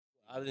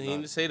I didn't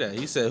even say that.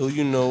 He said who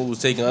you know was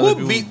taking other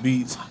people's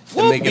beats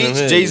and making them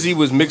hit. Jay-Z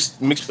was mixed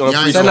on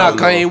Freestyle. Not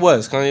Kanye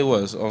West. Kanye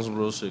West on some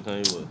real shit. Kanye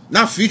West.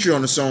 Not Future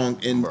on the song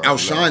and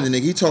outshine the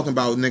nigga. He talking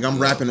about nigga. I'm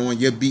rapping on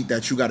your beat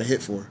that you got a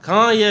hit for.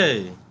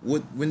 Kanye.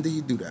 When did he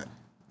do that?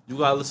 You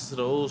gotta listen to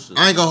the old shit.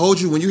 I ain't gonna hold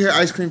you. When you hear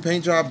Ice Cream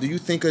Paint Job, do you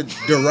think of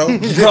Dero?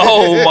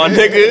 No, my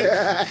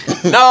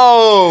nigga.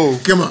 No.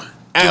 Come on.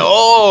 At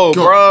all,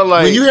 bro.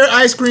 Like when you hear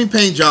Ice Cream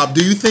Paint Job,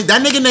 do you think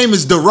that nigga name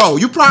is Dero?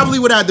 You probably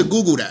would have to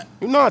Google that.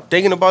 You not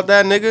thinking about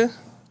that nigga?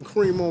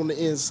 Cream on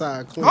the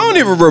inside. I don't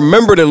even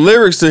remember the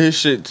lyrics to his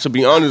shit, to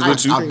be honest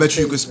with you. I bet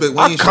you could spit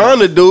I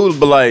kind of do,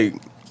 but like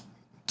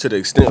to the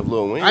extent of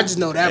Lil Wayne. I just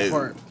know that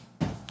part.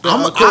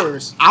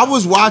 I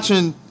was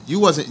watching. You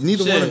wasn't.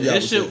 Neither one of y'all.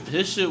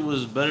 His shit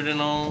was better than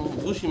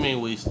Gucci Mane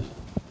Wasted.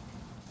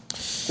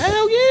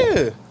 Hell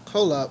yeah.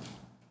 Hold up.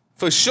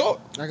 For sure.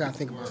 I gotta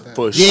think about that.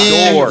 For sure.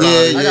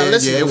 I gotta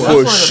listen.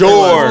 For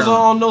sure.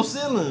 On No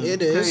Ceilings.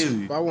 It is.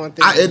 Crazy. But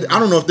I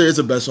don't know if there is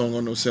a best song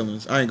on No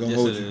Ceilings. I ain't gonna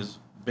hold you. Is.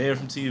 Banned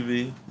from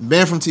TV.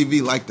 Banned from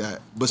TV like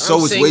that. But so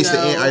is Wasted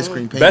and Ice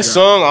Cream Paint. Best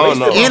song? I don't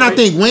know. And I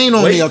think Wayne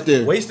only up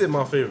there. Wasted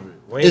my favorite.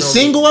 Wayne is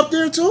Single up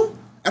there too?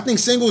 I think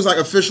Single is like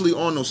officially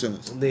on No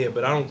Ceilings. Yeah,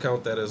 but I don't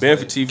count that as Banned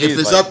for TV. If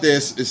it's up there,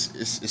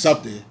 it's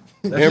up there.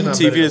 Banned for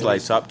TV is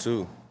like top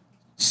 2.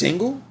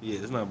 Single? Yeah,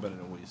 it's not better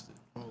than Wasted.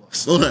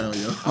 Slow down,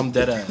 yo. I'm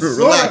dead ass.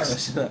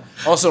 Relax.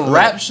 On some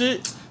rap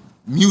shit.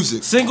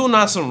 Music. Single,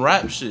 not some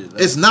rap shit.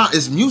 It's not.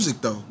 It's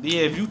music though.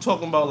 Yeah, if you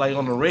talking about like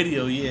on the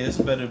radio, yeah, it's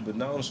better, but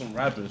not on some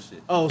rapping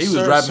shit. Oh, he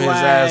was rapping his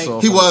ass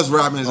off. He was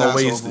rapping his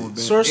ass off.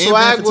 Sir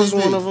Swag was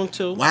one of them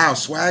too. Wow,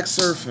 Swag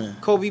surfing.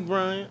 Kobe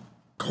Bryant.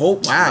 Wow.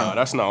 No,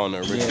 that's not on the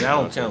original. Yeah, that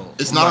don't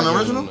count. It's not on the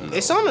original?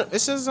 It's on it. It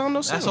says on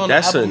No Ceilings.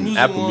 That's an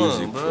Apple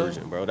Music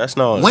version, bro. That's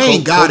not on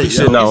Wayne got it,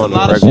 shit yo. not on a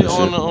lot the of regular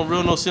shit shit. on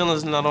Real No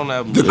Ceilings, not on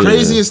that. The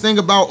craziest thing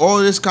about all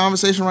this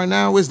conversation right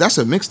now is that's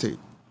a mixtape.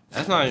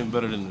 That's not even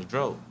better than The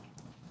Drought.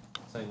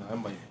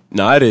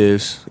 Nah, it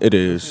is. It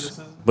is.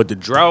 But The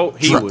Drought,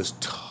 he was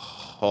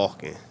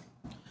talking.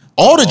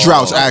 All the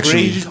droughts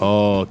actually.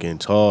 Talking.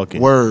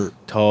 Word.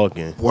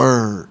 Talking.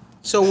 Word.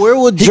 So where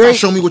would He Drake gotta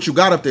show me what you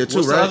got up there too,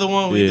 What's right? the other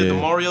one? We did the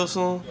Yeah. Mario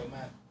song.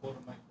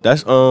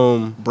 That's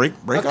break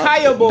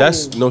up.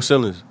 That's No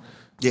Ceilings.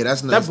 Yeah,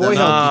 that's That boy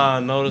Nah,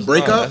 no, that's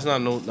Break not. up? That's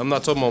not no. I'm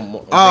not talking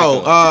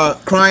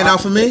about. Crying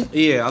Out For Me?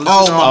 Yeah. Oh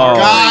my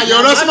God,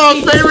 yo, that's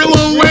my favorite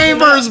Lil Wayne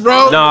verse,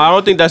 bro. No, I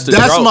don't think that's the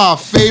That's Drought. my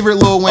favorite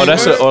Lil Wayne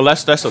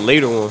verse. That's a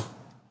later one.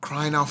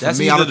 Crying Out For That's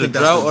Me. I either don't the think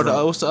that's Drought the or the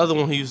Drought. what's the other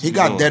one he used to He be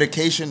got on?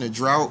 Dedication, The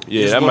Drought.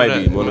 Yeah, It's that one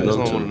might be one of it's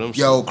them one two. shit.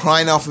 Yo,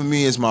 Crying Out For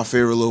Me is my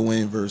favorite Lil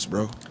Wayne verse,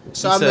 bro.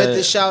 So He I met said, the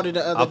shouty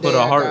the other day. I put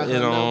a heart got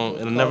in her on number,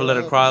 and I never let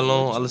her called cry her.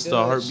 alone. I listen to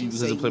a heartbeat because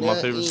Say it played my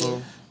favorite nothing.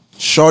 song.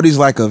 Shorty's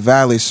like a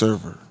valet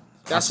server.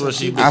 That's what what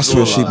she she been I swear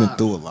through a she lot. been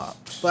through a lot.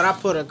 But I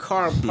put a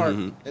car in park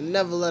and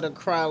never let her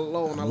cry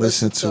alone. I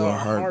listen to her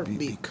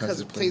heartbeat because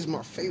it plays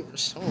my favorite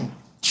song.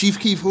 Chief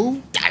Keef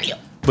who?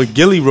 But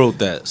Gilly wrote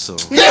that, so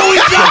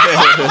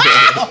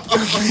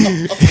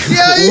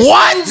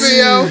What?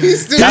 Yo,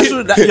 he's still that's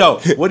what. Yo,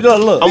 what?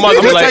 Look, I'm about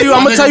to be like,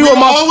 I'm gonna tell you what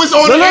my. Always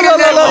on No, the no, no, no,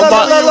 internet. no,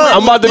 no, no, no.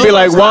 I'm about to be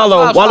like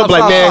Wallow. Wallow be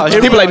like, man.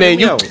 Hear He me be like, out, man,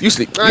 hear me you used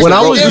to. When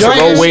I was roll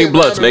young- Wayne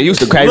blunts, man. You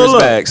used to crack his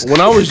bags.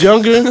 When I was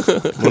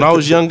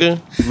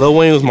younger, Lil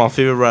Wayne was my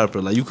favorite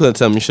rapper. Like you couldn't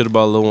tell me shit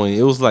about Lil Wayne.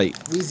 It was like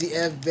Weezy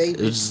F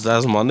baby.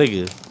 that's my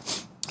nigga.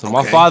 So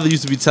my father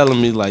used to be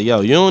telling me like, yo,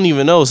 you don't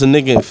even know it's a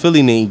nigga in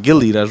Philly named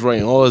Gilly that's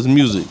writing all his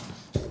music.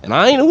 And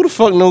I ain't know who the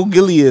fuck no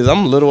Gilly is.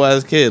 I'm a little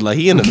ass kid. Like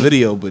he in the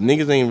video, but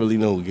niggas ain't really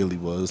know who Gilly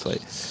was.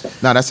 Like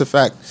Nah, that's a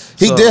fact.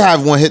 He So- did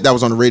have one hit that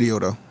was on the radio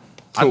though.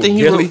 I think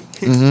he Gilly?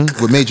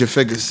 wrote, With Major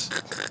Figures.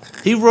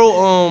 he wrote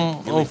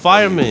on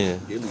Fireman.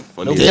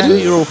 No,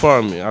 he wrote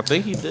Fireman. I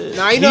think he did.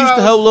 Nah, he you know used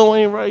to I help Lil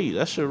Wayne write.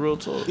 That shit real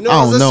talk. You know I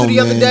what I was don't know, listening to the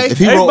other man. day? If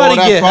he wrote all Everybody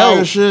that get fire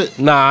help. shit,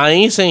 Nah, I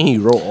ain't saying he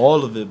wrote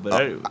all of it,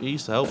 but he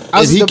used to help.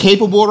 if he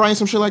capable of writing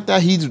some shit like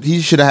that,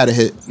 he should have had a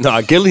hit.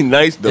 Nah, Gilly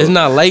nice though. It's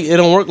not like it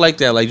don't work like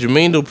that. Like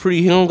Jermaine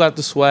Dupri, he don't got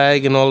the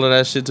swag and all of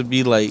that shit to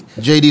be like.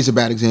 JD's a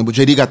bad example.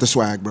 JD got the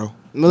swag, bro.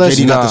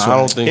 Listen, JD got the Nah, swag. I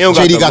don't think He don't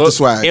so. JD got the look.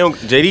 swag. He don't,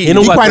 JD, He He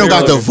don't probably don't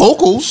got the look.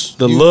 vocals.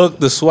 The look,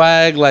 the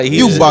swag, like he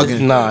You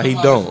bugging. Nah, he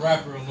don't.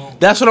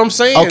 That's what I'm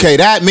saying. Okay,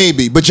 that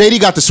maybe. But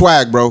JD got the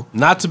swag, bro.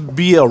 Not to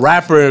be a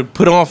rapper and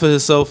put on for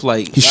himself,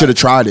 like He should have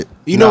tried it.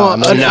 You know, an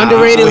nah.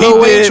 underrated What he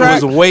Lil Wayne did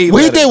track. was way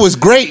What he better. did was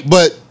great,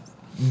 but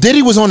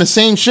Diddy was on the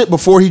same shit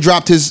before he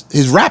dropped his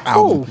rap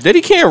album. Did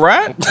he can't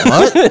rap?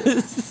 What?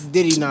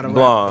 Diddy not a rapper.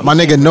 Blonde. My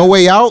nigga, No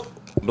Way Out?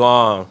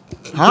 Blonde.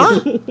 Huh?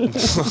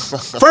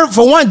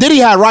 for one, Diddy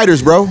had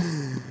writers, bro.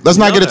 Let's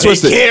not get it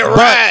twisted. can't But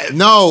rap.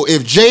 no,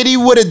 if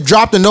JD would have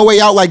dropped a No Way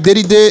Out like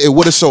Diddy did, it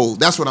would have sold.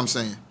 That's what I'm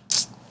saying.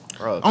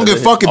 I don't give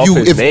a fuck if you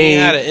if He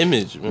had an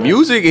image. Man.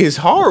 Music is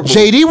horrible.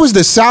 JD was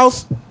the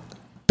South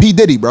P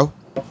Diddy, bro.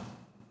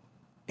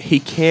 He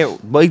can't.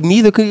 But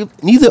neither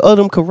of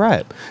them could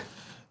rap.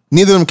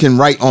 Neither of them can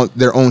write on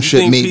their own You shit.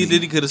 think P Maybe.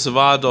 Diddy could have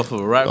survived off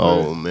of a rap?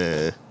 Oh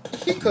man.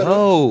 He could have.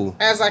 No.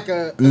 As like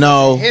a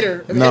No.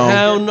 hitter. No.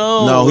 Hell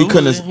no. No, he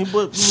couldn't He have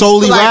put-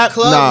 solely Like rap.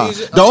 club Nah,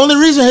 music. the only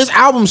reason his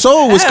album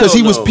sold was because he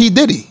Hell was no. P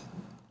Diddy.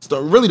 It's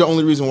really the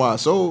only reason why it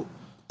sold.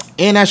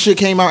 And that shit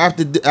came out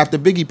after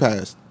Biggie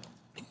passed.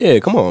 Yeah,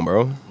 come on,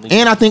 bro.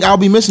 And I think I'll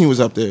Be Missing You was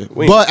up there.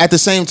 Wait. But at the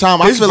same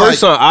time, I His feel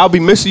verse like on "I'll Be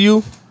Missing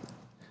You."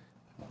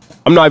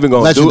 I'm not even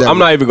gonna do. Legendary. I'm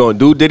not even gonna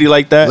do Diddy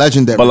like that.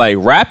 Legendary. But like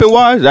rapping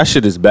wise, that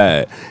shit is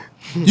bad.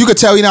 you could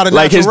tell he's not a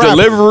Like his natural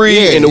rapper. delivery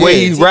Yeah, and the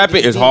way yeah. he's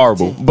rapping is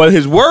horrible. But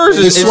his words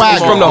His is swagger,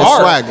 from the his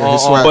heart. swagger,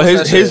 his swagger. But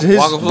That his shit.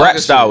 Waka Flocka rap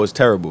style shit. was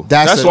terrible.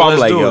 That's That's it. why I'm Let's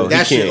like, do yo, it.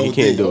 That he shit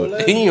can't OD. do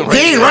it. He ain't He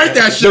ain't write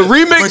that shit. The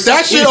remix- but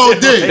that shit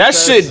OD. That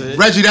shit,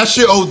 Reggie, that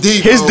shit OD.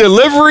 his bro.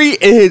 delivery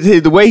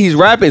and the way he's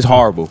rapping is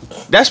horrible.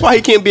 That's why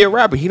he can't be a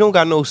rapper. He don't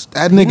got no.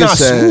 That he nigga not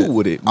said, smooth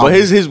with it. But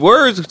his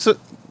words,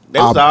 they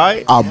was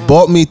alright. I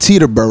bought me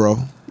Teterboro.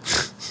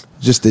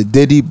 Just a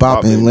Diddy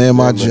bop and land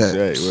my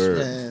jet.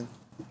 Word.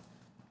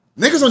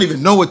 Niggas don't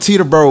even know what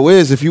Teterboro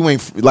is if you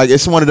ain't like.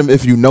 It's one of them.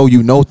 If you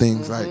know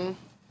things. Like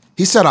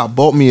he said, I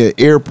bought me an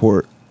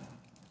airport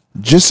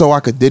just so I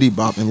could Diddy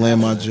bop and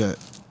land my jet.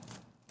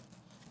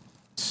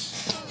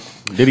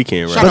 Diddy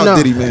can't Shout rap. out no.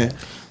 Diddy, man.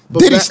 But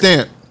Diddy that-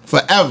 stamp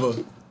forever.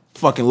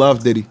 Fucking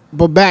love Diddy.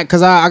 But back,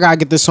 because I gotta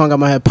get this song out of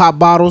my head. Pop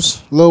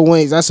Bottles, Lil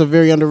Wayne. That's a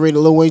very underrated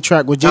Lil Wayne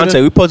track with Dante,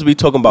 Jada. we supposed to be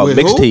talking about With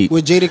who? mixtape.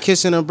 With Jada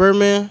Kissing and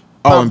Birdman.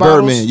 Oh, Pop and Bottles.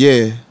 Birdman, yeah.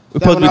 We That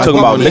supposed to be one I talking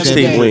about fuck with that mixtape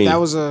day. Wayne. That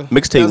was a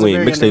Mixtape very Wayne.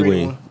 Mixtape underrated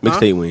Wayne. one. Huh?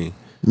 Mixtape Wayne.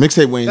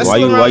 Mixtape Wayne. That's Why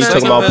you still around talking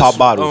that about time. Pop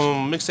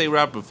Bottles? Mixtape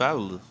rapper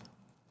Fabulous.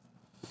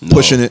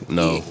 Pushing it.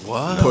 No.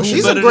 What? Pushing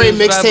He's it. a great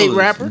mixtape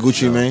rapper.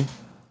 Gucci Mane.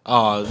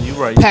 Oh, you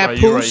right. You right.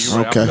 You right. You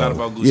right. I Okay. forgot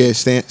about Gucci. Yeah,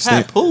 stand.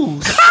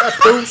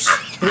 Papoose.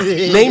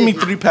 Name me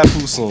 3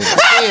 Papoose songs.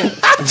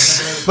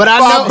 But I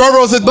Five know,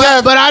 boroughs of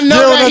death. but I know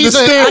You don't that he's a,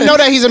 understand. I know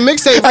that he's a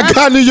mixtape. I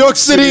got New York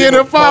City in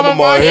the palm of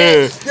my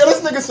hand. hand. Yo, this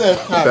nigga said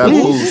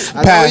Papoose.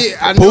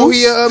 I know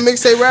he a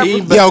mixtape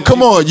rapper. Yo,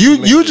 come on.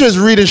 You just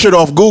reading shit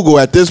off Google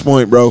at this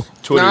point, bro.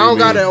 Nah, I don't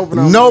gotta open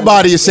up.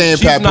 Nobody is saying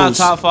Chief not Papoose.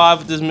 top 5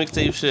 with this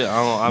mixtape shit.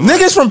 I don't.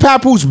 Niggas from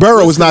Papoose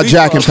Borough is not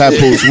jacking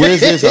Papoose. Where's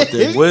his up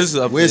there? Where's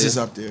up Where's there? his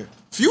up there?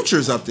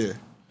 Future's up there.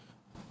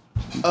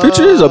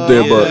 Picture is up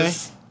there, Yeah.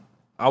 but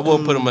I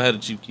wouldn't put him ahead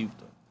of Chief Keef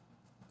though.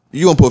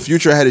 You gonna put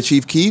Future ahead of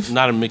Chief Keef?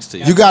 Not a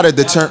mixtape. You gotta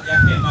determine. Y'all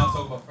can't now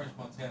talk about French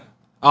Montana.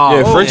 Oh,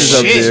 yeah, French is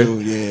up shit.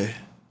 there. Yeah.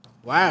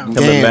 Wow. Him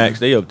Damn. and Max,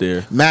 they up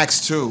there.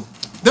 Max too.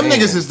 Them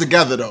niggas is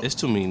together though. It's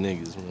too many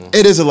niggas, man.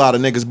 It is a lot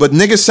of niggas, but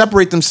niggas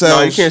separate themselves.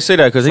 No, you can't say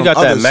that because he from got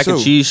that others, mac and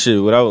too. cheese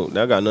shit without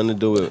that got nothing to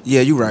do with.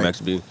 Yeah, you right.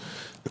 Max B.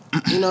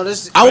 You know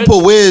this. I would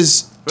put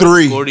Wiz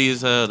 3. 40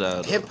 as hell.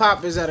 Though. Hip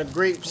hop is at a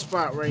great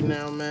spot right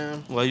now,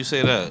 man. Why you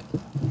say that?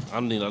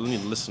 I need to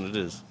listen to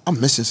this. I'm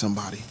missing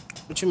somebody.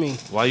 What you mean?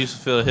 Why you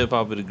feel hip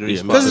hop at a great Yeah,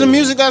 spot? Because of the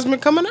music that's been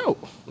coming out.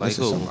 Like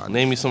Listen who? to somebody.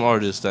 Name me some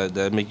artists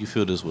that make you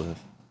feel this way.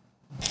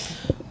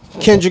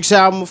 Kendrick's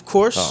album, of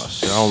course. Oh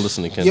shit, I don't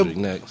listen to Kendrick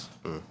next.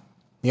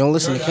 You don't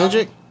listen to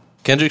Kendrick?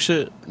 Kendrick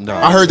shit? No.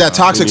 I heard that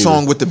Toxic neither.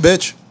 song with the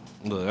bitch,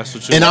 Look, that's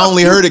what you. and I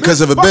only heard it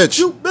because of a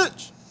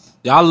bitch.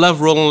 Y'all left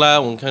Rolling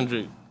Loud when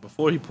Kendrick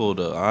before he pulled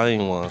up. I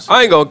ain't want to.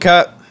 I ain't gonna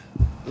cap.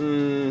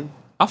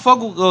 I fuck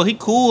with. He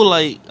cool.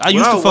 Like I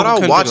used to fuck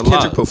with Kendrick watch a lot.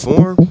 Kendrick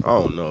perform. I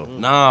don't know.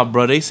 Nah,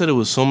 bro. They said it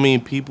was so many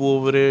people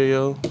over there,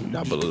 yo.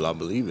 I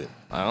believe it.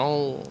 I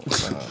don't.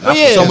 Oh,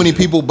 yeah. So many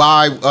people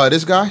buy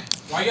this guy.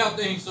 Why y'all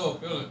think he's so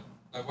appealing?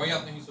 Like, why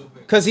y'all think he's so big?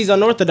 Because he's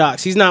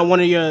unorthodox. He's not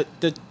one of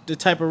the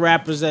type of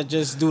rappers that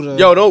just do the.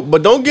 Yo,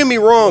 don't get me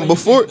wrong. You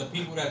Before, think the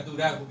people that do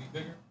that will be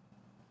bigger?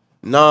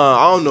 nah,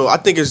 I don't know. I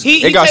think it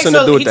he got takes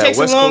something to do with he that takes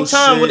West a long Coast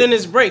time shit. within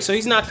his break, so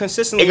he's not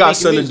consistently. It got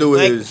making something to do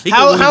with music. his- He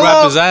can really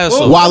rap his ass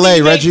off. Wale, did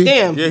he make? Reggie?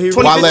 Damn. Yeah, he- Wale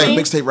 2015?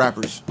 mixtape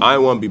rappers. I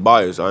ain't want to be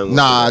biased. I ain't wanna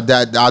Nah, say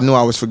that. that I knew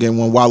I was forgetting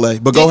one. Wale,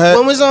 but go ahead.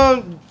 When was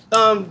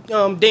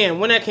damn,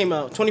 when that came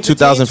out? 2015,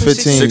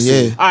 2015,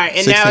 2016? yeah. All right,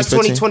 and 16, now it's 15.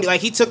 2020.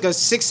 Like he took a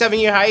 6-7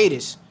 year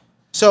hiatus,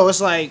 so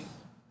it's like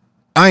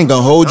I ain't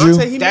gonna hold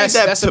Dante, you. he That's- made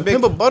that that's a to big-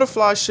 Pimp a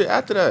Butterfly shit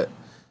after that.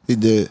 He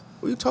did.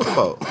 What you talking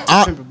about?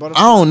 I Pimp a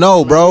Butterfly. don't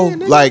know, bro.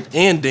 Like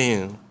And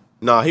damn.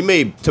 Nah, he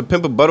made To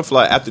Pimp a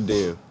Butterfly after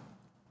Damn.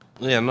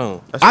 Yeah, no.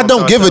 That's I what I'm don't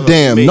trying give to a tell him.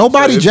 damn. He made-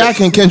 Nobody so if-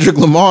 jacking Kendrick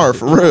Lamar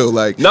for real.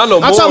 Like Not no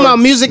more. I'm talking about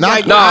music. Not-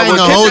 like, nah, I I ain't ain't gonna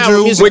gonna hold hold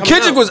you. music When coming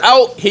Kendrick out. was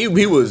out, he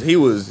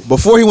was.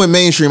 before he went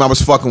mainstream, I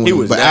was fucking with He him.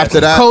 was But nasty. after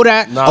that,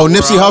 Kodak. Nah, oh bro,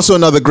 Nipsey Hussle,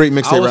 another great I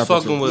mixtape was rapper.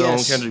 fucking too. with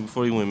Yes. Kendrick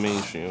before he went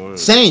mainstream. Word.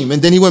 Same,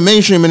 and then he went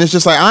mainstream, and it's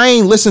just like I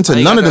ain't listen to I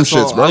ain't none got of them that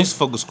song. shits, bro. I used to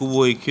fuck with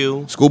Schoolboy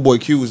Q. Schoolboy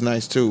Q was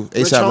nice too. ASAP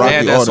Homie? They Rocky,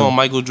 had all that song them.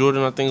 Michael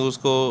Jordan, I think it was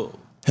called.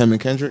 Him and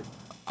Kendrick.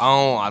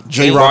 I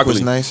J think- Rock was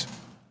Broccoli. nice.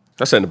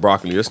 That's in the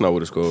broccoli. That's not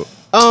what it's called.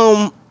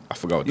 I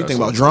forgot what You that think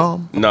song about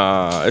drum?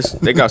 Nah,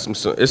 they got some.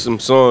 It's some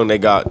song they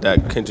got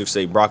that Kendrick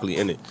say broccoli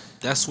in it.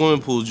 That swimming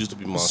pools used to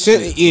be my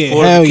Shit, shit. yeah,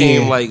 Before hell it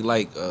became yeah.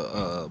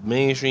 like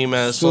mainstream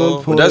ass Swimming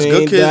song. pool. But that's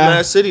Good Ain't Kids, die.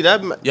 Mad City.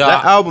 That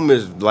album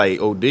is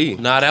like OD.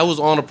 Nah, that was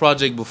on a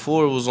project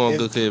before it was on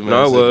Good Kid, Man.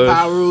 No, it was.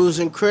 Pyrus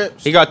and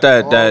Crips. He got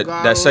All that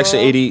got Section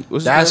love. 80.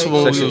 What's That's that?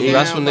 when Section 80.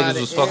 that's when By niggas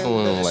the was fucking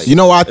with him. end. Like, You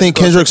know why I think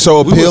Kendrick's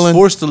so we was appealing?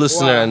 forced to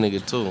listen Why? to that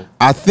nigga too.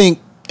 I think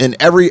in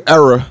every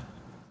era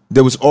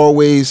there was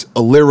always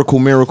a lyrical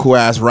miracle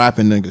ass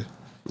rapping nigga.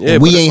 Yeah, And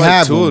but we it's ain't like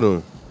have two of one.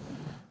 them.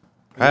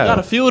 You got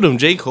a few of them.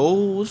 J.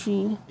 Cole, what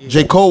you?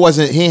 J. Cole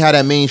he ain't had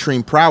that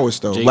mainstream prowess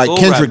though. J. Like Cole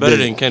Kendrick rap better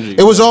did. than Kendrick,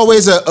 It was man.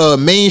 always a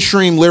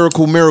mainstream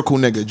lyrical miracle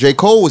nigga. J.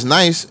 Cole was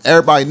nice,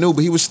 everybody knew,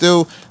 but he was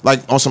still like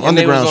on some And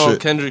they was underground on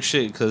shit. Kendrick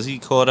shit because he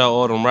called out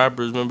all them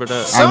rappers. Remember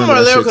that? Some remember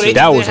are that shit lyrical. too. They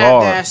That just was didn't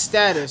have hard. that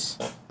status.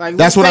 Like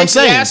That's what I'm Lupe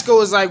saying.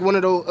 Fiasco is like one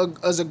of those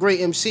as a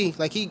great MC.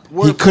 Like He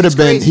could have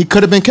been. Crazy. He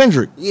could have been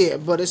Kendrick. Yeah,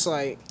 but it's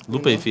like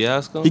Lupe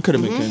Fiasco. He could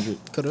have been Kendrick.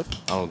 could have.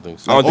 I don't think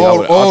so. I don't think I All,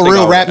 would- I don't all think I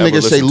real would rap ever niggas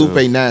say listen to Lupe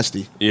him.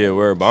 nasty. Yeah,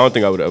 word, but I don't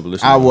think I would ever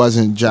listen I to him.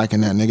 wasn't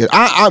jacking that nigga.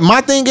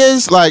 My thing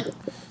is like,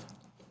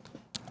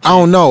 I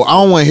don't know. I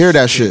don't want to hear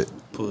that shit.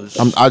 Push.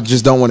 I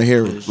just don't want to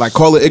hear it. Like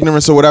call it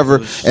ignorance or whatever.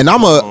 And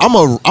I'm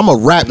a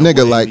rap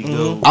nigga. Like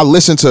I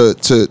listen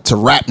to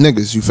rap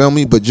niggas. You feel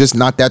me? But just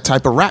not that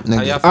type of rap How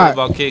y'all nigga. feel Alright.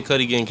 about Kid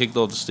Cudi getting kicked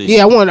off the stage?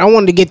 Yeah, I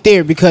wanted to get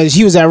there because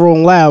he was at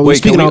Rolling Loud. We were Wait,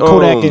 speaking can on we,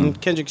 Kodak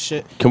and Kendrick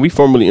shit. Can we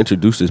formally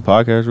introduce this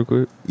podcast real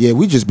quick? Yeah,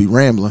 we just be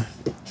rambling.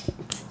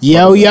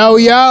 Yo, yo,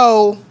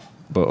 yo.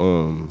 But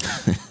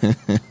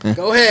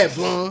Go ahead,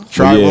 Blum.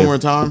 Try it Yeah. one more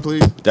time,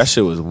 please. that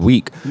shit was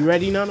weak. You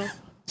ready, Nano?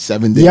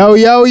 7 days. Yo,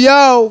 yo,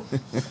 yo.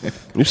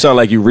 You sound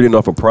like you reading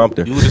off a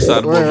prompter. You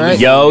decided. Word, right?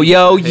 Yo,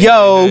 yo,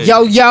 yo.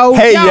 Yo, yo,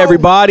 Hey yo.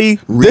 everybody,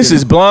 this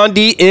is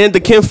Blondie and the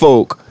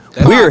Kinfolk.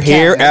 We're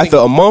here podcast. after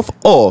a month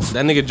off.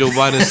 That nigga Joe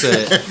Biden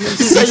said.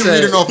 He said you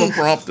reading off a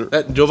prompter.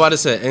 That Joe Biden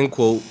said, end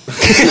quote. He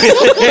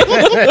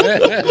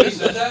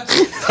said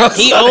that?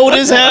 He old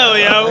as hell,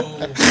 yo.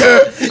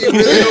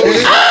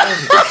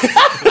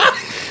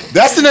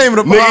 That's the name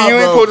of the pod, Nigga, you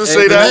ain't bro. supposed to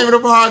say the that. name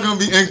of the pod gonna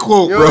be in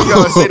quote, You bro. ain't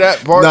gotta say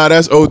that part. Nah,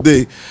 that's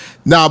OD.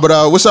 Nah,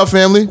 but what's up,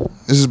 family?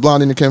 This is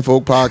Blondie and the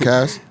Kinfolk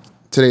podcast.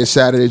 Today is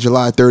Saturday,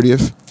 July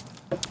 30th.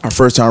 Our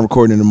first time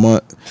recording in a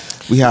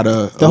month. We had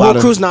a The lot whole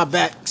of crew's not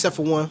back except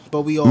for one,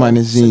 but we all.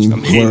 minus Zine.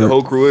 The Word.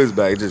 whole crew is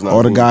back. Just not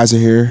All the me. guys are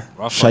here.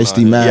 Rough Shiesty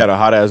on He Matt. had a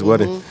hot ass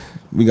wedding.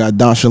 We got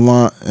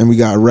Nonchalant and we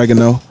got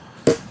Oregano.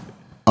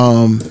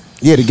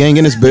 Yeah, the gang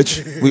in this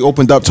bitch. We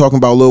opened up talking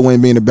about Lil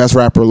Wayne being the best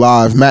rapper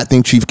alive. Matt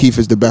think Chief Keef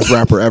is the best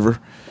rapper ever.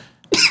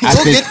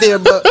 We'll get there,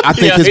 but I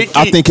think Yeah, his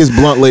I think his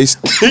blunt laced.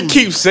 He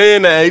keeps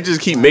saying that. He just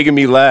keep making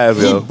me laugh,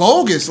 He yo.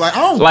 bogus. Like I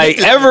don't Like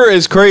get this. ever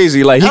is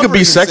crazy. Like he could Ever be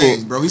is second.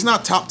 insane, bro. He's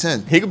not top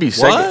 10. He could be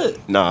second.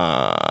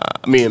 Nah,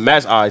 I mean in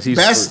Matt's eyes, he's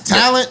Best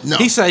talent? No.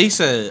 He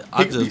said,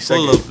 I He could be just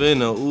pull second. up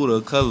in a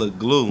Uda color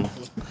glue.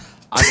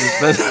 I just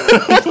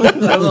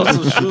spent. I lost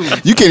some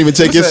shoes. You can't even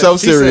take yourself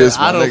He said, serious,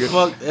 I my don't nigga.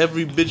 fuck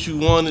every bitch you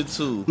wanted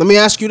to. let me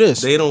ask you this: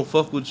 They don't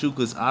fuck with you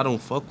because I don't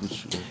fuck with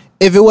you.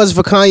 if it was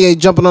for Kanye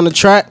jumping on the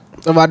track,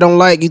 if I don't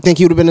like, you think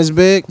he would have been as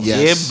big?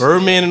 Yes. Yeah,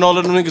 Birdman and all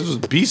of them niggas was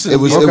beasting. It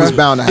was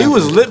bound to He happen.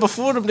 was lit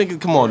before them niggas.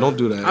 Come on, don't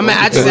do that. I mean,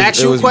 I just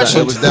asked you a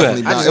question. It was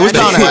definitely bound. just It was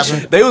asked bound to you a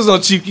happen. They was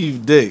on Chief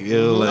Keef dick. Like,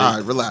 All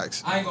right,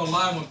 relax. I ain't gonna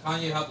lie, when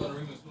Kanye hopped on the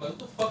remix, we're like, what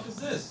the fuck is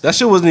this? that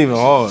shit wasn't even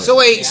hard. So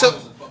wait,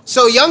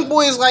 so Young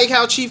Boy is like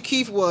how Chief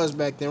Keef was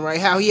back then, right?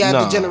 How he had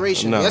the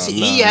generation. Yes,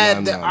 he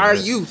had our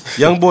youth.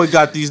 Young Boy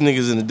got these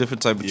niggas in a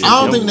different type of. I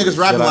don't think Young niggas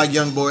Boy. rapping Should I- like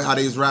Young Boy how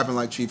they was rapping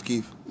like Chief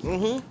Keef.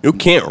 You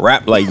can't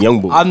rap like Young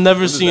Boy. I've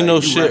never seen no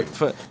You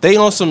shit. right. They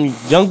on some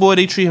Young Boy.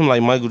 They treat him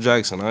like Michael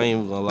Jackson. I ain't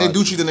even gonna lie. They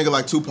do treat the nigga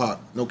like Tupac.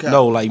 No cap.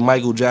 No, like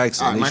Michael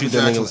Jackson. All right, They Michael treat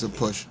that Jackson's a nigga.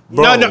 push.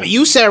 Bro. No,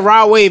 you said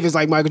Rod Wave is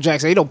like Michael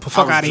Jackson. He don't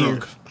fuck I out of was here.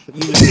 drunk.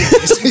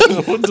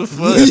 What the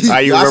fuck? How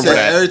you I remember said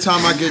that? every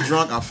time I get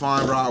drunk, I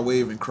find Rod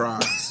Wave and cry.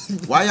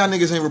 Why y'all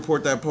niggas ain't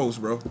report that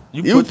post, bro?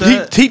 You, put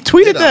that? he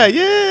tweeted Did I? that,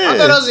 yeah. I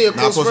thought that was your Nah,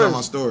 I close posted on my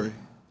friend. story.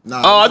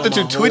 Nah, Oh, I it's on thought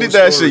you my tweeted whole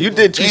that story. shit. You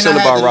did tweet And something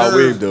I had about the Rod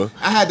nerve- Wave, though.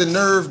 I had the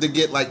nerve to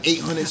get like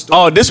 800 stories.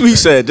 Oh, this what he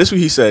said. This what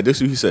he said.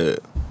 This what he said.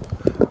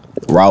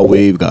 Rod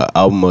Wave got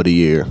album of the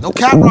year. No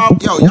cap,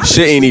 Rob. Yo, y'all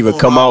Shit ain't even on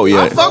come Rod out Wave.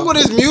 I yet. fuck with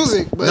his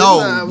music, but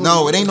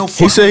No, it ain't no. He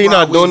fucking said he Rod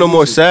not doing Wave no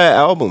more music. sad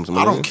albums. Man.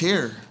 I don't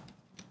care.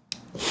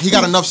 He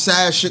got enough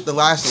sad shit to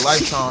last a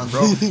lifetime,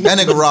 bro. That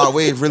nigga Rod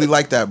Wave really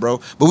like that,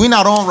 bro. But we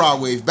not on Rod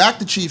Wave. Back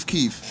to Chief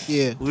Keef.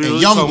 yeah. We And really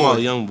Young talking Boy.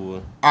 about Young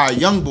Boy. All right,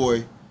 Young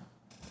Boy.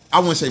 I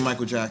wouldn't say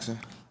Michael Jackson.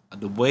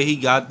 The way he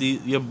got the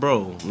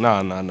bro.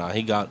 Nah.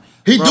 He got.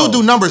 He bro,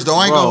 do numbers though.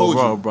 I ain't gonna hold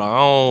you.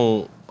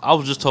 Bro. I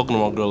was just talking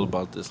to my girl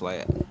about this.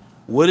 Like,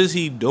 what is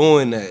he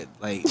doing that?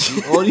 Like,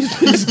 all these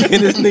bitches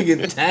getting this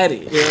nigga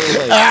tatted. You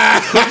know?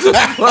 Like, what the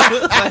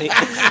fuck?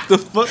 Like, the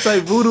fuck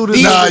type voodoo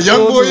this Nah, nigga Young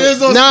doing Boy to-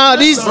 is on. Nah,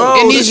 these Bro,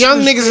 and this these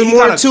young shit niggas is he more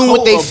got in a tune with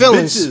cult their of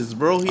feelings. bitches,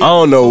 bro. I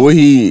don't know what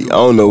he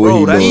Bro,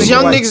 doing. These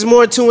young like- niggas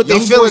more in tune with their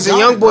Young Boy feelings, and got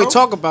Young it, Boy bro.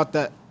 talk about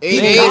that. They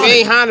They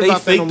ain't hiding about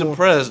that fake no more.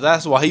 depressed.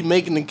 That's why he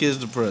making the kids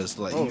depressed.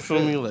 Like, you feel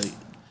me? Like,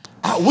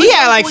 He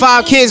had like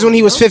 5 kids when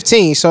he was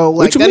 15, so like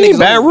What you that mean, nigga's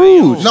Bad old.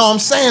 Rouge? No, I'm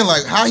saying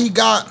like how he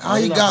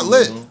got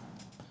lit.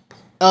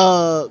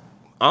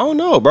 I don't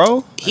know,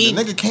 bro. The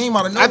nigga came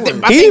out of nowhere.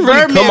 He didn't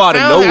really come out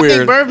of nowhere. I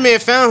think Birdman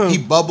found him. He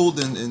bubbled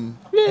and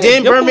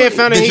Then Birdman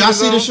found him. Did y'all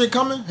see this shit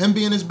coming? Him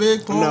being this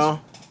big? Pause? No.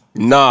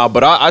 Nah,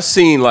 but I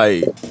seen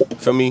like,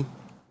 feel me?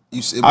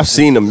 I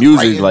seen the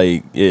music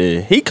like, yeah.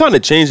 He kind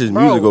of changed his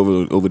music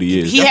over the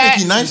years. He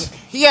nice.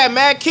 He had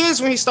mad kids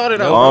when he started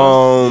out.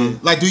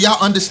 Like, do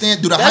y'all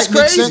understand? Do the That's hype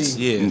make crazy.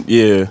 sense?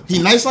 Yeah. He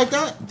nice like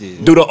that?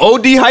 Yeah. Do the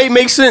OD hype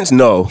make sense?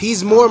 No.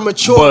 He's more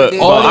mature. But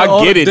than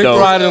I get it Dick though.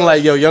 riding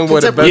like yo, young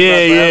boy the best.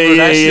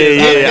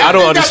 Yeah. I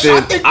don't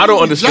understand. I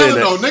don't understand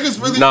that. Niggas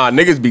really. Nah,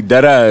 niggas be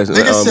dead ass.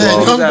 Niggas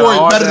said young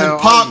boy better than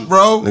Pac,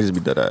 bro. Niggas be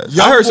dead ass.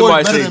 Young I heard boy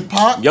somebody better say than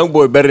Pac? young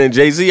boy better than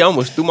Jay-Z. I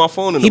almost threw my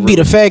phone in the He room. beat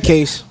a fat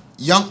case.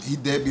 He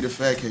did be the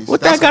fat case.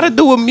 What that got to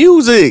do with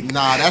music?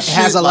 Nah, that shit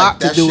has a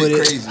lot to that do shit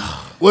with it. crazy.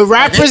 With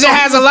rappers, it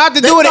has a lot to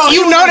do with it.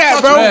 You know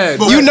that,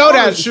 bro. You know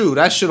that. Shoot,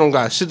 that shit don't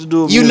got shit to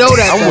do with You music. know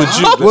that. I'm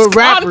with you. With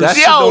rappers, That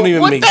shit don't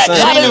even make sense.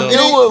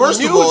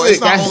 First of all, it's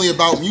not only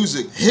about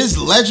music. His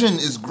legend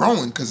is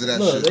growing because of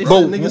that Look, shit. they bro.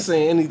 let niggas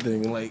saying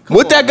anything. Like,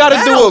 What that got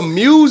to do with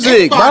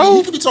music, bro?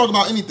 You could be talking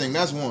about anything.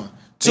 That's one.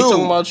 They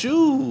talking about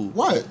you.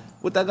 What?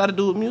 What that got to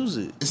do with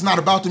music? It's not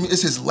about the.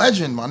 It's his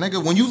legend, my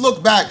nigga. When you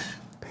look back.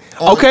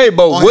 Okay,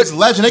 but on what his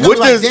legend? They gonna be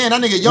like, damn,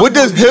 that nigga young what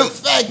does boy beat him? a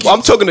fat case.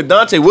 I'm talking to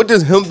Dante. What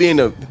does him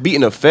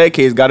beating a fat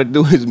case got to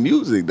do with his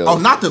music though? Oh,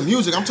 not the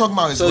music. I'm talking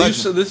about his legend.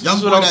 So this Young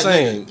is boy what I'm that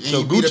saying. nigga,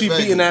 So and he beat a Gucci fat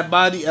beating case. that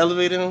body,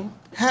 elevated him.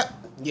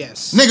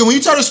 yes. Nigga, when you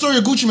tell the story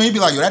of Gucci, man, you be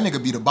like, yo, that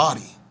nigga beat a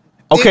body.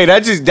 Okay,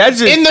 that just in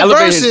the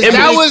elevated his verses, image.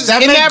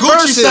 That in make that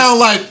Gucci verses. sound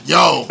like,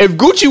 yo. If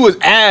Gucci was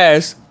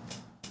ass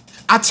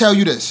I tell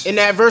you this. In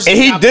that verse, and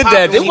he did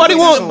that, then why do you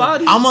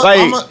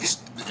want?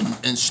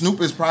 And Snoop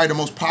is probably the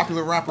most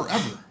popular rapper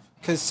ever.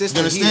 Consistent.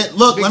 You understand?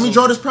 Look, let me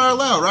draw this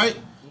parallel, right?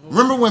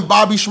 Remember when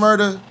Bobby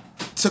Shmurda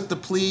took the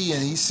plea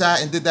and he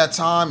sat and did that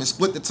time and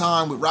split the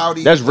time with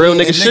Rowdy? That's real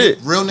nigga shit.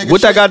 Real nigga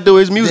what shit. that got to do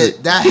with his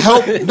music? That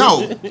helped.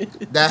 No,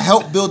 that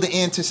helped build the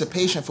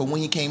anticipation for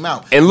when he came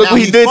out. And look Now,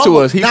 what he did to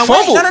fumbled. us. He Now,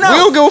 fumbled. wait, no. We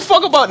don't give a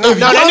fuck about nothing.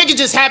 No, that nigga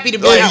just happy to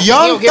be out. If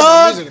Young He don't care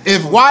about Thug, music.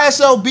 if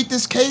YSL beat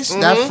this case,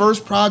 that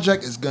first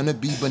project is gonna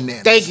be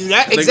bananas. Thank you.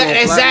 That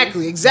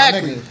exactly.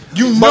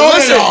 You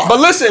know But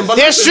listen.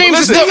 Their streams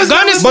are still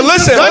Gunna streams hold are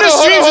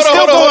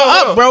still on.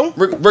 going up,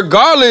 bro.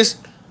 Regardless,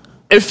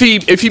 if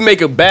he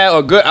make a bad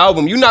or good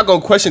album, you're not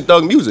gonna question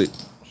Thug music,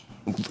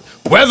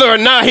 whether or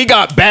not he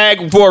got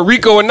bagged for a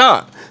Rico or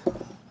not.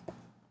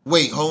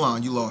 Wait, hold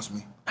on, you lost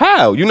me.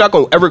 How? You're not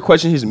gonna ever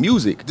question his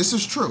music. This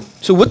is true.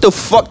 So what the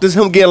fuck does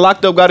him getting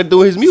locked up got to do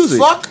with his music?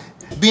 Fuck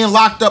being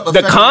locked up.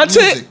 The content?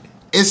 Music.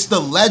 It's the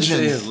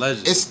legend. It's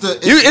legend. It's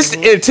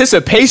the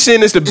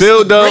Anticipation. It's the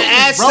build up. It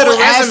adds to Bro, the it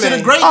adds to resume.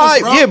 the greatness, All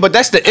right, bro. yeah, but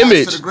that's the Adds to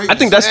image. the greatness. I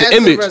think that's the Adds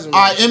to the image. resume.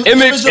 All right,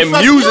 Image and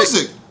affect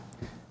music.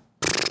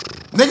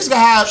 Niggas can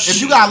have,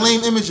 if you got a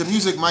lame image of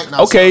music, might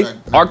not Okay,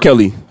 sound that. R.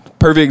 Kelly,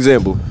 perfect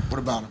example. What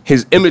about him?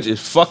 His image is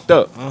fucked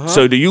up.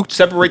 So do you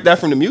separate that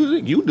from the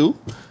music? You do.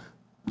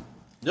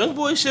 Young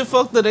boy shit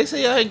fucked up. They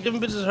say I ain't giving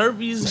bitches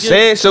herpes.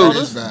 Saying so.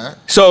 That is bad.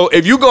 So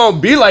if you gonna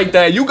be like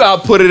that, you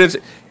gotta put it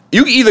in.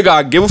 You either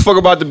gotta give a fuck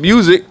about the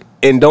music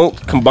and don't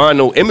combine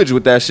no image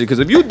with that shit. Because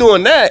if you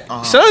doing that,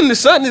 something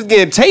is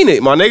getting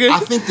tainted, my nigga. I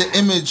think the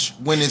image,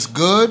 when it's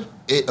good,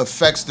 it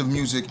affects the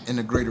music in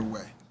a greater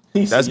way.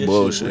 That's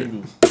bullshit.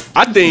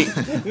 I think.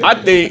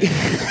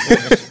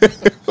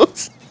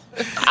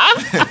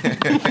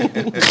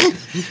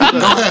 Go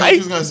ahead. You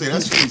was gonna say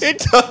that's true. He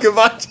talk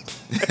about.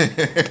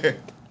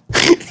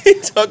 He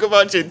talk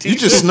about your t-shirt. You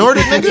just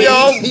snorted, nigga.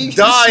 Yo,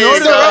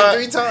 dying. dog.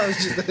 3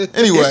 times.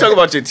 Anyway, You talk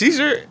about your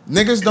t-shirt.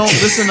 niggas don't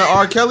listen to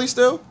R. Kelly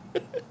still.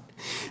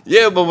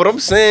 Yeah, but what I'm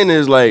saying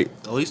is like,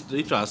 Oh, he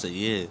try to say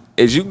yeah.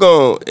 is you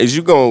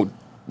gonna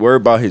worry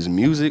about his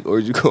music or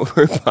is you gonna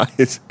worry about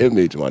his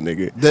image, my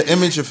nigga? The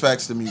image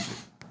affects the music.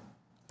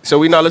 So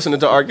we not listening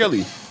to R.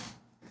 Kelly.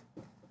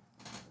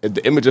 If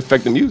the image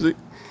affect the music,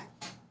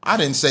 I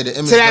didn't say the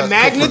image To that could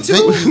magnitude?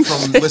 prevent you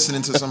from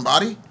listening to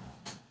somebody.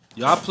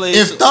 Y'all play.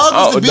 If Thug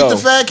was to beat no. the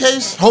Fad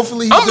case,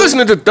 hopefully he I'm do.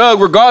 listening to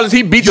Thug regardless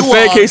he beat the You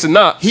Fed are. case or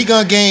not. He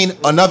gonna gain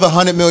another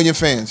 100 million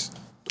fans.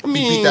 I He beat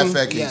mean, that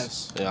Fad case.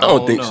 Yes. Yeah, I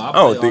don't think know. so. I I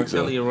don't played think R. so.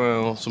 Kelly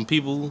around some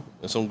people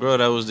and some girl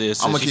that was there.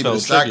 Said I'm gonna she keep it a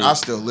felt stack. triggered. I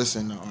still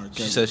listen to R. She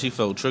Kelly. said she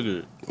felt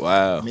triggered.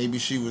 Wow. Maybe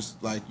she was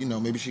like,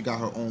 maybe she got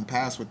her own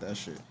pass with that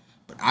shit.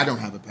 But I don't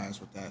have a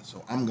pass with that,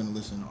 so I'm gonna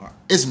listen to her.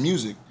 It's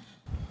music.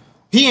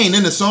 He ain't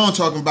in the song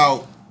talking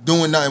about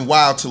doing nothing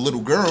wild to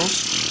little girls.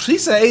 She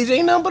said age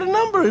ain't nothing but a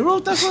number. He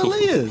wrote that for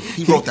Aaliyah.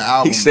 He wrote the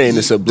album. He's saying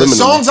it The subliminally.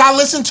 songs I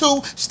listen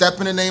to, Step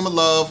in the Name of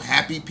Love,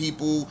 Happy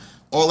People,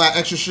 all that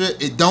extra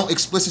shit, it don't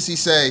explicitly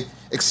say,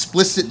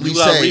 You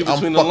gotta read I'm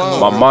between fucking the lines. little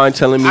My girl. mind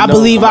telling me I no.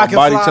 believe My I can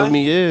body fly. telling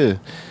me yeah.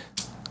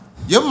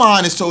 Your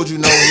mind has told you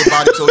no and your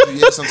body told you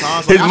yes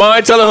sometimes. Like, His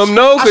mind telling him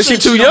no because she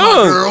too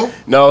young.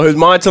 No, his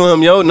mind telling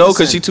him no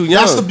because she too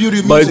young. That's the beauty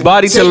of But his music.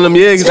 body telling him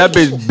yeah because that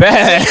Take bitch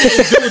bad.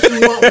 Do what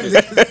you want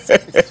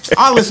with it.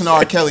 I listen to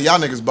R. Kelly. Y'all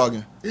niggas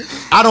bugging.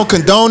 I don't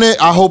condone it.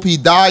 I hope he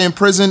die in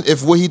prison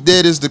if what he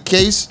did is the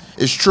case,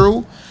 is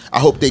true. I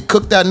hope they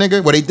cook that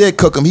nigga. Well, they did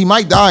cook him. He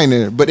might die in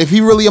there. But if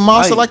he really a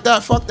monster Might. like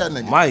that, fuck that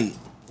nigga. Might.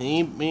 He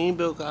ain't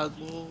Bill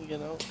Cosby, you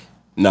know.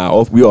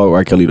 Nah, we all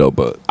R. Kelly though,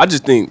 but I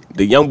just think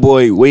the Young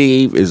Boy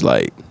wave is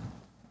like.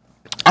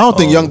 I don't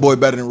think Young Boy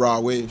better than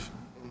Rod Wave.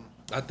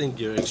 I think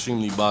you're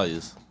extremely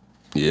biased.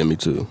 Yeah, me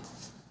too.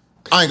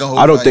 I ain't gonna hold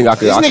I don't you think like I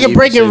could. This I could nigga even say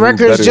breaking who's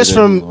records better just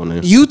than from on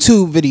there.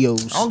 YouTube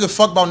videos. I don't give a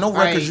fuck about no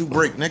records Right. you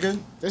break, nigga.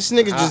 This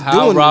nigga just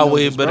How doing Rod it,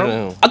 Wave better bro.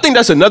 than him? I think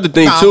that's another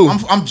thing Nah, too.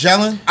 I'm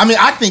gelling. I mean,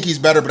 I think he's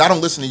better, but I don't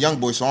listen to Young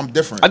Boy, so I'm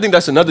different. I think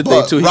that's another thing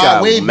But too. He Rod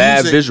got Wave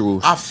mad music,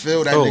 visuals. I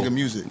feel that Oh. nigga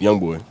music. Young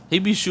Boy. He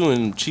be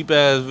shooting cheap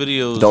ass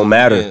videos. Don't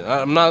matter.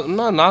 And I'm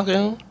not knocking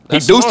him. He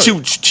That's do smart.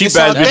 cheap It's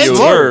ass authentic. videos.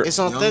 Word. It's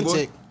Young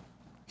authentic. Boy?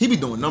 He be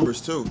doing numbers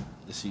too.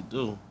 Yes, he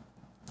do.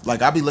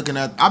 Like I be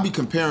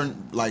comparing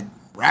like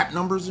rap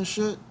numbers and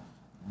shit.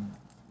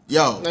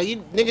 Yo, Now you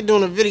nigga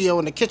doing a video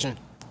in the kitchen.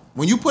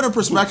 when you put in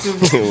perspective,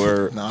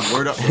 Word. nah,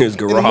 word up. His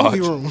In the movie garage.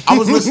 room. I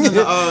was listening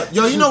to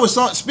yo, you know what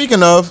song?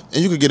 Speaking of,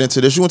 and you could get into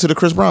this. You went to the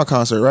Chris Brown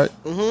concert, right?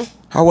 Mm-hmm.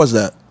 How was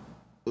that?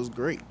 It was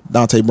great.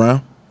 Dante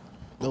Brown.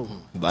 No.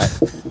 Black.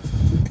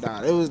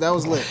 Nah, that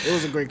was lit. It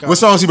was a great concert. What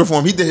songs he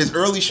performed? He did his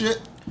early shit.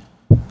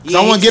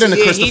 I wanna get into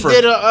Christopher. He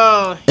did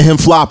a And him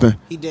flopping.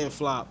 he didn't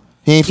flop.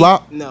 He ain't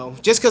flop. No,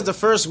 just because the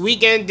first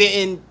weekend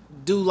didn't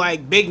do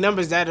like big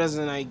numbers, that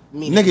doesn't like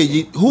mean Nigga,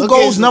 anything. who Look at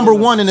goes his number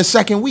numbers. one in the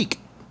second week?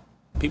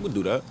 People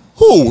do that.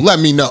 Who? Let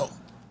me know.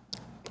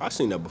 I've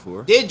seen that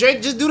before. Did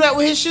Drake just do that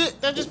with his shit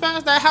that just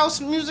passed that house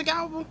music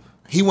album?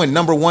 He went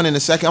number one in the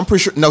second. I'm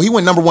pretty sure. No, he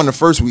went number one the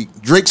first week.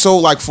 Drake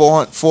sold like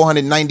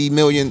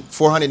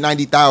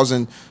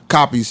 490,000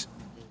 copies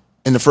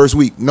in the first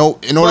week. No,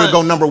 in order to But-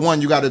 go number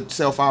one, you got to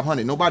sell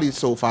 500. Nobody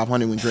sold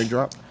 500 when Drake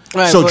dropped.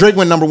 Right, So but- Drake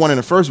went number one in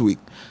the first week.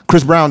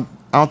 Chris Brown,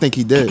 I don't think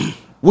he did.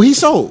 Well, he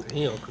sold.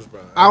 He on Chris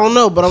Brown. I don't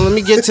know, but let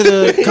me get to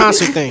the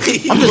concert thing.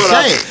 I'm just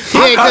saying.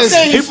 Yeah, 'cause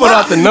He put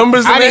out the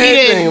numbers I and didn't- he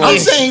everything. didn't- I'm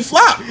Like, saying he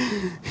flopped.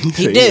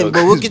 he did,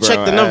 but we can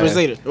check the numbers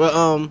later.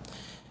 Well,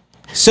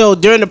 so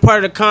during the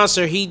part of the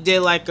concert, he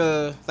did like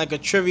a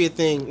trivia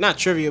thing, not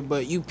trivia,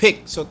 but you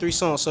pick 3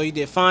 songs. So he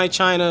did "Fine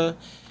China,"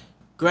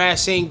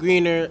 "Grass Ain't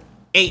Greener,"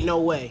 "Ain't No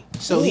Way."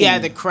 So he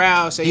had the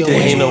crowd say, "Yo, There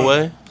which ain't no one?"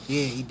 way.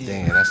 Yeah, he did.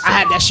 Damn, that's I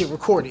had that shit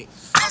recorded.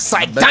 I was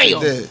like, Bet you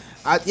damn. did.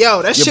 That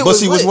Your shit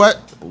pussy was lit. wet.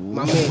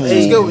 My man,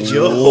 it's good with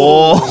you.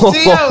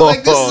 See, yo,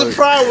 like this is the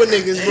problem with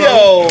niggas,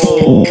 bro.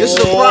 This is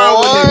the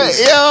problem with niggas.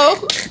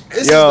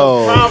 This is the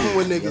problem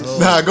with niggas.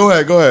 Nah, go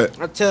ahead.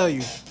 I tell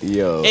you.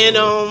 Yo. And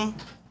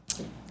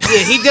yeah,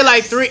 he did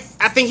like 3.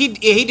 I think he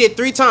did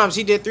 3 times.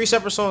 He did 3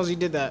 separate songs. He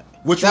did that.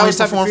 Which That one was he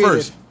type of performed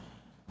creative. first?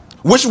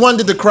 Which one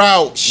did the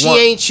crowd She want?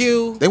 Ain't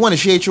You. They wanted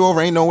She Ain't You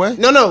over Ain't No Way?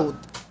 No.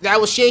 That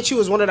was She Ain't You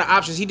was one of the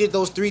options. He did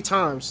those 3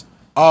 times.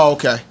 Oh,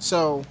 okay.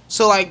 So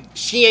like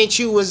She Ain't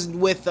You was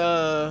with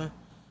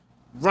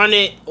Run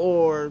It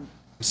or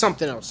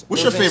something else.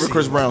 What's It your was favorite NSYNC.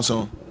 Chris Brown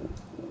song?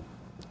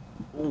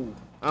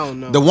 I don't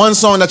know. The one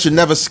song that you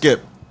never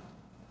skip.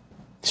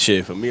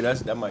 Shit, for me,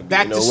 that might be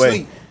Back no to way.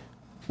 Sleep.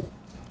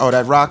 Oh,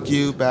 that Rock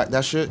You Back,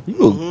 that shit?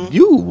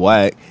 You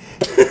whack.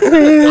 I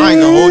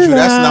ain't gonna hold you.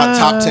 That's not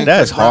top 10.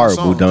 That's Chris Brown horrible,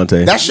 songs.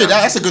 Ain't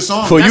That's a good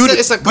song. For you,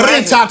 It's a but it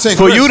ain't classic. top 10.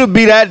 for Chris. you to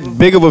be that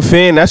big of a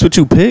fan, that's what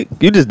you pick.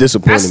 You just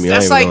disappointed me.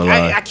 That's I ain't like even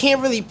gonna lie. I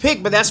can't really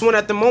pick, but that's one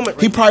at the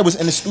moment. He Right probably was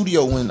in the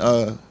studio when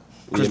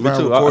Chris me Brown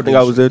too. I recorded. think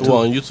I was there Who too.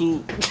 on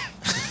YouTube?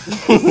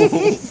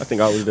 I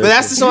think I was there. but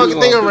that's the song I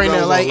can think of right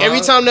Chris now. Brown Like was every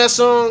on time that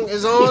song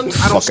is on, I don't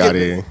fuck out skip of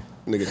it. here.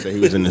 Nigga said he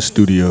was in the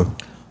studio.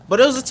 But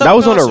it was a tough That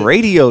was on concert. the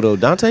radio though,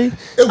 Dante. It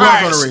was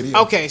Alright, on the radio.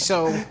 Okay,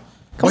 so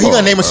Well, he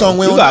gonna name a song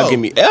we You don't gotta know. give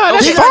me. Yeah,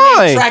 that's He gonna name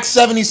fine. track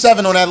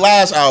 77 on that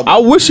last album. I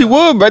wish he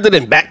would rather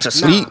than Back to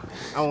Sleep.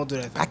 I won't do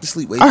that. Back to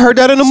sleep. Wait. I heard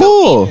that in the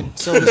mall. Even.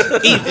 So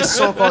it's, even. It's a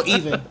song called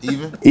Even.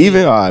 Even.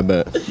 Even I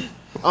bet.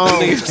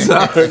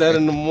 I heard that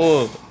in the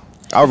morning.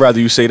 I'd rather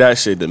you say that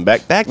shit than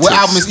back. What to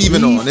album is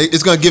Even on?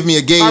 It's gonna give me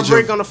a gauge.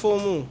 Heartbreak Of, on the Full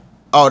Moon.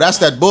 oh, that's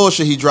that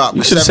bullshit he dropped.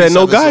 You should have said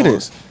No 77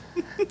 Guidance.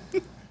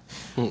 songs.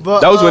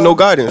 But That was with No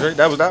Guidance, right?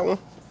 That was that one.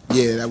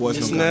 Yeah, that was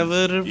It's No Guidance.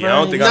 never the Yeah, I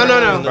don't think No, I no,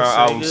 heard no. the Chris Brown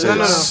album No,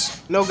 no.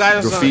 since. No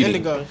guidance Graffiti. on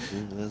Indigo.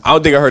 I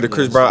don't think I heard the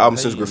Chris Brown album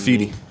since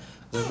Graffiti.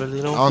 I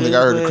don't think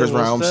I heard of Chris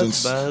Brown album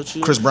since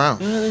Chris Brown.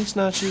 It's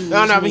not you.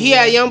 No, but he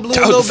had Young Blue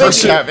and Lil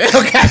First Baby.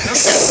 time. Okay.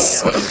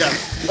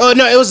 Oh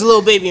no, it was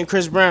Lil Baby and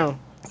Chris Brown.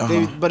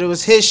 But it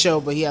was his show,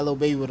 but he had Lil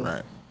Baby with him.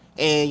 Right.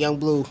 And Young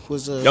Blue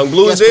was a Young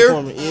Blue was guest there?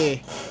 performer. Yeah,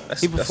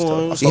 he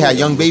performed. He had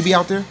Young Baby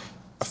out there.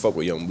 I fuck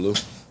with Young Blue.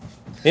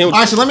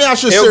 Actually, let me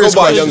ask you a He'll serious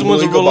go by question. Young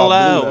Ones Blue, are he go rolling by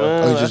loud, Blue now.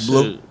 man. Oh, he That just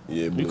blew? shit-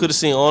 Yeah, You Blue. could have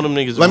seen all them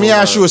niggas. Let me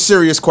ask you a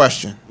serious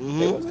question.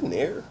 It wasn't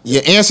there.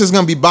 Your answer's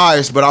gonna be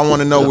biased, but I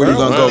want to know where you're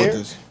gonna go with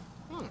this.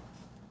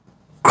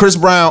 Chris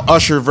Brown,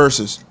 Usher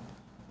versus.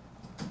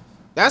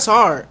 That's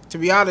hard, to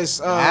be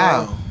honest.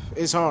 Wow.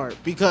 It's hard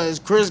because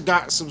Chris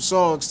got some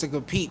songs to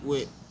compete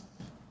with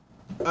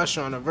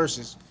Usher on the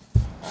verses.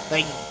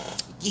 Like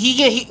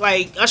he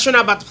like Usher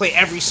not about to play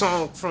every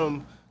song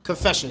from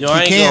Confessions. Yo,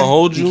 I ain't can. gonna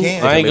hold He you.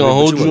 can. I ain't gonna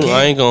hold you. He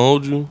I ain't gonna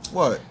hold you.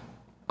 What?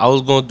 I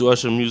was going through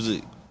Usher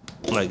music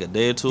like a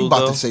day or two You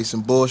about ago. to say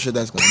some bullshit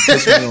that's gonna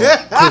piss me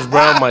off. Chris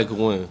Brown might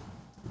win.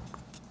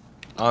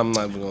 I'm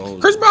not even gonna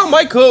hold Chris Brown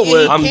might could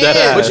win. I'm dead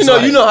Yeah. ass. But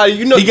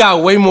you know he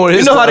got way more.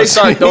 You know how they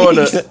start throwing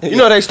the they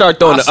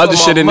I other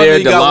saw shit my in mother, there,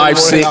 he the got live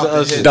more sing, hits than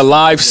us. the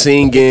live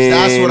singing.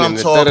 That's what I'm and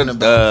the talking da-da-da.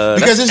 about.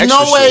 Because That's there's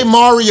no extra way shit.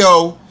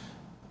 Mario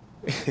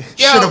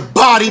should have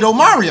bodied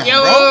Omarion,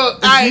 bro.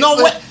 There's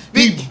no way.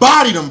 He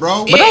bodied him,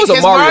 bro. But that was a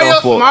 'cause Mario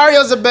fault.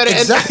 Mario's a better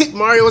Exactly.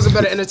 Mario was a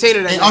better entertainer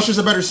than And him. Usher's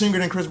a better singer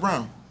than Chris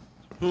Brown.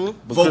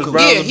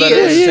 Vocally. Yeah, he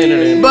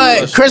is.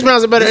 But Chris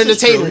Brown's a better This is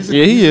true. entertainer. He's a-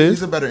 Yeah, he is.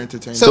 He's a better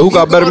entertainer. So who if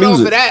got you better going off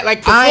music? of that,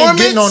 like I ain't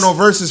getting on performance,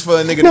 no verses for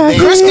a nigga to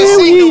dance. Chris can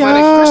sing.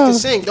 Nobody, Chris can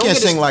sing. He Don't can't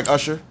get sing us, like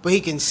Usher. but he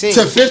can sing.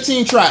 To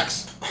 15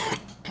 tracks.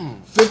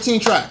 15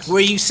 tracks. Were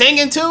you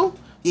singing too?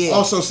 Yeah.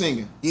 Also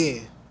singing. Yeah.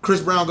 Chris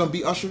Brown gonna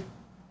beat Usher?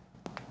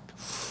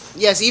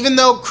 Yes, even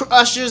though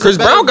Usher's Chris a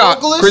better Brown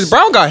vocalist,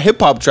 got hip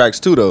hop tracks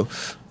too though.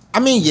 I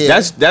mean, yeah.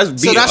 That's beating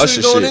so that's what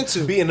Usher you're going shit.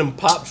 into. beating them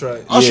pop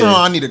tracks. Usher yeah.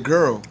 on I Need a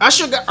Girl.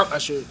 Usher.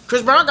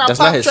 Chris Brown got That's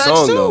pop not his tracks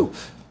song, too. though.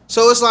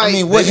 So it's like I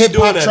mean, what They be hip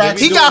hop doing that. tracks?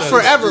 They he be got doing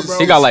that. forever, bro.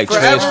 He got, like,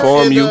 Forever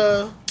Transform and,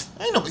 You.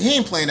 He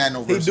ain't playing that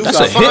no He verse. do That's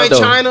got a hit, Fine though.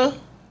 China.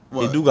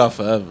 He do got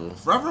forever.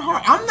 Forever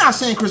Hard. I'm not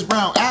saying Chris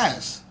Brown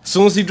ass.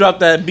 Soon as he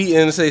dropped that beat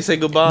and say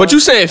goodbye. But you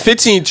saying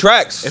 15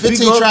 tracks? if he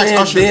 15 go tracks, up there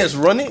and Usher. dance,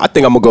 run it. I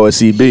think I'm gonna go with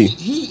CB.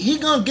 He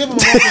gonna give him a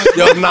motherfucker.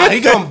 Yo, nah, he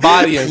gonna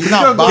body him. He's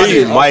not gonna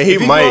bodying go- him. He If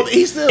go might. up-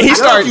 He still. He I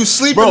start- think you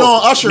sleeping Bro,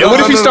 on Usher. And what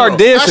if he no, start no.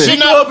 dancing? Usher He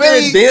not go up there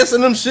really- and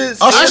dancing them shits.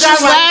 Usher's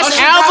Usher's last Usher's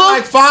album? got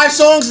like 5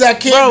 songs that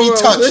can't be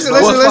touched. Listen,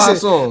 bro. What five listen.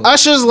 songs?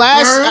 Usher's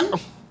last Burn.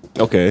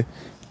 Okay.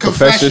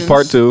 Confessions. Confessions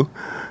Part 2.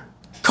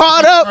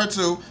 caught up. Part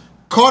 2.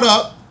 Caught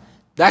Up.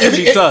 That If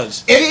can it- be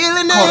touched.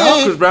 Feeling Caught Up.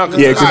 it. Chris Brown can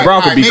Yeah, touch. Chris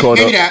Brown could be caught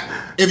maybe up. that.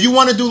 If you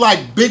want to do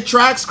like big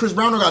tracks, Chris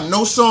Brown don't got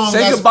no song. Say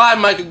that's, goodbye,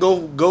 Mike could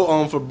go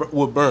on for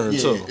with Burn Yeah,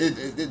 too.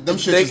 them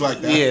shits They- is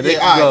like that. Yeah, they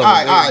all can go.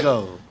 right, They all can right.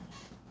 go.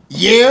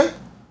 Yeah.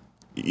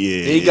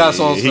 Yeah. He got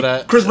songs for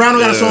that. Chris Brown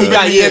don't got a song. He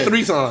got for yeah Yeah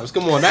 3 times.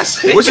 Come on,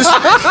 that's it. Which is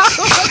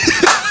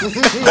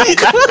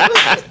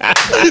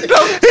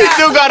He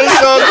still got his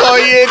song called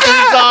Yeah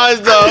 3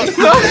 times though.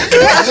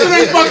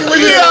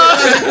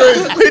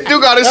 He do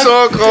got his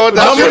song called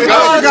that shit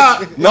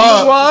got.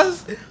 Numbers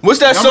wise, What's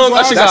that song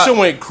Numbers Usher that got? shit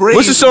went crazy.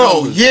 What's the song?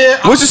 Oh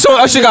yeah. What's the song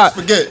Usher got?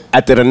 Forget.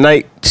 After the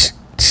night.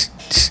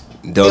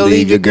 Don't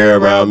leave your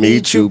girl around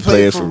me, you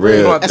play it for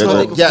real. That's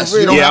my nigga. Yes. For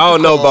real. you don't Yeah, have I to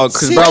don't know call. about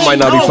Chris Brown might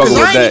not be No, fucking 'cause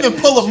with I that. ain't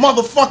even pull a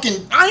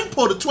motherfucking. I ain't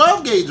pulled a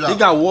 12 gauge out. He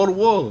got wall to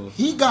wall.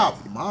 He got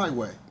My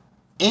Way,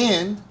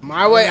 and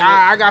My way.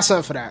 I got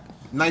something for that.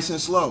 Nice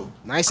and Slow.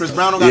 Nice Chris and-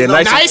 Brown don't got Yeah, no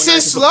Nice song and- for Nice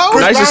and Slow?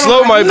 Chris Nice and Brown Slow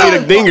don't might got be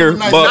the no dinger,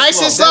 song for but-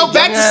 Nice and slow. Back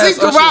to young sleep. ass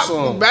Can Usher rock.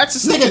 song. Back to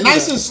sleep. Nigga,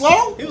 Nice and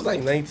Slow. He was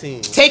like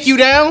 19. Take you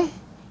down.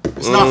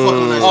 It's not fucking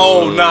with Nice and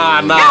Oh Slow.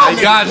 nah, Y'all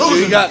he got niggas you. He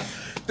losing. got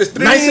the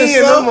 3 Nice and and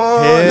Slow. them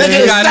on. Nigga, He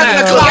it's got 7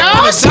 that. o'clock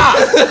on the dot.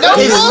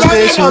 No It's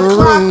bullshit. 7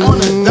 o'clock on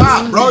the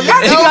dot, bro. Y'all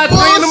He know got 3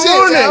 in the bullshit,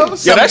 morning.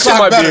 yo. Yo, that shit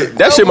might be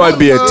that shit might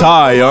be a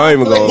tie. Yo, I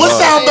ain't even gonna What lie.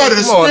 sound better,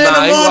 the Come on, 3 in nah,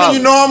 the he morning, wild.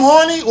 you know I'm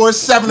horny, or it's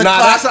 7 Nah,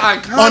 o'clock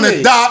that's iconic. on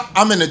the dot,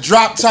 I'm in the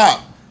drop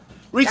top.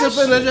 Reach up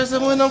in the dress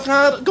and when I'm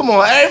trying to. Come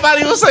on,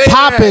 everybody was saying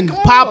Poppin', that.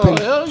 Come poppin'. on,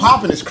 yo.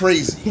 Popping is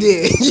crazy.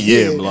 Yeah.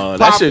 Yeah, blonde.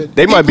 That Poppin'. shit.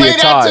 They might be a He played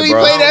tie, that too. He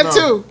bro. played that No.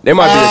 too. They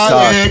might be a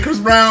tie. Yeah, Chris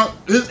Brown,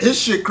 his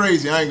shit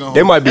crazy. I ain't gonna.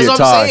 They might be That's a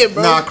what I'm tie. saying,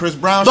 bro. Nah, Chris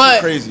Brown But-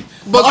 shit crazy.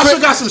 but But Usher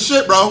Chris- got some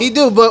shit, bro. He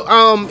do, but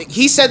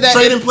he said that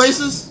Trading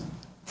places,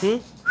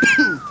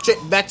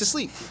 back to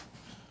sleep.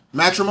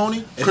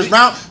 matrimony. Chris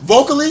Brown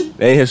vocally.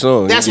 They ain't his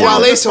song. That's Yeah. why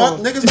Niggas they don't-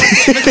 song. Niggas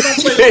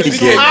don't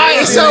play. Yeah.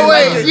 Alright, so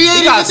wait, you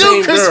ain't got even do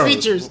same Chris girl.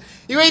 features.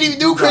 You ain't even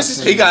do Chris's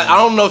He features. got. I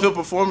don't know if he'll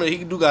perform it. He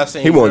do got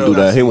same. He won't do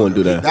girl. that. He won't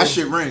do that. That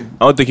shit ring.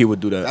 I don't think he would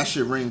do That that.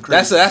 shit ring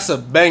crazy. That's a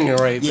banger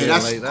right Yeah, there.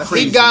 that's Like,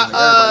 crazy. He got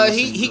Like,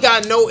 everybody he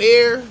got No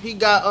Air. He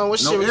got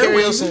what's No shit with Air, Carrie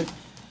Wavy? Hilson?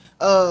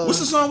 What's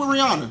the song with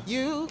Rihanna?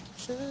 You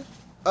should.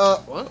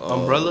 What?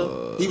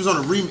 Umbrella. He was on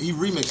a he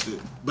remixed it,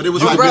 but it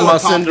was You like be more my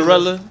popular.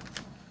 Cinderella.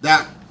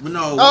 That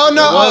no. Oh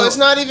no, was- it's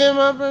not even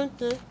my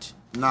birthday.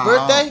 Nah,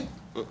 Birthday?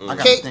 I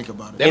gotta Cake. think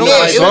about They it. don't Yeah,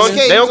 got it was songs.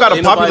 Cake. They don't got a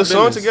Ain't popular nobody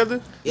song business.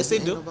 together. Yes, they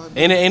do.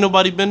 Ain't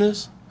nobody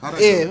business. How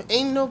that Yeah, go?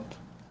 ain't no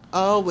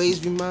always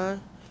be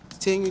mine.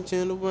 Take you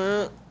to the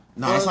world.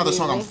 Nah, that's not the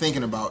song I'm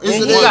thinking about. It's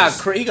And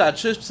the he got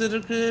trips to the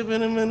crib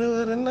in the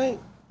middle of the night.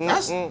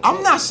 That's,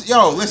 I'm not.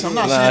 Yo, listen, I'm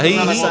not Nah, saying he-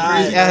 I'm not he- so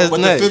crazy. at his But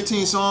neck. the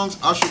 15 songs,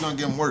 Usher gonna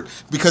get him work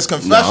because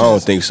Confessions. No, I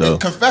don't think so.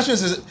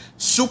 Confessions is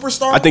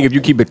superstar. I think if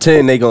you keep it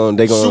 10, they gon'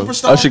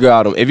 Superstar? Usher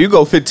got him. If you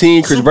go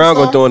 15, Chris Brown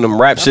gonna Superstar? throw in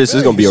them rap shits.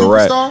 It's gonna be a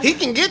rap. Superstar? He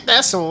can get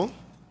that song.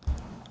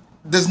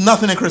 There's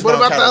nothing in Chris What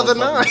Brown. about the other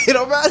catalog. 9? It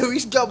don't matter.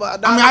 We go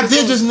about. I mean, I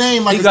did just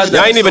name like. He got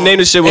Y'all ain't even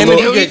named the shit with And then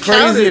Lil. you get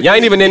crazy. Y'all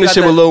ain't even named the He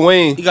shit got with that- Lil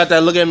Wayne. You got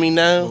that look at me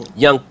now.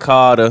 Young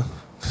Carter.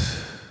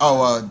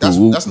 Oh, that's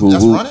Woo, that's woo,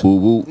 Run woo, It. woo,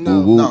 woo, No.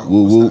 woo, No,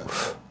 woo, woo.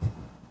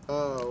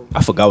 what's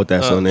I forgot what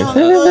that song is.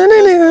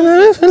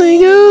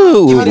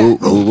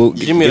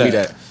 Give me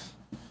that.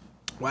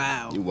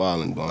 Wow. You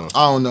wildin', bro.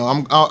 I don't know.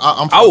 I'm.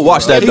 I would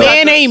watch that though.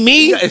 Man ain't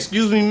me.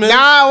 Excuse me, man.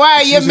 Nah,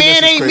 why? Your Excuse me,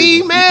 man this is ain't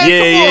crazy. me, man. Yeah,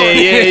 Come yeah, on.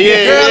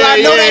 yeah. Girl,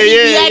 I know that he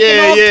be acting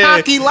all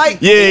cocky like.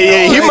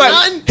 Yeah. He Oh, might.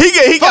 son.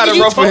 He Fuck got are a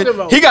you run for. talking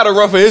about? He got a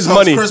run for his So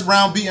money. is Chris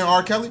Brown beating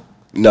R. Kelly?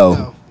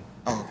 No.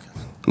 Oh, okay.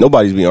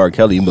 Nobody's being R.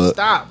 Kelly, but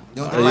Stop.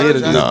 You don't think Michael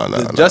Jackson?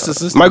 no. Justice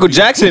system.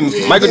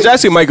 Michael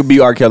Jackson might could be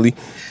R. Kelly.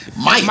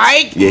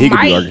 Mike. Yeah, he could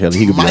be R. Mike. Kelly.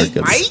 He could be R. Mike?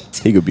 Kelly. Mike?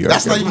 He could be R.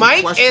 That's not Kelly. even a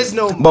Mike question. is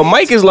no. But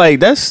Mike is like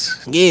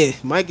that's. Yeah,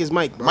 Mike is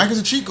Mike, bro. Mike is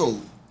a cheat code.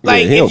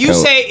 Like he if don't you count.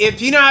 say,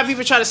 if you know how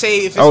people try to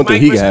say if it's I don't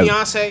Mike think he versus can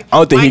have. Beyonce, I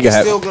don't think Mike he can is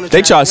still have. gonna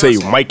They try to say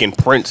Beyonce. Mike and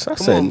Prince. I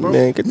said, on, bro.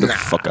 man, get the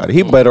fuck out of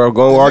here. He better off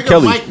going with R. Nigga,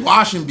 Kelly Mike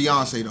washing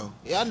Beyonce though,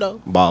 Yeah, I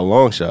know. by a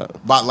long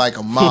shot. by like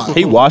a mile.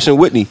 He washing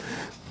Whitney.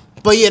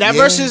 But yeah, that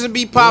Yeah, versus would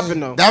be popping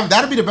though.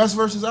 That'd be the best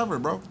verses ever,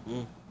 bro.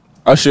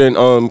 Usher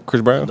and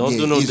Chris Brown. Don't Yeah,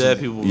 do no easily. dead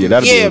people. Yeah,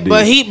 that'd Yeah,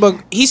 be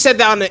but he said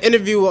that in the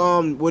interview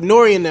with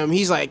Nori and them.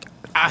 He's like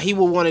he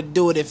would want to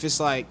do it if it's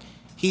like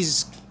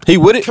he's he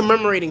would it.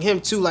 commemorating him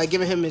too, like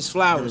giving him his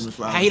flowers.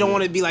 How he don't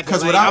want to be like,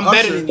 Because like without I'm Usher,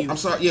 better than you. I'm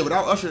sorry. Yeah,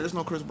 without Usher, there's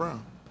no Chris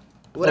Brown.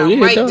 Without yeah,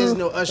 Mike, duh. there's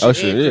no Usher.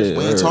 Usher, and Chris yeah. We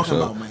Brown. ain't talking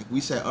so- about Mike. We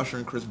said Usher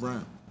and Chris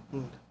Brown. Duh,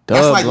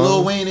 That's like bro.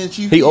 Lil Wayne and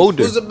Chief. He Keef.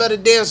 older. Who's a better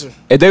dancer,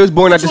 If they was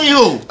born at Between the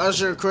who?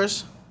 Usher and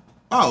Chris?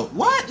 Oh,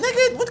 what,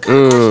 nigga? What kind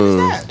of question is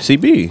that?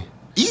 CB.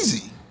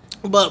 Easy.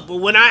 But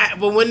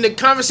when the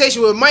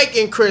conversation with Mike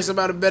and Chris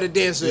about a better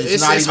dancer,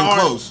 It's not even hard.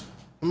 close.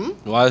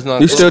 Why is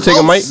not? You still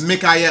taking Mike?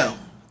 Mikael.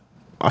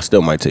 I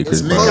still might take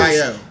It's Chris Brown.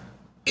 Mikael.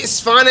 It's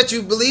fine that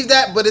you believe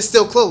that, but it's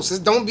still close.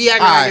 Don't be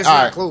acting All like right, it's all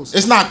not right. close.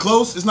 It's not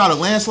close. It's not a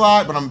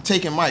landslide, but I'm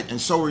taking Mike, and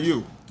so are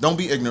you. Don't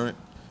be ignorant.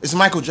 It's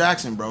Michael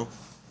Jackson, bro.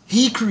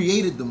 He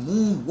created the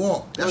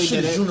moonwalk. That No, he shit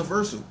is didn't.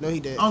 universal. No, he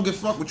didn't. I don't give a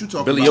fuck what you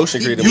talking Billy about.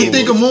 Ocean created You the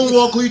think of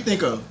moonwalk, who you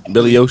think of?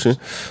 Billy Ocean.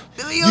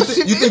 Billy You,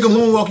 Ocean, you think of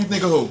moonwalk, you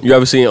think of who? You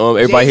ever seen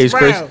Everybody James Hates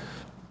Chris? Brown.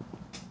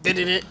 Did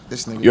it?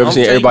 This nigga. You ever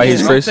seen Everybody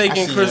Hates Chris? I'm I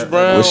taking seen Chris that.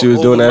 Brown When she was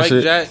over doing that Mike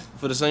shit? Jack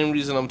for the same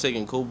reason I'm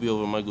taking Kobe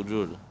over Michael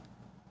Jordan.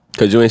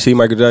 Cause you ain't see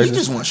Michael You Jackson.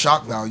 just want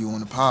shock value on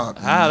the pod.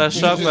 man. How? That's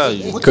shock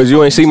value. What Cause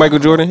you ain't see Michael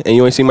Jordan and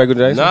you ain't see Michael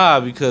Jackson. Nah,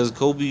 because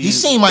Kobe He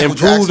seen Michael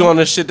improved Jackson. on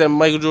the shit that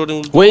Michael Jordan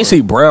was doing. We ain't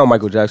see Brown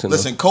Michael Jackson. though.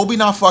 Listen, Kobe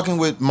not fucking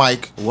with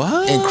Mike.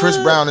 What? And Chris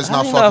Brown is How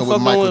not he fucking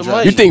with Michael Mike?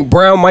 Jackson. You think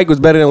Brown Mike was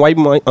better than White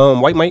Mike?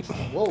 White Mike.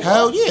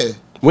 Hell yeah.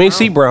 We ain't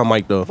see Brown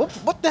Mike though.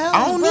 What the hell?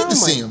 I is don't Brown need to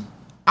see Mike? him.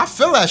 I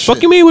feel that shit.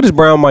 Fuck you mean with his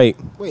Brown Mike?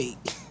 Wait.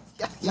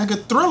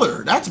 Nigga,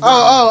 Thriller. That's Brown.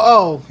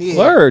 Oh, yeah.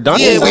 Word,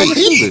 Dante. Yeah, Mike wait,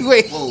 was stupid.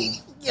 wait. Whoa.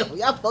 Yo,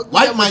 y'all fucked me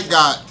White up. Mike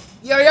got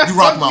Yo, y'all You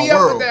rock fucked my me up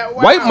world. with that.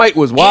 Wow. White Mike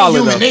was wild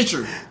human enough.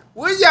 nature.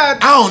 Where y'all? I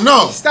don't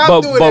know. Stop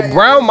But doing but that.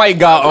 Brown Mike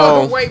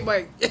got White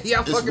Mike. Y'all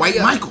It's fucking White me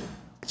up. Michael.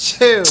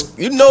 Chill.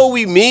 You know what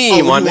we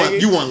mean, my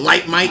nigga. You want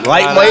light Mike?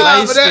 Light My Mike.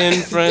 light but that-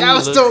 skin friend. Y'all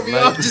was look throwing me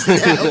like- off just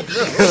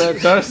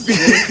now.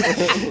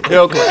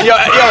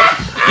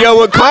 Yo,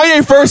 when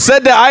Kanye first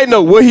said that, I didn't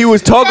know what he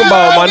was talking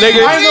about, my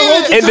nigga.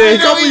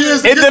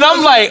 And then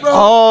I'm like,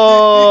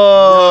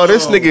 oh,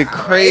 this nigga Ye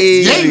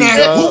crazy.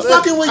 now. Who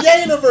fucking with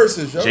Ye in the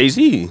verses, yo?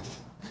 Jay-Z.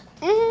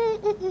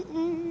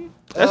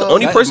 That's the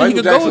only person he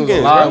Michael could Jackson go was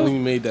against, alive bro. when he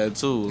made that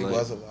too. Like,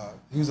 alive.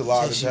 He was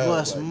alive She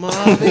was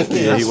Marvin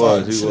Gaye. Yeah, he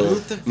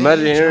was.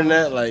 imagine hearing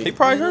that. Like, He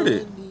probably heard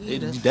it. he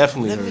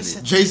definitely heard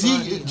it.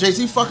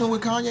 Jay-Z fucking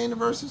with Kanye in the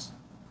verses?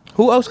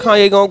 Who else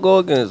Kanye gonna go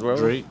against, bro?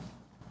 Drake.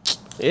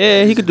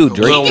 Yeah, he could do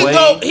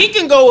Drake. He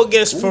can go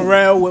against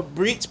Pharrell with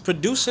Breach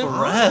producing.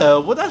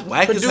 Pharrell, what that's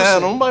whack as Producing.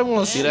 hell. Nobody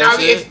want to see that Now,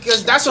 shit.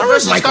 because that's what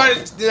versus started.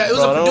 It was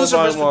Bro, a producer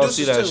nobody versus want to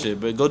see producers that too.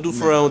 shit. But go do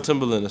Pharrell and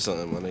Timberland or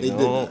something, my nigga. They did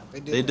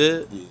that. They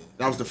did. Yeah.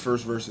 That was the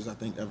first verses, I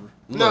think, ever.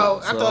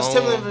 No, I So, thought it was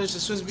Timberland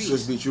versus Swiss Beats.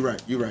 Swiss Beats, you're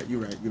right. Yeah,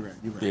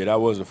 that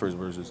was the first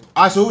verses.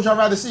 All right, so who would y'all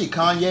rather see?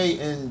 Kanye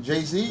and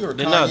Jay-Z or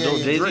They're not Kanye doing.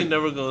 and Jay Z Drake?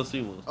 never gonna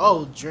see one.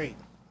 Oh, Drake.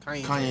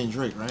 Kanye and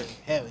Drake, right?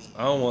 Heavy.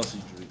 I don't want to see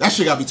Drake. That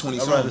shit gotta be 20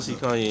 I'd rather songs. see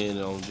Kanye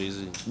and Jay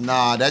Z.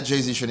 Nah, that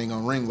Jay-Z shit ain't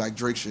gonna ring like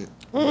Drake shit.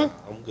 I'm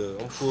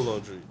good. I'm cool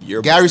on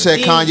Drake. Gary said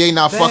Big Kanye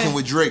not bad fucking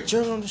with Drake.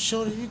 Dirt on the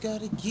shoulder, you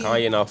gotta get.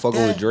 Kanye not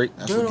fucking with Drake.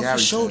 That's Dirt what off Gary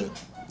the shoulder.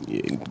 said.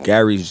 Yeah,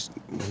 Gary's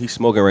he's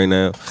smoking right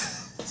now.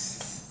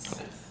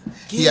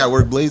 He at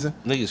work blazing.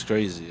 Niggas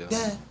crazy, yo.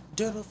 That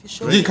dirt off your You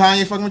shoulder. think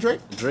Kanye fucking with Drake?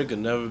 Drake could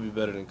never be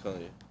better than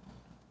Kanye.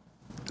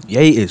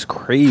 Ye is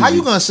crazy. How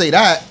you gonna say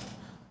that?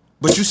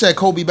 But you said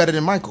Kobe better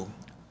than Michael.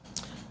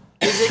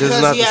 Is it This is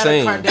because not he the had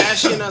same. a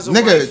Kardashian as a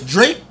Nigga, wife?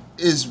 Drake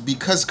is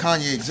because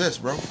Kanye exists,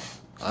 bro.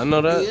 I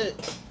know that.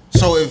 Yeah.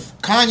 So if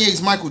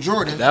Kanye's Michael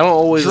Jordan, That don't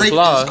always Drake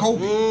apply. is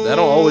Kobe. That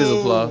don't always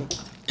apply.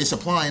 It's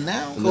applying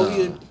now.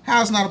 Nah.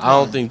 How's it not I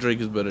applying? don't think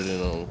Drake is better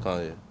than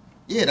Kanye.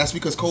 Yeah, that's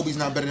because Kobe's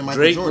not better than Michael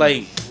Drake, Jordan.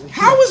 like,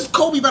 How is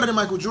Kobe better than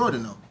Michael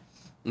Jordan though?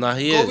 nah,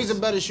 he Kobe's is. a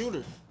better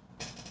shooter.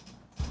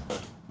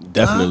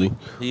 Definitely.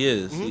 He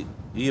is.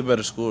 He a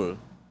better scorer.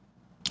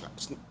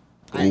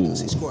 I ain't gonna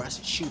say score, I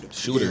said shooter.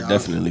 Shooter, Yeah,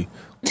 definitely.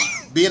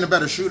 Being a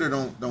better shooter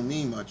don't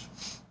mean much.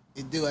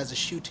 It do as a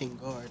shooting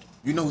guard.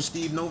 You know who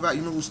Steve Novak?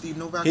 You remember who Steve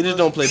Novak? He just was?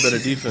 don't play better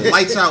defense.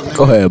 Lights out. Nigga.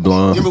 Go ahead, You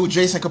Blonde. remember who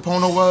Jason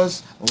Capono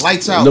was?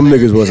 Lights out. Them nigga.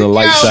 niggas wasn't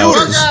lights Yo, out.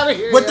 fuck outta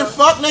here, What yo. the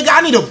fuck, nigga?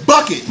 I need a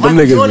bucket. Michael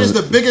niggas Jordan is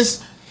was- the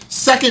biggest,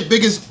 second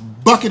biggest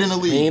bucket in the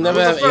league. He ain't never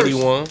Who's had the first?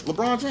 81.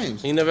 LeBron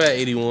James. He never had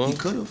 81. He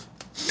could have.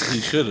 He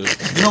should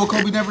have. You know what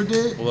Kobe never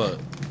did? What?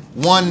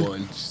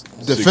 One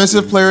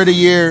Defensive Player of the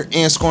Year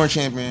and scoring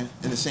champion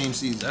in the same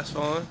season. That's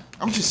fine.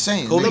 I'm just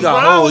saying. Kobe nigga.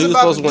 got LeBron hold. was He was about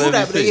supposed to to do win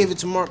that, but they MVP. gave it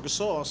to Marc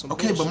Gasol or some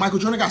Okay, but bullshit. Michael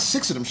Jordan got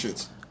 6 of them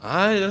shits.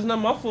 Alright, that's not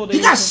my fault. He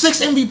got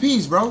 6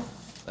 MVPs, bro.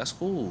 That's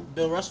cool.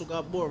 Bill Russell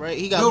got bored, right?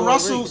 He got Bill bored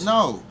Russell, rings.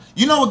 no.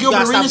 You know what Gilbert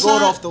gotta Arenas stop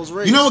going said? off those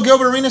rings. You know what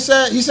Gilbert Arenas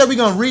said? He said we're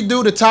gonna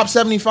redo the top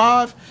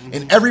 75,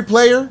 and every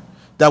player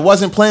that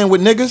wasn't playing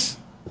with niggas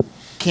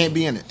can't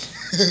be in it.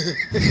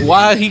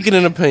 Why he get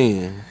an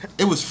opinion?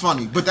 It was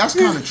funny, but that's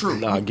kind of true.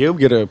 Nah, Gil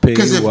get an opinion.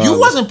 Because if wild. you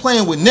wasn't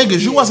playing with niggas,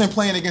 you wasn't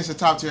playing against the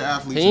top tier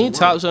athletes. He in the ain't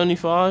top world.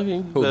 75. He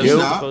better Gil? sit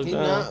the fuck He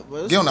down. not, but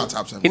it's- Gil not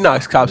top he 75.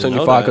 knocks top Didn't know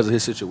 75 that. because of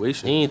his He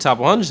situation. ain't top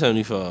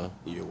 175.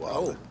 You're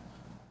wild.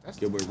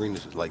 Gilbert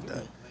Arenas is like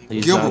that.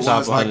 He's Gilbert not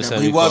was top like that,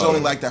 but he was 175. only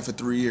like that for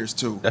 3 years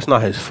too. That's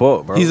not his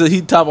fault, bro.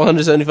 He top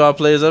 175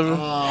 players ever.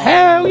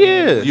 Hell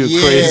yeah. You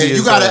Yeah, crazy? you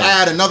as gotta hell.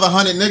 add another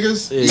 100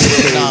 niggas.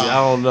 Yeah, I Nah,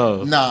 don't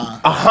know. nah.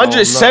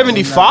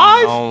 175?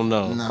 I don't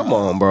know. Nah. Come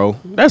on, bro.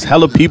 That's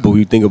hella people.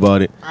 You think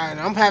about it. All right,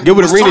 I'm happy.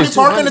 Gilbert Was Tony Arenas.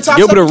 Parker in the top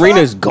Gilbert 75?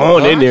 Arenas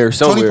gone in there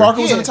somewhere. Tony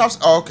Parker was in the Yeah. top.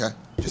 Oh, okay.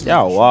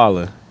 Y'all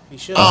wildin'. He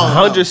should.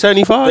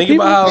 175 Think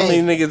people? about how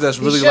Hey, many niggas that's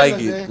really should've, like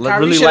man. it. Kyrie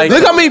Really should've like been.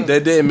 Look how many-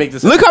 that didn't make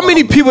this. Look how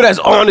many people that's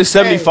on the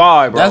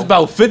 75, bro. That's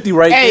about 50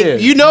 right Hey, there.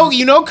 you know,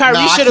 Kyrie Nah,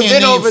 I should have can't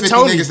been name over 50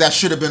 Tony. niggas that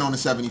should have been on the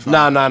 75.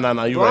 Nah. You Bron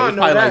right. It's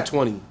know probably that. like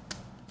 20,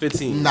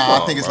 15.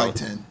 Nah, I think it's like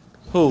 10.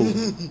 Who?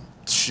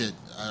 Shit.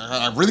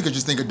 I really could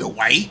just think of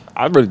Dwight,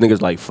 I really think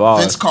it's like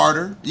 5. Vince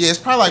Carter. Yeah, it's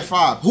probably like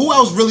 5. Who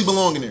else really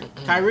belong in there?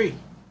 Kyrie,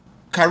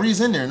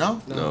 Kyrie's in there,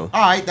 no? No.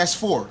 All right, that's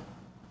 4.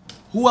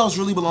 Who else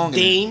really belong in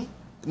Dame. there?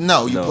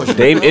 No, you No. push it.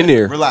 Dame in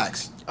there.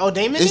 Relax. Oh,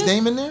 Dame in Is there?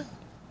 Dame in there?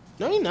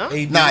 No, he not.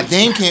 Nah,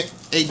 Dame can't.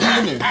 AD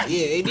in there.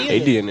 Yeah, AD in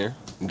AD there. in there.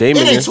 Dame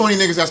It in ain't there. 20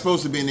 niggas that's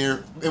supposed to be in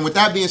there. And with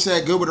that being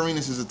said, Gilbert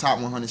Arenas is a top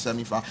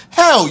 175.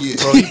 Hell yeah.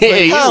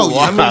 Hey, you Hell yeah.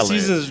 How many wildin'.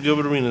 seasons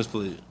Gilbert Arenas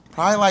played?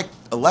 Probably like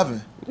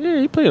 11. Yeah,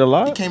 he played a He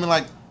lot. came in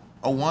like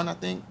 01, I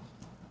think.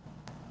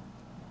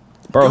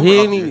 Bro, he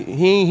Gilbert ain't up even,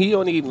 he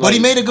only like, But he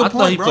made a good I thought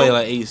point, he bro. played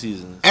like 8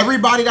 seasons.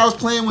 Everybody that was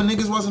playing when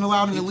niggas wasn't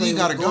allowed in He the played league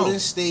gotta with go. Golden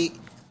State.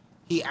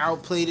 He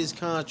outplayed his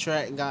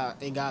contract and got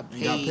paid, got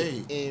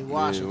paid. in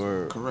Washington.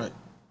 word. Correct.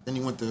 Then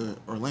he went to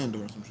Orlando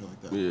or some shit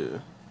like that. Yeah.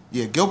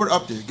 Yeah, Gilbert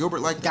up there.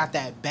 Gilbert like that. Got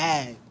that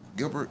bag.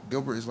 Gilbert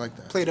is like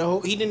that. Played the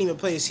whole. He didn't even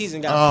play his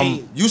season. Got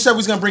paid. You said we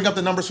was gonna bring up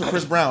the numbers for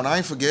Chris Brown. I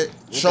ain't forget.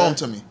 Show them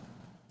to me.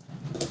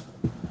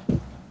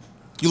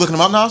 You looking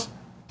them up, Nas?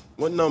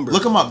 What number?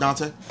 Look him up,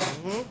 Dante.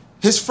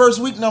 His first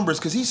week numbers,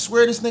 cause he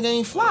swear this nigga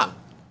ain't flop.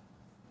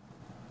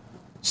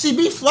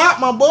 CB flop,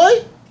 my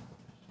boy.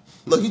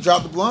 Look, he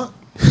dropped the blunt.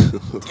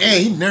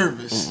 Damn, he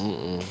nervous. You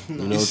know He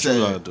what you said,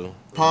 gotta do.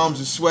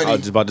 palms are sweaty. I was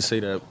just about to say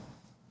that.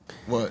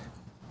 What?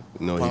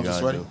 No, he Palms are got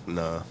sweaty? to.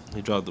 Nah.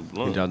 He dropped the He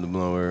blunt. dropped the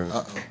blower.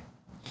 Uh-oh.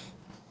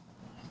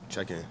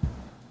 Check in.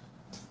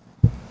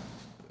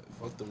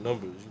 Fuck them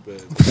numbers. You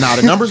better. Nah,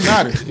 the numbers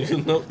matter.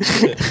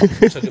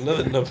 Check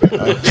another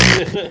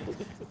number.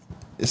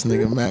 This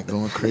nigga Mac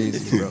going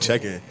crazy, bro.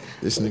 Check in.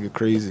 This nigga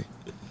crazy.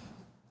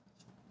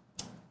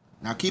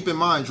 Now keep in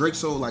mind, Drake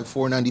sold like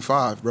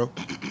 $4.95, bro.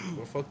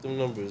 Well, fuck them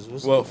numbers.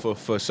 What's Well,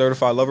 for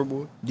certified lover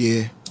boy.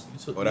 Yeah.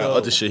 Or that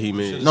other shit he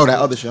made. No, that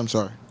other shit. I'm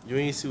sorry. You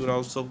ain't see what I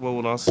was talking about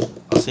when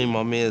I seen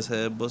my man's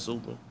head bust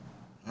open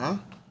Huh?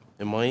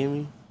 in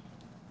Miami.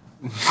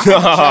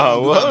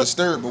 What?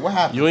 Disturbed, but what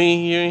happened? You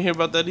ain't hear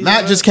about that either.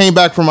 Matt right? just came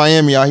back from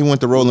Miami. Y'all. He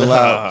went to Rolling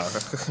Loud.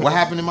 What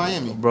happened in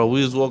Miami? Bro,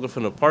 we was walking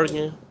from the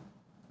parking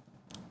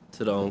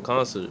to the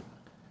concert.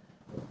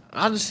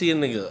 I just see a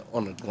nigga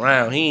on the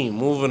ground. He ain't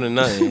moving or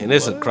nothing, and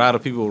there's a crowd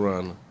of people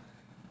around him.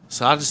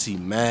 So I just see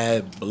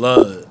mad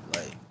blood.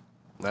 Like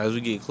as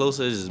we get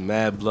closer, there's just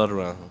mad blood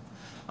around him.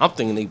 I'm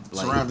thinking they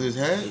like Surrounded his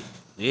head.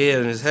 yeah,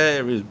 in his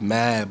head is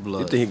mad You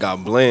blood. think he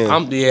got bland?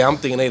 I'm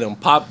thinking they done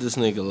popped this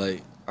nigga.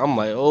 Like I'm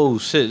like, oh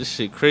shit, this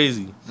shit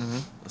crazy.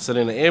 So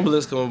then the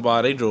ambulance coming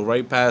by, they drove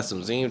right past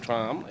him. They ain't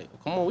trying. I'm like,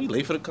 come on, we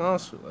late for the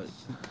concert. Like,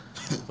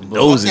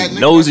 nosy, Fuck that nigga.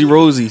 nosy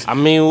rosies. I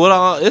mean,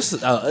 what?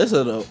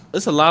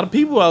 It's a lot of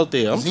people out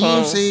there. I'm Zim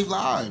trying. saved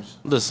lives.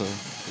 Listen,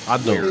 I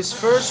know. His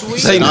first week.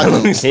 Say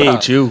nothing. He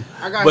ain't you.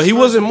 I got But he his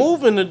wasn't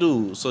moving the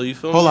dude. So you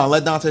feel Hold me? on,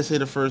 let Dante say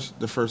the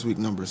first week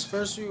numbers.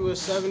 First week was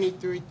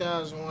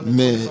 73,125.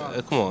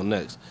 Man. Come on,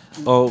 next.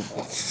 Oh,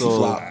 so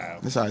Flop.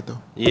 It's alright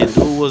though. yeah,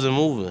 dude wasn't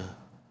moving.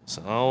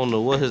 So I don't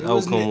know what his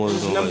outcome was.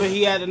 His on number, that.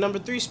 he had the number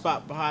 3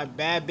 spot behind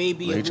Bad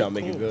Baby. He and trying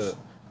to Luke make it Combs.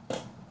 good.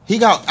 He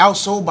got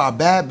outsold by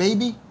Bad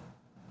Baby.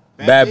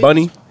 Bad Baby?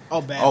 Bunny.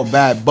 Oh, Bad. Oh,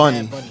 Bad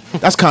Bunny. Bad Bunny.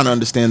 That's kind of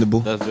understandable.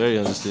 That's very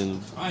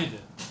understandable. Kinda.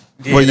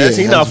 Yeah, Well, that's,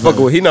 he not that's fucking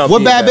better. with. He not. What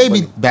being Bad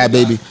Baby? Bunny. Bad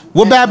Baby.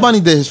 What Bad Bunny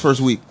did his first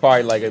week?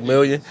 Probably like $1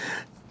 million.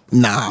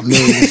 Nah,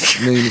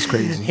 million is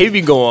crazy. He be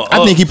going.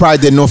 I think he probably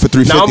did north for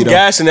Now 350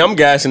 though. I'm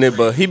gassing it,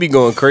 but he be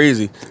going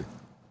crazy.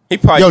 He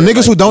probably. Yo, did niggas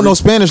like who don't know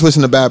Spanish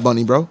listen to Bad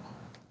Bunny, bro.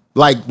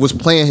 Like, was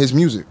playing his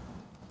music.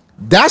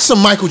 That's some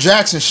Michael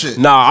Jackson shit.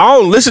 Nah, I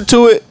don't listen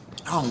to it,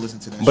 I don't listen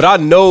to that but shit. I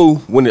know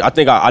when. I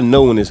think I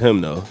know when it's him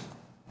though.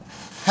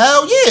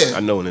 Hell yeah. I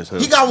know when it's him.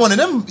 He got one of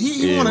them.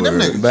 He Yeah, one of them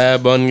word. niggas.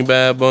 Bad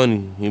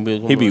Bunny. He be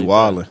He be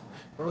wildin'.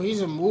 Bro,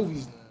 he's in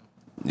movies now.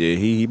 Yeah,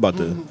 he about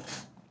to.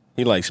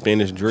 He like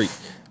Spanish Drake.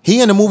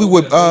 He in the movie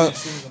with Million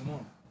streams a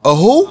month a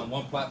who? on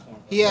one platform.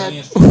 He had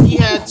Million streams. he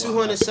had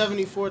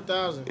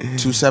 274,000.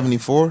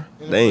 274.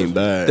 They ain't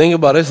bad. Think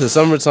about it, it's the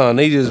summertime.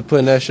 They just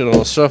putting that shit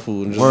on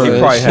shuffle. And just Word. He let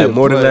probably shit had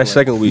more than play, that like,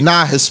 second week.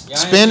 Nah, his Y'all ain't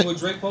see Spanish. what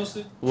Drake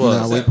posted? What?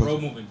 Nah, He wait, said bro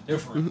moving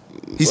different.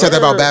 he said that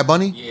about Bad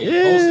Bunny. Yeah, he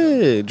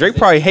posted. Yeah, Drake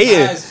probably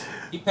hated.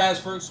 He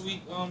passed first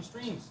week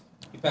streams.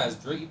 He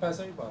passed Drake. He passed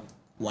everybody.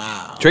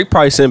 Wow. Drake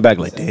probably sitting back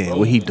like, damn,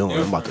 what he doing?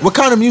 I'm about to. What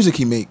kind of music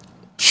he make?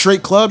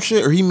 Straight club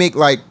shit, or he make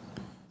like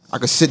I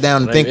could sit down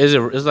and Like, think?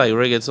 it's like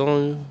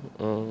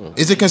reggaeton.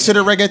 Is it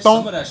considered Some of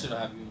reggaeton? that shit will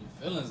have you in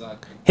your feelings. I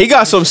think. He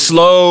got some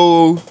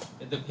slow.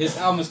 His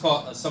album is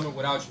called A Summer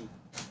Without You.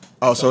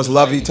 Oh, so it's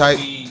lovey like, type.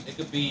 It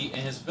could be in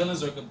his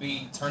feelings or it could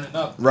be turning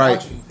up. Right.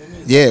 Without you, feel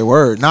me? Yeah,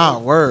 word. Nah,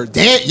 word.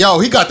 Damn, yo,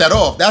 he got that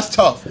off. That's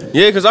tough.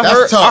 Yeah, because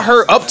That's tough. I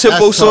heard up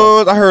tempo That's tough.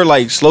 songs. I heard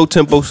like slow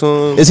tempo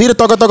songs. Is he the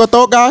Toka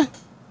guy?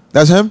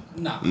 That's him.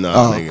 Nah.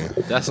 Nah, Oh.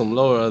 nigga. That's some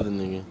lower other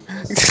nigga.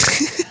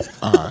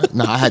 All right.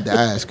 Nah, I had to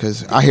ask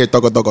because I hear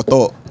Toka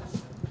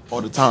all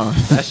the time.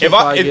 That shit If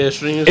I probably get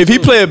streams if he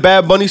too. play a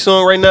Bad Bunny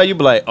song right now, you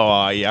be like,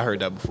 oh yeah, I heard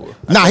that before.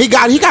 Nah, he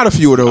got a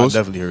few of I those.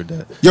 definitely heard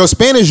that. Yo,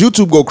 Spanish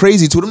YouTube go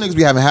crazy too. Them niggas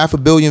be having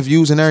 500 million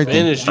views and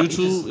everything. Spanish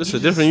YouTube, it's a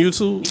different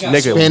YouTube. got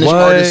Nigga, Spanish what?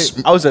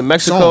 artists, I was in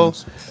Mexico.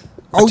 songs.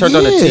 I turned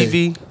on the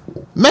TV.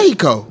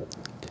 Mexico.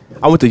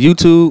 I went to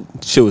YouTube.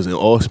 Shit was in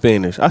all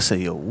Spanish. I say,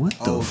 yo, what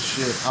the Oh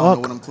shit! I don't fuck? know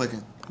what I'm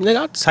clicking.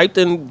 Nigga, I typed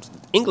in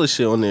English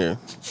shit on there.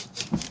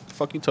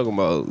 Fuck you talking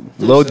about?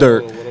 Lil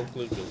Durk.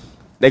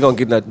 They gonna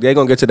get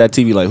to that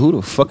TV like, who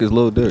the fuck is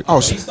Lil Durk? Oh,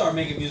 He started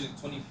making music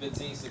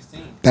 2015,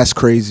 16. that's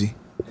crazy.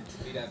 And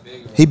to be that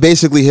big. He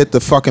basically hit the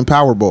fucking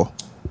Powerball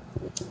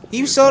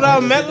He sold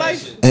out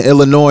MetLife. in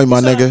Illinois, my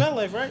He sold out nigga.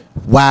 MetLife, right?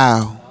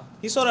 Wow.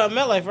 He sold out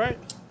MetLife, right?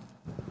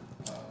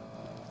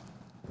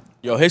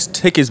 Yo, his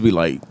tickets be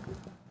like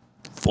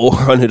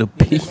 400 a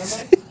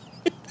piece.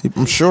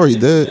 I'm sure he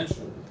did.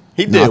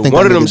 He Nah, I did think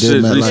one that of them nigga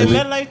did shits MetLife. And recently.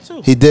 MetLife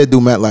too. He did do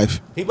MetLife.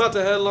 He about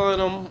to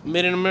headline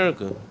Made in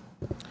America.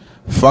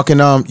 Fucking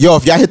yo,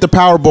 if y'all hit the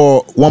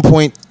Powerball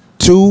 1.25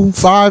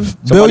 Somebody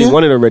billion,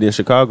 won it already in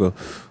Chicago.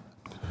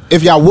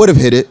 if y'all would have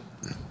hit it,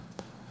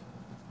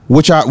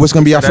 what's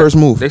gonna be our first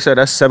move? They said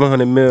that's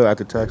 700 mil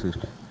after taxes.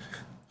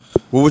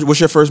 What's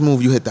your first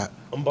move? You hit that.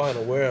 I'm buying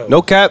a warehouse.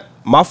 No cap.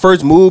 My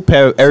first move,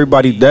 pay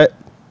everybody debt.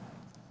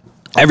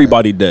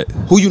 Everybody debt.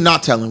 Who you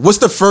not telling? What's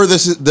the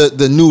furthest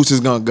the news is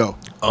gonna go?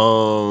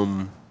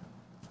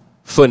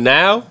 For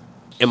now,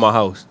 in my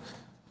house.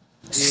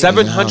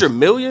 700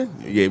 million?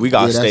 Yeah, we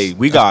gotta Yeah, that's- stay.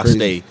 We that's gotta crazy.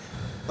 stay.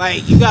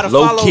 Like you gotta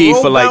Low follow key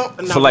roll for like-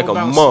 bound- not for like roll a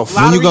bounce. month.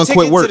 When you Lottery gonna quit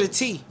ticket work? to the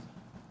T.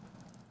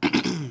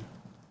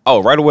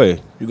 Oh, right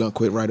away. You gonna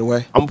quit right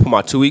away? I'm gonna put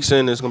my 2 weeks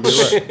in. It's gonna be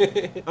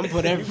right. I'm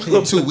put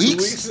everything. 2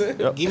 weeks?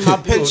 Give me my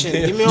pension.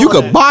 Give me all You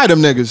could that. buy them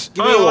niggas.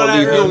 Give I me don't all want to that.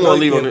 leave. You don't want to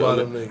leave on Can't buy it.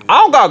 them niggas. I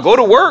don't gotta go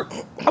to work.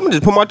 I'm gonna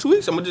just put my 2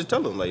 weeks. I'm gonna just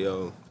tell them like,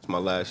 yo, it's my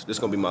last. This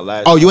gonna be my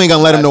last. Oh, you ain't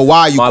gonna let them know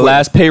why you my quit.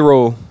 last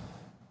payroll.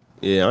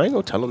 Yeah, I ain't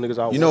gonna tell them niggas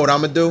out. You know what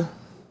I'm gonna do?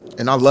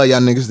 And I love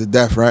y'all niggas to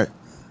death, right?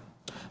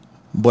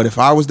 But if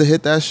I was to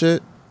hit that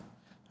shit,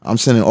 I'm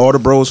sending all the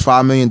bros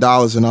 $5 million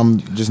and I'm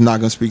just not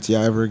gonna speak to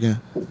y'all ever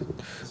again.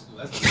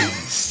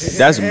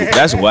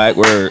 That's whack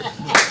word.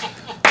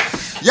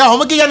 Yo, I'm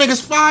gonna give y'all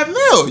niggas $5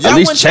 million. Y'all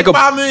least wouldn't check take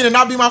up- $5 million and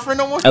not be my friend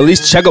no more? At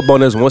least check up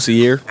on us once a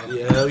year.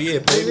 Yeah, hell yeah,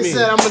 pay He me.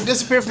 said I'm gonna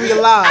disappear from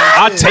your lives.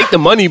 I take the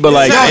money, but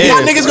like, Yo, damn.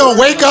 y'all niggas gonna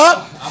wake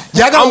up?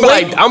 Y'all gonna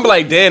wake I'm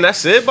like, damn,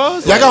 that's it,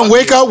 boss. Y'all gonna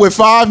wake up with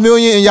 $5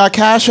 million in y'all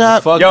cash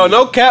app? Fuck Yo, you.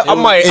 no cap. I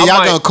might. And I y'all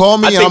might- gonna call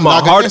me I and think I'm my not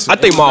gonna heart. answer. I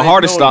think my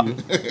heart is stopped.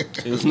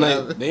 It was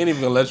not, they ain't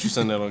even gonna let you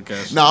send that on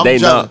cash. Nah, I'm They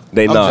jealous. not.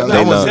 They I'm not. jealous.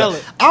 They I'm not.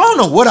 jealous. I don't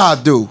know what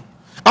I'll do.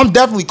 I'm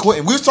definitely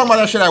quitting. We was talking about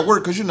that shit at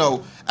work because you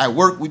know at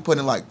work we put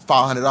in like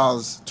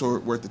 $500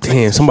 toward worth of tickets.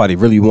 Damn, somebody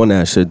really won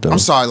that shit though. I'm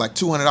sorry, like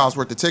 $200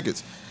 worth of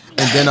tickets,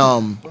 and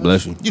then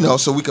Bless you. you know,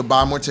 so we could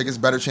buy more tickets,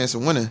 better chance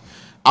of winning.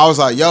 I was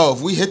like, yo, if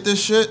we hit this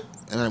shit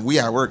and we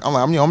at work, I'm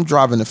like, I'm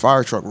driving the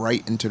fire truck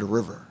right into the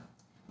river.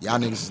 Y'all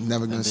niggas is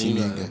never gonna Then see you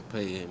me gotta again.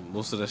 pay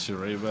most of that shit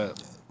right back.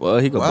 Well,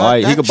 he could What? buy.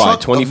 He That could buy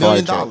truck, 25 $1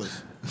 million.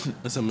 trucks.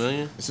 It's $1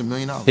 million. It's $1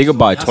 million. He could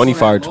buy Y'all saw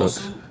 25 that trucks.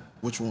 lawsuit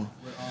Which one?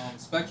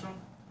 with, Spectrum.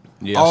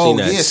 Yeah, I Oh, seen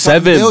that. yeah,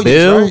 7 $7 billion,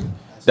 bill. right?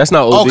 That's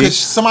not Oh, OD. because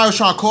somebody was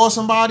trying to call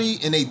somebody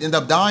and they end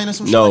up dying or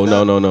some shit No, like no,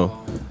 that? no, no.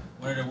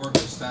 One of their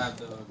workers stabbed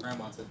the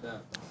grandma to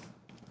death.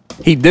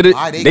 He did it.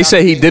 Why they They got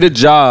said he paid? did a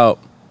job.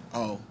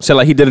 Oh, Said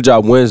like he did a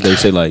job Wednesday.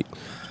 Say like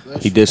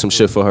he did some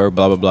shit for her.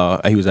 Blah blah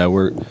blah. He was at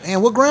work.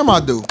 man, what grandma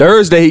do?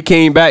 Thursday he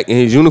came back in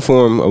his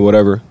uniform or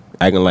whatever,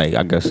 acting like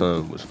I guess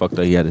son was fucked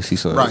up. He had to see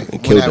something Right. and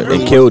When killed that her. really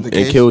And killed was the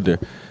and case. killed her.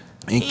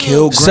 And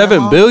killed grandma?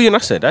 7 billion. I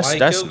said Why that's he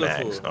that's killed her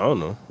max. for? I don't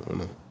know.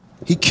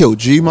 He killed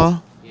G-Ma?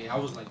 Yeah, I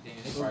was like, damn,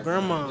 they probably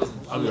Grandma.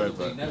 I'll be right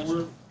back. net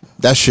worth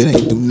That shit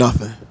ain't do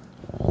nothing.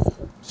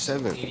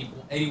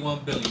 81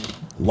 billion.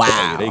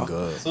 Wow. They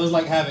good. So it's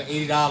like having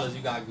 $80.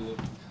 You gotta do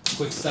a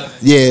quick 7.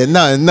 Yeah,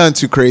 nothing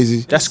too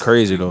crazy. That's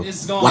crazy though.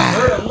 It's gonna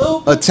hurt a little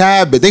A bit.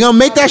 tad bit. They gonna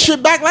make that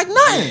shit back like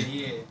nothing.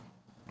 Yeah.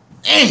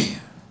 Damn.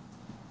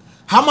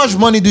 How much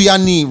money do y'all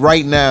need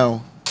right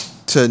now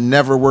to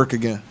never work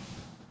again?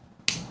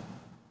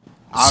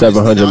 Obviously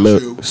 700 not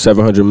million. you.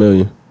 700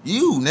 million.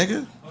 You,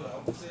 nigga.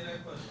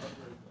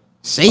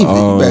 Save it.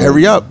 You better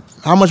hurry up.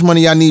 How much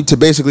money y'all need to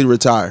basically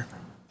retire?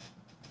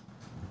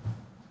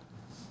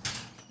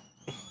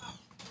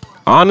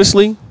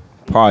 Honestly,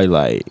 probably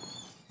like.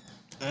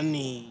 I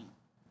need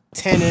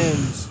 10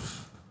 M's.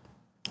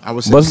 I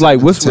would say. But it's like, 7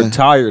 to what's 10.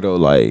 retired though?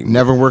 Like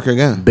Never work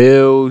again.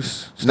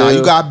 bills. Nah, you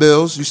still- got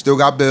bills. You still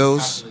got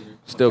bills.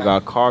 Still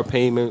got car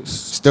payments.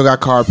 Still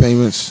got car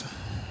payments.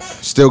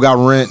 Still got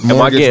rent. Am I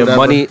Mortgage, getting whatever.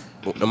 money?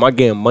 Am I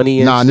getting money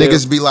in? Nah, still?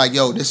 niggas be like,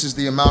 yo, this is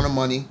the amount of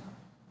money.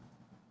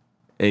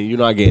 And you're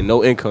not getting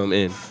no income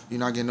in. You're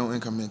not getting no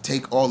income in.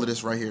 Take all of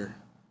this right here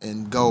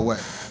and go away.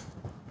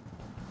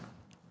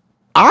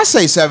 I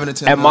say 7 to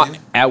 10 At million.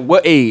 at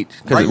what age?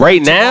 Because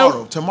right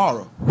now,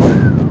 tomorrow,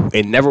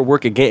 it never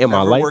work again in my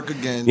never life. work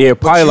again. Yeah,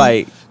 But probably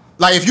you-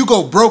 like if you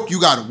go broke, you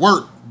gotta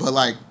work. But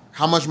like,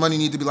 how much money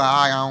need to be like?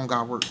 I don't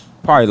got work.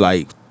 probably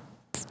like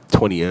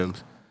 20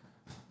 M's.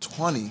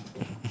 20.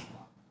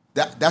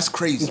 That's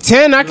crazy.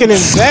 10, I can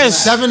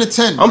invest. 7 to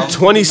 10. Bro. I'm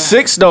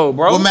 26 though,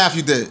 bro. What math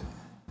you did?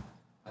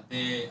 I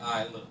did. All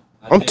right, look.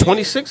 I'm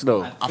 26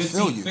 though. I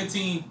feel you.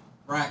 15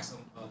 racks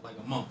like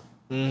a month.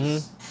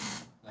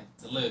 Like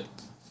to live,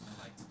 and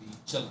like to be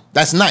chilling.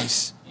 That's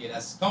nice. Yeah,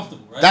 that's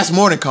comfortable, right? That's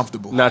more than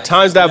comfortable. Now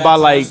times that by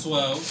like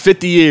 12,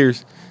 50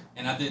 years.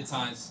 and I did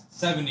times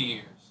 70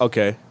 years.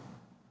 Okay.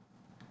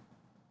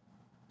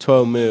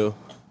 12 mil.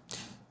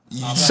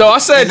 So I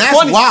said And that's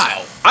 20.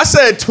 wild. I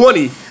said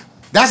 20.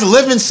 That's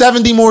living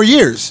 70 more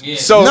years. Yeah.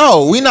 So-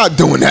 no, we not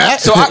doing that.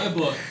 So I- Yeah,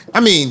 but I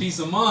mean, peace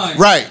of mind.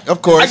 right,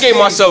 of course. I gave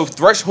myself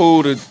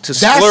threshold to That's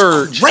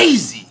splurge.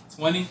 crazy.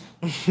 20,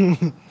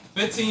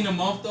 15 a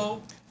month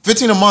though.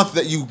 15 a month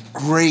that you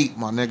great,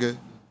 my nigga.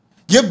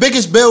 Your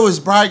biggest bill is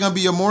probably gonna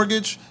be your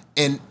mortgage,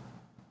 and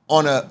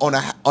on a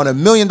 $1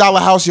 million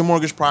house, your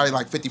mortgage probably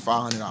like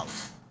 $5,500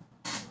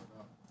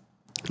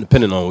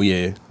 Depending on for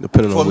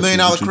what $1 million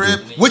what you crib,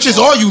 do. which is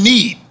all you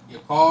need.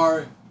 Your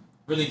car,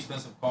 really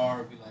expensive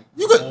car, be like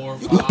You could- 4 or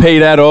you 5. Pay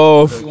that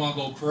off. If you want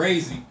to go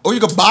crazy, Or you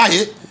could buy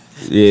it.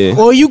 Yeah.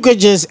 Or you could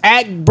just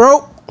act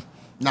broke.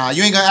 Nah,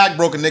 you ain't gonna act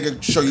broke. A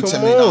nigga show you $10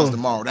 Come million on.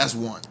 tomorrow. That's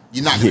one.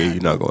 You're not. Gonna Yeah, act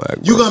you're not gonna act.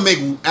 You're bro. gonna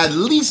make at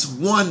least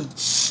one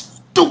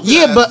stupid.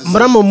 Yeah, ass but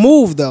decision. I'm gonna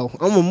move though.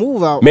 I'm gonna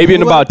move out. Maybe in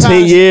Move about out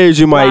 10 past years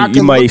you where I might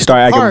can look at start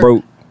the acting park.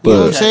 broke. You know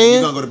what I'm But saying?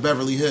 You're gonna go to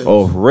Beverly Hills.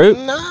 oh, rip.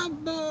 Nah,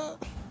 but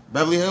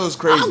Beverly Hills is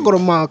crazy. I'll go to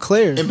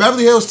Montclair. In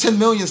Beverly Hills, 10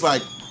 million's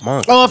like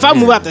Oh, if I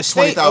move out the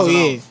state, oh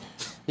 $20,000. yeah,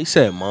 He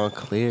said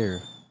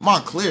Montclair.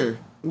 Montclair.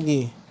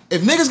 yeah.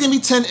 If niggas give me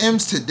 10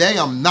 M's today,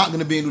 I'm not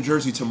gonna be in New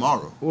Jersey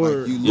tomorrow.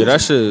 Word. you Yeah, that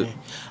losing. shit.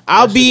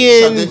 I'll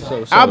be in.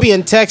 So- I'll be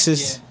in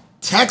Texas.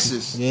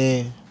 Texas.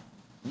 Yeah,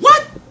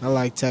 What? I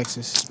like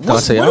Texas.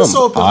 What's, Dante, what is I'm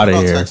so appealing outta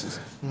about here. Texas?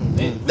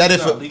 That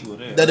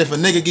if a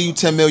nigga give you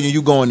 10 million,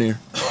 you going there.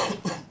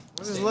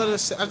 I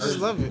just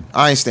love it.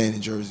 I ain't staying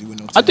in Jersey with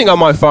no. 10 I think I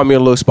might find me a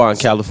little spot in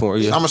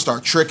California. I'm gonna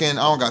start tricking.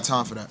 I don't got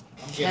time for that.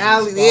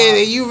 Cali, yeah,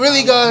 you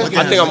really gonna. I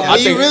think I'm- I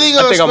you think- really I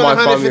gonna think I spend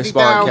might find me a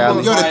spot in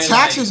 150,000. Yo, the Right,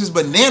 taxes is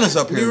bananas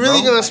up here. You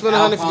really bro. gonna spend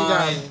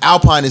 150,000?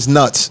 Alpine is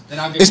nuts. Then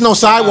I'll give It's you no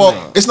sidewalk.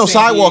 San It's no Diego.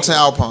 sidewalks in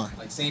Alpine.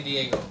 like San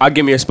Diego. I'll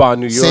give me a spot in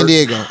New York. San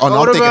Diego. Oh no,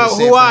 What I'm thinking about of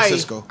San Hawaii?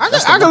 Francisco. I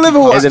That's can the live in monkey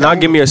Hawaii. And then I'll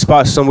give me a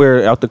spot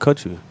somewhere out the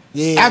country.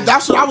 Yeah.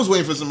 That's what I was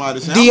waiting for somebody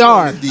to say. DR.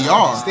 I'm going to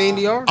DR. Stay in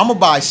DR. I'm gonna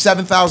buy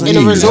 7,000 In a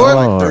acres resort? for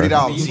like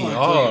 $30. You Oh,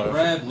 gonna enjoy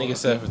bread, nigga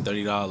said for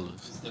 $30.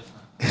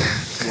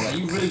 like,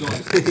 you really gonna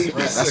enjoy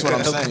bread. That's what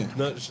I'm saying.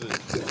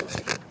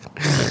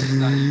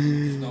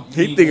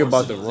 He thinking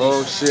about the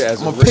wrong shit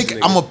as I'm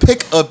gonna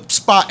pick a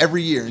spot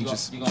every year and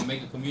just You gonna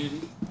make a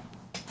community?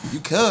 you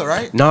could,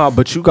 right? Nah,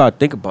 but you gotta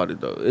think about it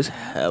though. It's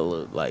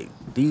hella like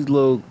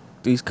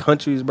these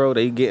countries, bro.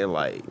 They getting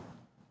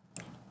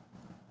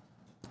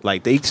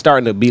like they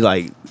starting to be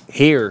like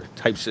here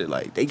type shit.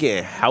 Like they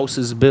getting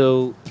houses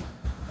built.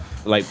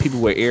 Like people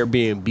with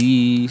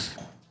Airbnbs.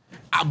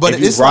 But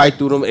If you it's ride like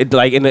through them, it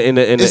like in the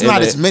It's in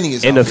not the- as many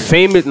as in out the here.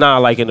 famous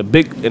like in the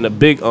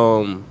big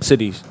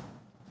cities.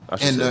 I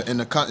should in say.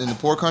 the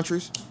poor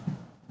countries,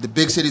 the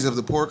big cities of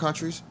the poor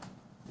countries.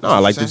 Nah,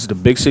 like saying? this is the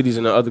big cities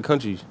in the other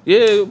countries.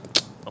 Yeah.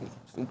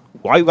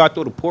 Why you gotta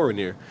throw the poor in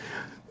there?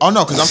 Oh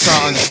no, because I'm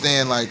trying to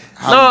understand like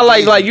how. Nah,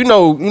 you like you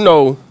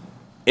know,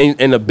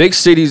 in the big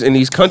cities in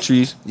these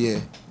countries, yeah,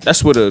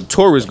 that's where the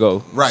tourists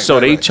go. Right, So right,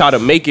 they right. try to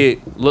make it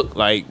look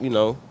like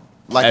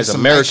like as it's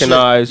some nice shit.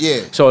 Americanized.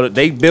 Yeah, So that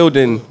they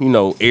building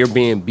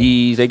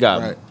Airbnbs. They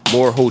got Right.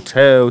 more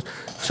hotels.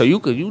 So you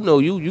could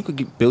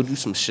build you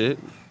some shit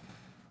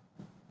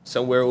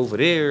somewhere over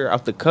there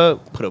out the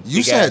cup. Put a you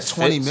big said ass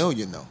 20 fence.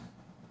 million though.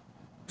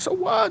 So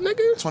what,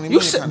 nigga? 20 You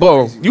million said, kinda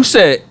bro. crazy, You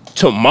said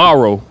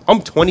tomorrow.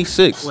 I'm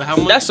 26. Well, how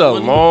much That's a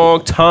money?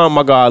 long time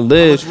I gotta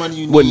live much money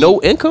you with need?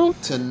 no income.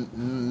 To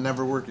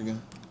never work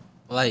again.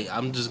 Like,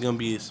 I'm just gonna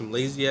be some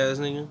lazy ass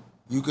nigga.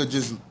 You could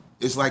just.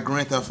 It's like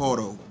Grand Theft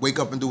Auto. Wake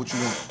up and do what you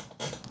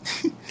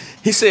want.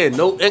 He said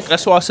no.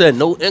 That's why I said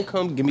no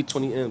income. Give me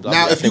 20 M's.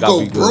 Now, I if you think I'll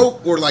go be good.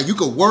 broke or like you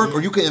could work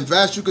or you could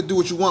invest, you could do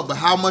what you want. But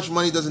how much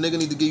money does a nigga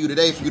need to give you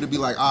today for you to be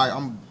like, all right,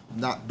 I'm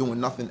not doing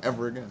nothing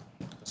ever again.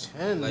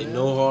 Like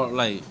no hard,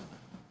 like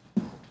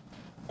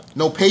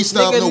No pay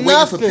stub, Nigga, no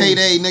waiting for nothing.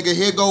 payday, nigga.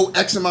 Here go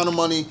X amount of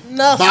money.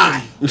 Nothing.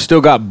 Bye. You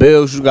still got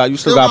bills. You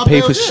still got to pay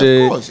for bills,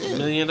 shit. Of course, yeah. $1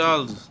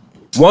 million.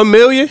 1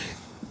 million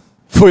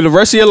for the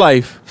rest of your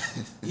life.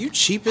 You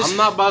cheap as I'm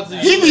not about to.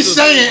 He be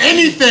saying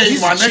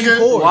anything, my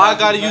nigga. Why I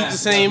gotta use the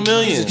same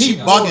million? He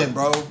bugging,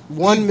 bro.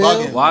 1 He mil?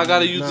 bugging. Why I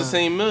gotta use the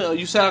same million?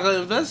 You said I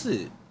gotta invest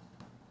it.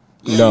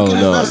 Yeah, No, you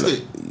can no. invest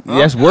it.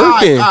 That's All right,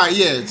 working. all right,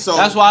 yeah. So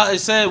That's why I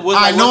said. All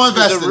right, no what's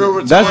the investing. real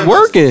return? That's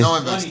working. no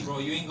Money, investing. bro.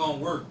 You ain't gonna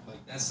work.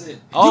 Like that's it.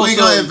 Oh, You ain't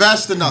so gonna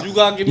invest enough. You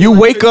gotta give me You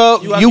like wake 50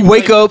 up, gotta you give me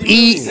wake like up, 50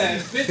 eat, million.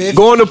 50.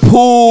 go in the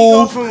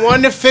pool. from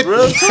 1 to 50.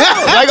 Real talk.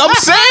 Like I'm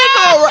saying,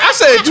 though, I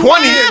said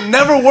 20.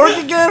 Never work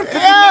again. 50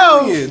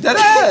 million. That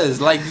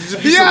ass. Like to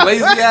be some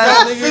lazy ass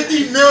That nigga.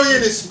 50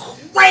 million is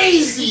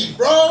crazy,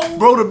 bro.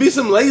 Bro, to be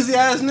some lazy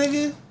ass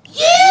nigga.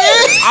 Yeah.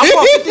 I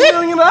want $50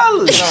 million.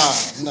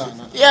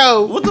 Nah.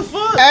 Yo, What the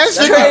fuck? that's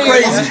That's crazy.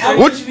 crazy. How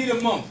What- much you need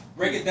a month?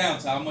 Break it down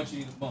to how much you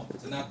need a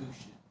month to not do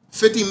shit.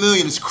 50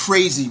 million is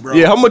crazy, bro.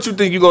 Yeah, how much you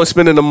think you gonna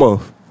spend in a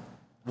month?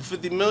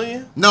 50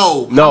 million?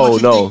 No. No, how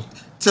much you no. think-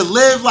 to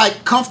live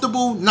like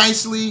comfortable,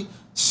 nicely,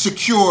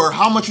 secure,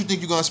 how much you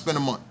think you're gonna spend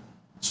a month?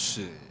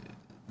 Shit.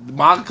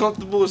 My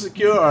comfortable and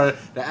secure or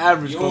the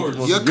average Yours.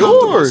 comfortable You're and secure?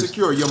 comfortable, Yours.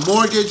 secure. Your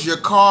mortgage, your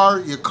car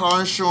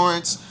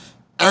insurance,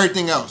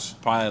 everything else.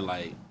 Probably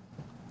like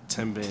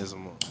 10 bands a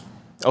month.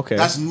 Okay.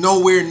 That's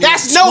nowhere near.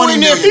 That's nowhere $20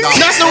 near. million.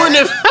 That's nowhere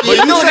near. But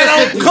you said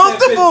I'm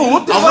comfortable.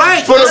 What the All fuck?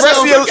 right. for the that's rest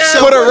of your okay.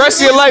 for the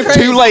rest of your life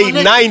till you like Crazy, my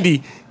nigga.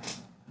 90.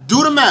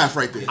 Do the math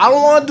right there. I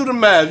don't want to do the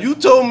math. You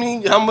told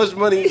me how much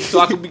money so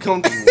I could be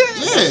comfortable.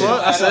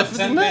 Yeah. I said 10 50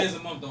 bands million. a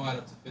month don't add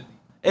up to 50.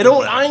 It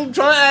don't. I ain't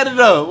trying to add it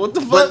up. What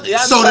the fuck? But, Y'all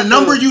so know the I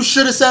number do. you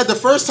should have said the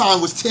first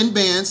time was 10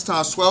 bands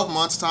times 12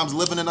 months times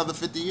living another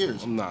 50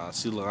 years. Nah,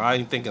 see, look, I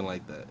ain't thinking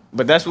like that.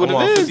 But that's what I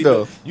want it is 50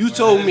 though. You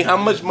told me how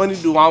much money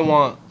do I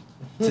want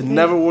to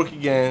never work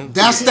again?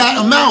 That's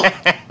that amount.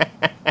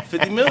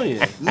 50 million.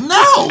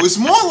 No, it's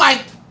more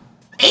like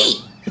 8.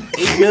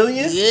 8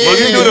 million? Yeah. Well,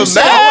 you do you the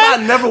said, why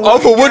would I never math. work Oh,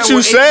 for what again you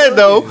with 8 said million?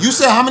 though. You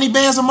said how many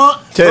bands a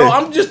month? Bro,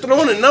 I'm just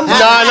throwing a number. Nah.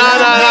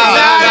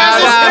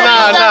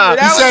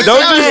 He said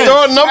Don't 10 just bands.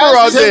 throw a number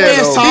out 10 there.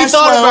 bands though. times He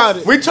thought 12. about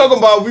it. We talking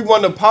about we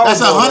won the power. That's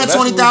ball. That's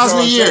what we 120,000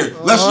 a trying to year.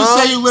 say. Let's just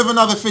say you live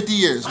another 50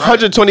 years, right?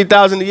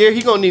 120,000 a year.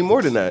 He gonna need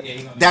more than that.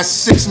 That's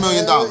 $6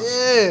 million.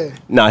 Yeah.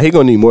 Nah, he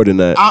gonna need more than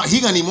that. He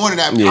gonna need more than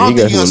that. Yeah, I don't he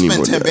think he definitely gonna need spend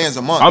more 10 than bands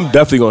a that. month. I'm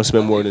definitely gonna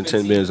spend more than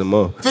 10 bands a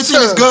month.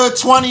 15 is good,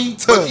 20,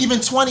 but even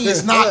 20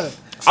 is not.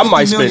 I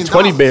might $50 million. spend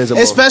 20 bands a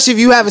month. Especially if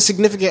you have a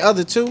significant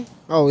other too.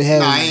 Oh, we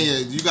have. Nah,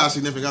 you got a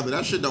significant other.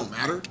 That shit don't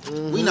matter.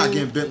 We not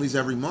getting Bentleys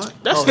every month.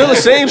 That's still the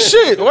same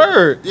shit.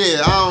 Word.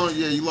 Yeah, I don't.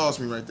 Yeah, you lost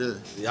me right there.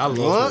 Y'all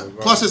lost me,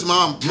 bro. Plus, it's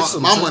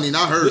my money,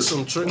 not This hers.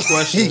 some trick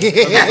questions.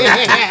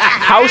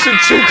 How is it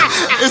trick?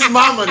 It's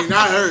my money,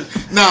 not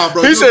hers. Nah,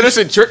 bro. He said it's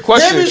a trick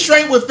question. David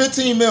straight with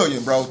 15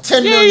 million, bro.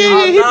 10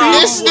 million.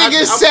 This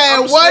nigga said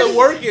I'm what? still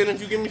working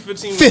if you give me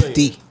 15 million.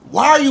 50.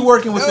 Why are you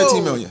working with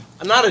 15 million?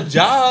 Not a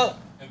job.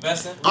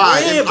 Investing. All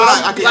right, Yeah, if- but all right,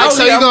 I'm- I can- like,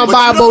 So you gonna but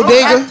buy a don't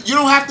bodega? have- You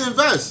don't have to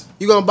invest.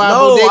 You gonna buy a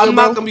No, bodega, I'm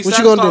not bro? gonna be What you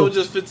satisfied gonna do? with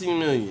just 15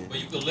 million. But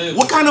you could live.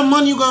 What kind of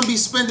money you gonna be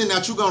spending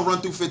that you gonna run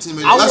through 15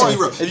 million? I Let's want-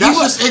 be real. if you That's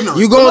want- just ignorant.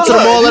 You going to the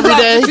Look, mall you every got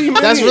day? 15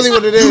 That's million. really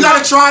what it You is.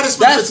 gotta try to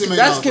spend That's 15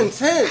 million. that's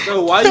content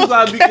though. Why you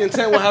gotta be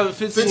content with having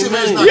 15 15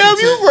 million? million. Yeah,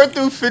 if you run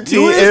through 15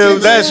 You is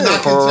M's, that's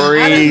content. That is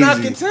crazy.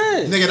 not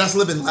content, Nigga, that's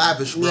living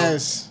lavish, bro.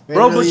 Yes, it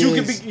bro. But really you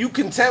can is. be you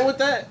content with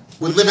that?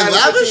 With You living having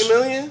lavish? 15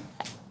 million?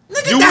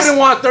 Nigga, You that's, wouldn't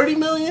want 30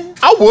 million?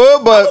 I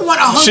would, but want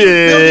 100 shit,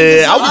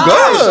 million. I'm Alright,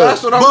 good. So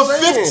that's what I'm but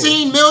saying.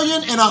 15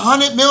 million and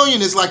 100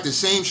 million is like the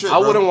same shit. I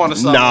bro. wouldn't want to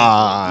stop.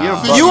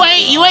 Nah. You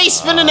ain't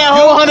spending that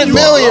whole 100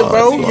 million,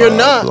 bro. You're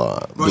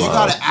not. Bro, you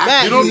gotta act.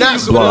 Man, you you're not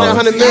spending that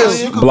 100 You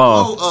million. can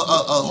Blonde. blow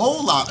a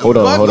whole lot. Hold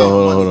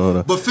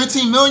on. But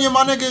 15 million,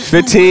 my nigga.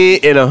 15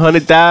 and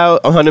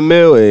 100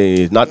 mil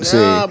is not the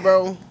Nah, same.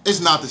 bro. It's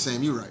not the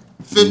same. You're right.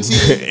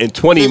 15 And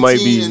 20 might be,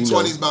 15 and you know.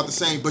 20 is about the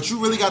same. But you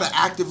really gotta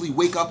actively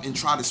wake up and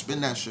try to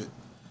spend that shit.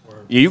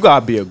 Yeah, you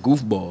gotta be a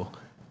goofball.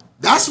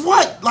 That's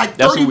what, like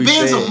That's 30 what we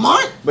bands saying. a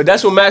month. But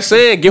that's what Matt's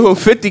saying. Give him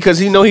 50 because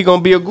he know he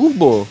gonna be a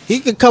goofball.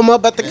 He could come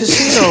up at the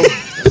casino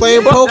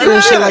playing poker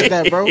and shit like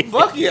that, bro.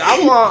 Fuck it,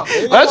 I want.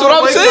 That's what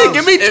I'm saying.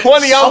 Give me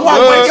 20. I I'm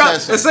want to wake good.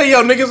 up and say,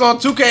 yo, niggas on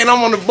 2K and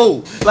I'm on the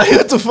boat. Like,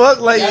 what the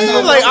fuck? Like, you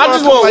know, Like I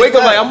just want to wake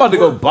up that. like I'm about to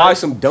go buy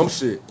some dumb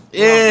shit.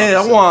 Yeah,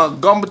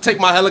 I'm gonna take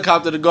my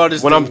helicopter to Garden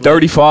State. When I'm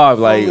 35,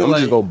 like I'm Like,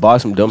 just gonna buy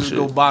some dumb Just shit.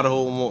 go buy the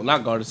whole mall.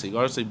 Not Garden State.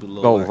 Garden State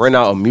below. Go rent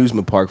out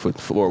amusement park for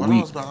a I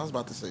week. was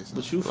about to say something.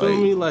 But you feel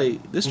me?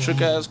 Like, this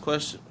trick ass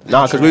question.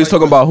 Nah, because we was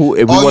talking about who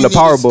if we All won you the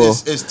need is-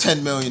 Powerball. is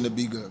 10 million to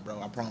be good,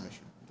 bro. I promise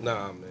you.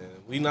 Nah, man.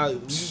 We not.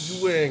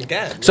 You wearing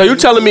Gap. So you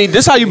telling me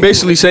this? How you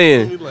basically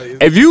saying?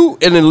 If you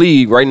in the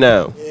league right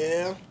now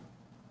Yeah.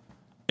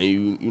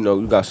 and you know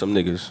you got some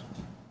niggas,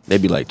 they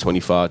be like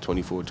 25,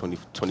 24, 20,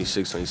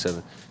 26,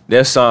 27.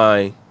 They'll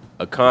sign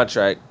a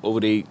contract over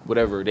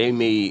whatever. They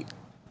made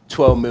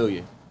 12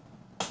 million.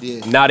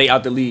 Yeah. Now they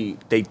out the league.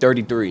 They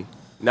 33.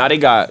 Now they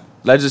got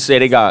let's just say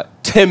they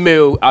got 10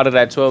 mil out of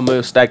that 12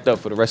 mil stacked up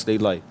for the rest of their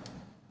life.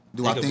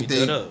 Do They I could think be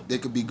good up. they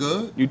could be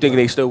good? You think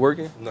they still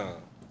working? Nah,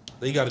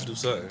 they got to do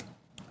something.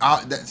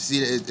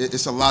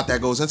 It's a lot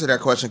that goes into that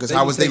question because They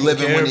how be was they taking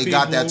living care when of they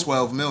got that people.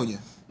 12 million?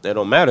 That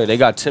don't matter. They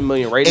got 10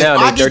 million right If now.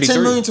 I And get they 10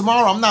 33. million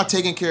tomorrow, I'm not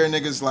taking care of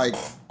niggas like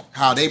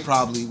how they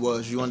probably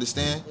was. You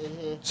understand?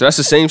 So that's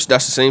the same.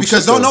 That's the same.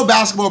 Because shit, don't though. no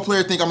basketball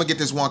player think I'm gonna get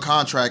this one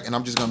contract and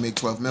I'm just gonna make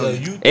 12 Yeah,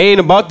 million. you It ain't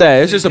about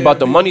that. It's just about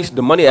the money.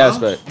 The money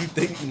aspect. you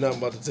think you're not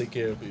about to take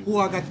care of people, Who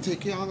I got to take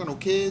care of? I don't got no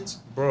kids.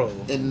 bro?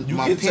 And You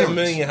my get 10 parents.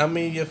 million. How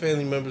many of your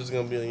family members are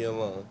gonna be on your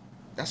line?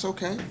 That's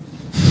okay.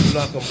 You're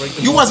not gonna break.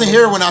 Them You off. wasn't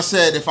here when I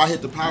said if I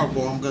hit the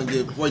Powerball, I'm gonna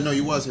give. Wait, no,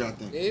 you was here. I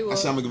think. Yeah, you I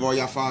was. said I'm gonna give all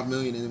y'all 5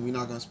 million and then we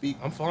not gonna speak.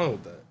 I'm fine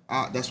with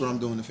that. That's what I'm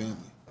doing to family.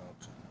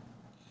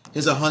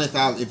 Here's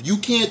 100,000. If you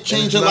can't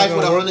change It's your not life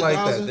with gonna work like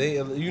 100,000,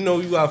 that. You know,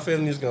 you got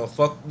family that's gonna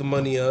fuck the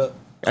money up.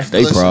 That's their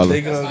Listen, They problem.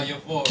 That's gonna not your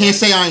fault. can't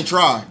say I ain't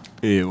tried.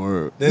 Yeah,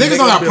 word. then Niggas they don't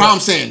gonna got be problem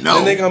like- saying no.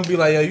 Then they gonna be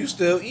like, yo, you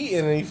still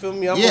eating, and you feel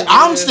me? Yeah, over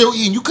I'm there. still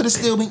eating. You could have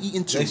still been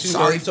eating too. Next you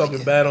Sorry.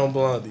 talking bad on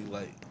Blondie,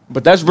 like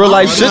But that's real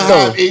life shit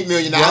though. $8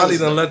 million. Blondie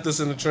done let this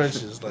in the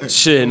trenches. Like,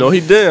 Shit, no, he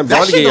didn't. That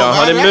Blondie shit gave y'all don't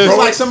 100 matter. million. That's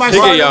like somebody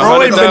He gave y'all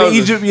bro ain't been to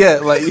 100,000. Egypt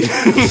yet. Like,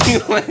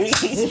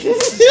 shit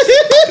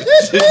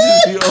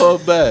just be all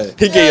bad.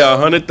 He gave y'all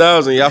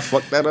 100,000. Y'all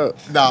fucked that up.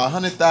 Nah,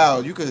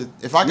 100,000. You could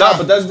if I Nah, got.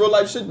 but that's real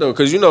life shit though,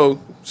 cause you know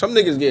some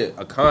niggas get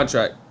a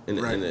contract in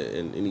Right.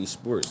 in these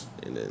sports,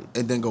 and then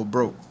and then go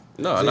broke.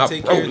 no, They not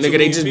take broke. care of too Nigga, they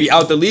many just be people.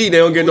 out the league. They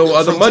don't get no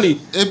other money.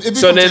 It be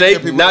So from then taking care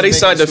of people now that they make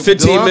signed it a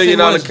stupid. $15 million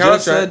Just said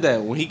contract.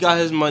 that when he got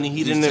his money,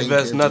 he didn't taking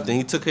invest care of nothing.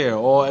 He took care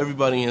of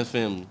everybody in his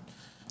family.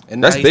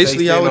 And That's now he say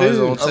basically he how stand it on his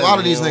is. own A 10, lot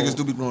of these he niggas don't-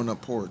 do be growing up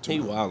poor too. He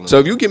wildin'. So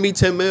if you give me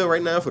 10 mil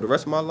right now for the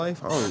rest of my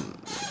life, I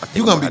think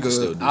You gonna I be might good.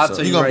 still do I'll something.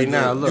 tell You you gonna right be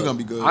now. good. Look, You gonna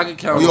be good. I can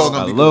count. We all on,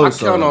 gonna be a good. little I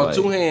count on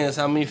something, two like- hands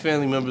how many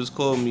family members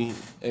called me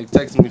and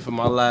texted me for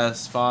my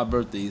last 5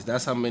 birthdays.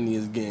 That's how many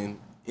is getting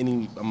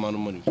any amount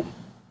of money.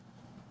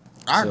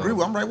 I So,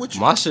 agree. I'm right with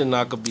you. My shit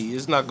not gonna be.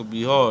 It's not gonna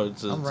be hard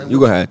to. I'm right You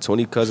gonna have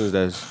 20 cousins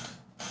that's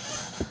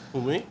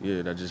Who me?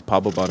 that just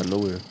pop up out of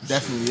nowhere.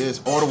 Definitely is.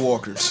 All the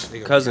walkers. They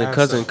gonna Cousin, be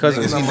cousin, assets.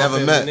 cousin. Niggas He not my never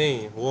family met.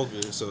 Name, Walker,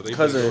 so they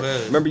Cousin, go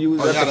ahead. remember you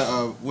was Oh, you at got the,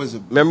 a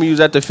wizard. remember you was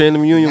at the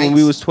family reunion when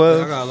we was I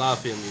 12. got a lot of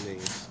family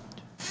names.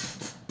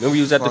 Remember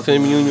you was at the Fuck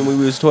family man. reunion when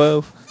we was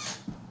 12.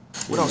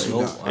 What else you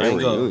Nope. got? I ain't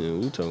go.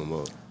 reunion. We talking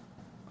about.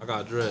 I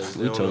got dreads.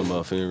 We talking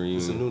about family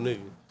It's a reunion. new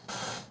nigga.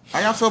 How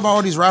y'all feel about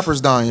all these rappers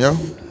dying, yo?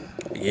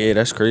 Yeah,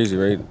 that's crazy,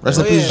 right? Rest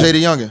in Oh, peace, yeah.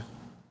 Jada Youngin.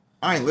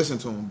 I ain't listen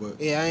to him, but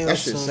Yeah, I ain't that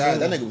listen shit to sad.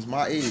 him That nigga was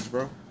my age,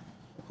 bro.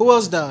 Who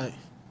else died?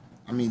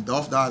 I mean,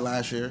 Dolph died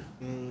last year.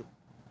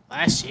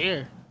 Last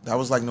year. That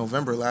was like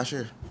November last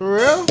year. For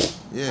real?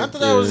 Yeah. I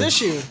thought that was Yeah.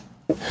 this year.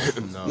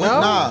 No,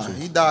 No? nah,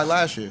 he died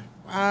last year.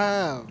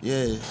 Wow.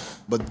 Yeah,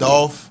 but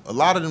Dolph, a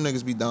lot of them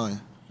niggas be dying.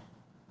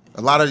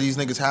 A lot of these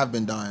niggas have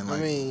been dying. I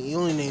Like mean, you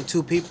only named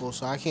 2 people,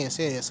 so I can't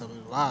say that's a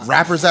lot.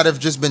 rappers that have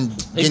just been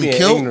getting being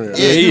killed. ignorant.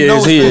 Yeah, he you know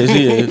is. it's-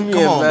 He is.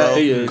 Come on, bro.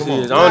 He is. Come He on.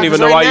 is. I don't even 'cause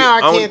know right why you. now, I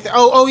I don't- can't.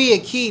 Oh, yeah,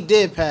 Key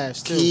did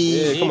pass too.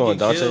 Key, Yeah, come on, He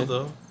Dante. killed,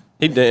 though.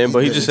 He didn't,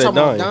 but he just said Talking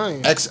about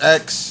dying. dying.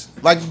 XX,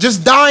 like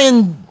just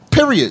dying.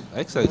 Period.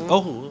 XX.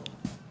 Oh,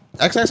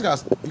 XX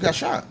got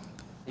shot.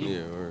 Yeah,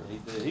 word. he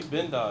did. He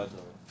been died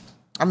though.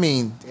 I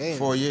mean, Damn.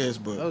 4 years,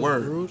 That but was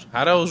word. rude.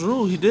 How that was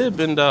rude. He did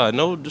been died.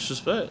 No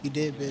disrespect. He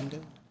did bend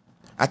him.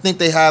 I think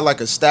they had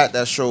like a stat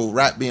that showed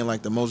rap being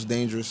like the most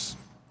dangerous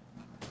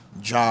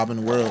job in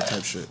the world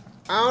type shit.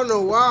 I don't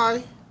know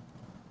why.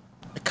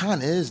 It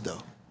kind of is though.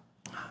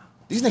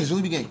 These niggas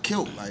really be getting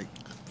killed. Like,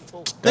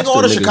 That's think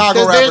all the the niggas. Chicago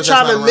Because they're rappers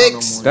trying that's to not around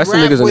mix no more. That's the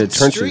rap niggas in the with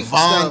trenches. street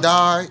Vaughn stuff.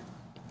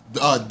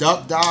 died.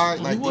 Duck died.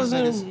 He Like these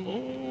wasn't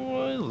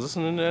niggas.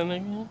 listening to that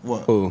nigga.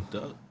 What? Who? Duh.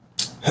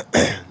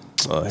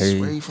 Oh, Swear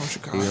hey. you from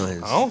Chicago. I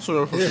don't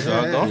swear from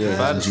Chicago. Don't Yeah,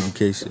 bad.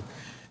 adjudication.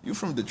 You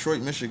from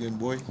Detroit, Michigan,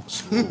 boy.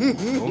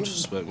 Don't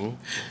disrespect me.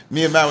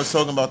 Me and Matt was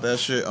talking about that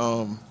shit.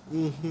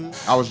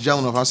 I was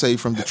gelling off. I say you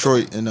from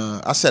Detroit, and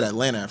I said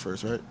Atlanta at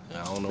first, right?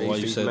 I don't know why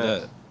you Babyface said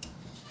Matt. that.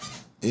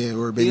 Yeah,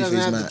 we're He doesn't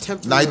Babyface have the Matt.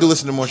 temperament. Now I do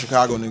listen to more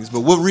Chicago niggas,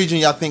 but what region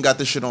y'all think got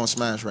this shit on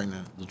Smash right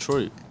now?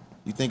 Detroit.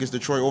 You think it's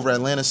Detroit over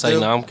Atlanta Say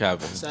still? now I'm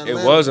capping. It's It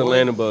Atlanta, was boy.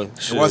 Atlanta, but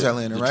It was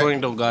Atlanta, right?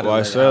 Detroit don't got it.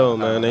 YSL, like,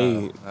 man,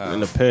 they in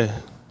the pen.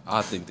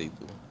 I think they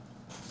do.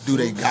 Do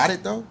they got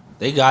it though?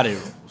 They got it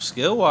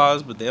skill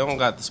wise, but they don't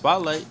got the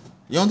spotlight.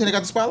 You don't think they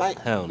got the spotlight?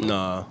 Hell no.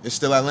 Nah. It's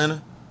still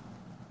Atlanta.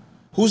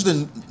 Who's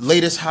the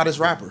latest hottest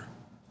rapper?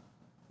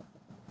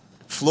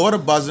 Florida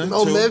buzzing.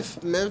 Oh,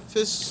 too.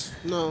 Memphis.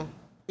 No.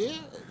 Yeah.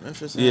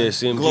 Memphis. Yeah,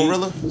 CMG.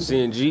 Glorilla.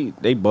 CMG,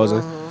 they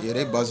buzzing. Yeah,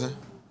 they buzzing.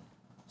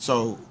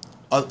 So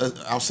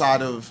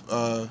outside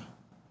of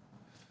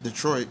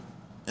Detroit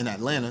and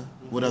Atlanta,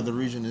 what other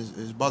region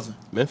is buzzing?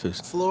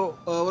 Memphis. What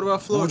about What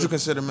would Florida? you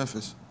consider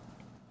Memphis?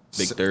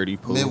 Big 30.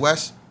 Pool.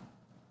 Midwest?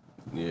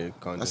 Yeah,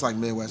 kinda. That's like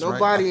Midwest, right?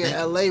 Nobody I in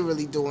think. LA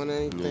really doing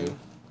anything.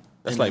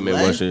 That's in like LA?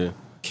 Midwest, yeah.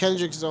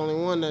 Kendrick's the only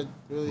one that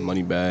really.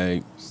 Money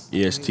bag.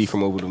 EST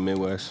from over the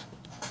Midwest.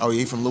 Oh, yeah,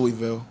 he from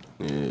Louisville.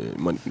 Yeah,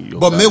 money.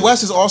 But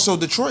Midwest is also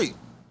Detroit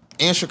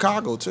and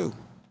Chicago too.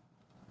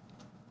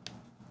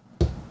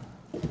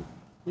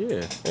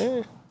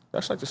 Yeah.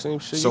 That's like the same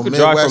shit. So you could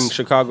drive from Midwest-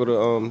 Chicago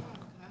to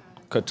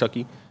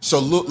Kentucky. So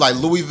like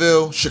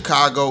Louisville,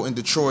 Chicago, and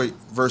Detroit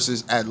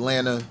versus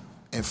Atlanta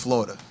and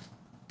Florida.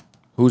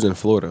 Who's in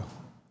Florida?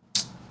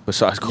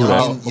 Besides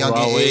Kodak. Young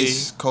Rod Wave.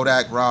 Ace,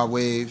 Kodak, Rod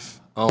Wave,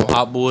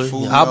 Hot Boy.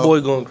 Fulio. Hot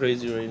Boy going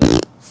crazy right now.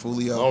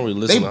 Fulio. I don't really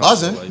listen They to Hot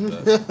Boy buzzing.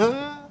 like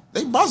that.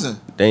 They buzzing.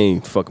 They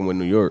ain't fucking with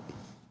New York.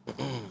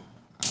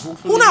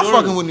 Who not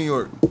fucking with New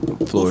York?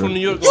 Who Florida. from New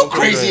York? You going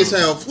crazy as right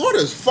hell. Florida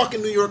is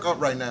fucking New York up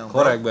right now. now?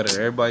 Bro. Kodak better than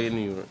everybody in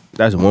New York.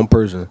 That's one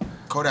person.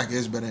 Kodak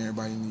is better than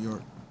everybody in New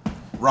York.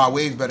 Rod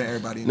Wave's better than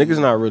everybody in Niggas New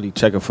York. not really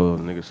checking for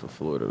niggas from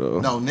Florida though.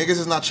 No, niggas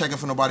is not checking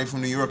for nobody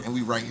from New York, and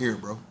we right here,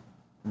 bro.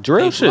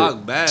 Drill Hey, shit.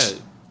 Flock bad.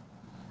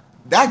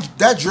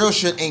 That drill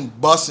shit ain't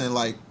busting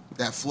like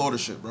that Florida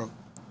shit, bro.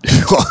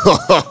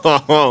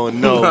 Oh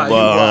no,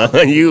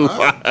 bro. You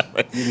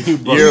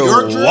New you're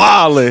York drill?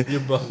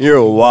 wildin'. You're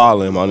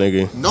wildin', my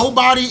nigga.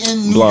 Nobody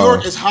in New Blonde.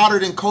 York is hotter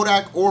than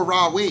Kodak or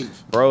Rod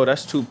Wave. Bro,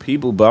 that's two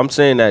people. But I'm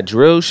saying that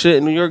drill shit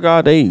in New York,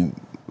 God, they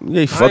fucking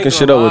ain't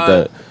shit gonna up with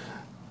lie. that.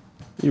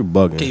 You're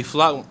bugging. K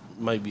Flock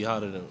might be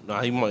hotter than.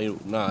 Nah, he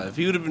might. Nah, if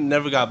he would have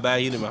never got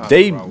bad, he'd have been hotter.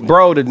 They, than Rod Wave.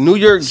 bro, the New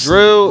York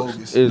drill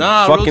bogus. is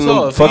Nah, fucking real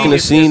them, talk. fucking the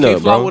scene up, K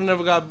Flock bro. would have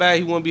never got bad.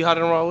 He wouldn't be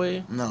hotter than Rod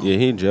Wave. No. Yeah,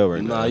 he in jail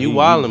right now. Nah, He- you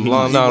wildin',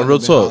 blonde. he Nah, wouldn't real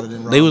have been talk. hotter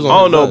than They was Rod on.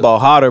 I don't know the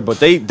about hotter, but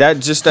that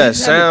just that He had the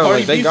sound. Cardi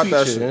Like they B got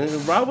that feature. shit.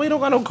 And Rod Wave don't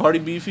got no Cardi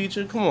B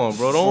feature. Come on,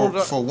 bro.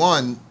 Don't. For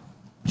one,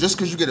 just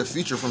because you get a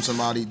feature from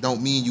somebody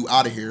don't mean you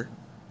out of here.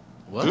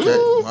 What? Okay,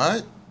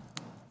 what?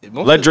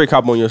 Most Let of- Drake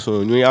hop on your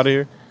song. You ain't out of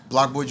here.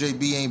 Block Boy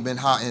JB ain't been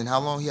hot in how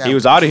long? He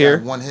was outta had here.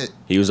 One hit.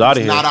 He was outta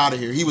He here. Not out of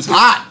here. He was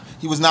hot.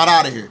 He was not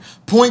out of here.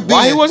 Point being,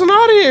 Why he wasn't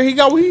out of here? He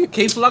got what he.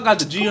 K Flock got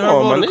the G Come on,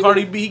 Herbo, my the nigga.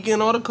 Cardi B, he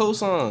getting all the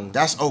cosigns.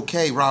 that's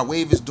okay. Rod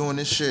Wave is doing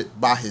this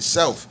shit by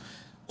himself.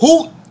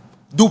 Who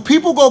do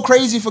people go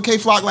crazy for K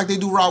Flock like they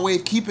do Rod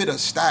Wave? Keep it a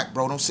stack,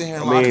 bro. Don't sit here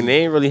and lie I to mean, me.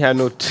 they ain't really had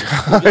no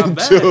time got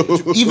bad.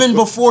 to. Even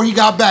before he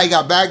got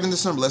bagged in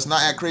December. Let's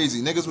not act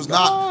crazy. Niggas was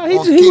not he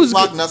on just- he K was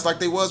Flock good. nuts like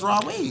they was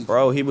Rod Wave.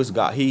 Bro, he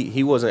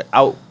wasn't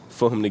out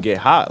for him to get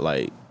hot.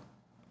 Like,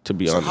 to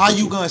be So honest. how with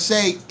you gonna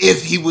say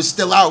if he was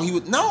still out? He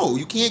would no.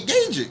 You can't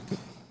gauge it.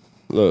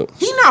 Look?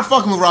 He not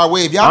fucking with Rod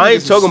Wave. Y'all I niggas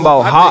ain't is talking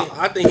slow. about hot.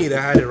 I think he'd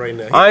have had it right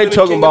now. He I ain't been a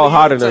talking king about of the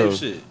hotter year than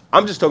type him. shit.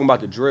 I'm just talking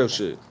about the drill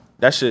shit.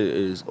 That shit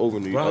is over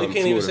New Bro, York. you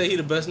can't even Florida. say he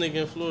the best nigga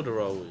in Florida,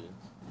 Rod Wave.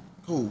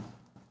 Who?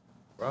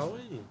 Rod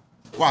Wave.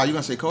 Wow, you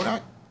gonna say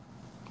Kodak?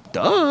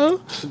 Duh.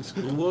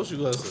 Who else you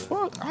gonna say?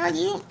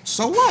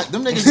 So what?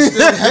 Them niggas is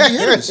still heavy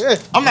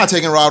hitters. I'm not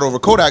taking Rod over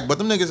Kodak, but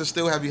them niggas are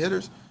still heavy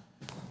hitters.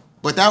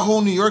 But that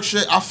whole New York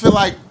shit, I feel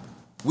like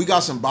we got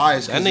some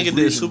bias. That nigga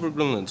did Super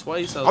Gremlin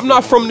twice. I'm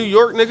not from New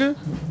York, nigga.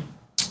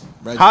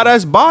 Reggie, How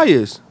that's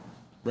biased?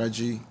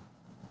 Reggie.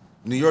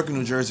 New York and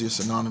New Jersey are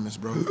synonymous,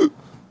 bro.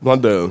 My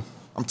dude.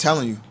 I'm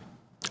telling you.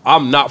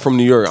 I'm not from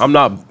New York. I'm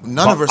not.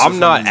 None of us are I'm from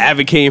not New York.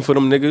 advocating for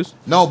them niggas.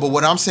 No, but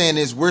what I'm saying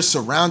is we're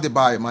surrounded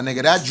by it, my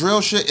nigga. That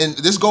drill shit, and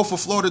this go for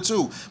Florida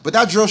too, but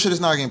that drill shit is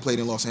not getting played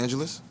in Los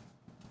Angeles.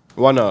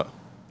 Why not?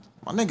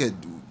 My nigga,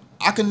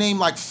 I can name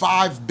like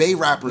 5 Bay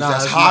rappers Nah,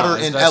 that's it's hotter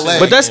not. in That shit LA. not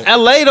But that's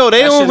LA though.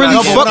 They That don't shit really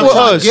not- No, but fuck what I'm with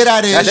trying to us. get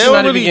at is- That They shit don't not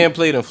even really- getting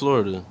played in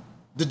Florida.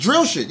 The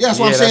drill shit. Yeah, that's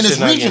what I'm Yeah, saying. that It's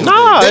shit not regional. getting-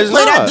 Nah, they it's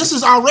play that. not. This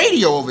is our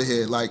radio over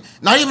here. Like,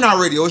 not even our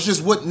radio. It's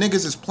just what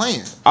niggas is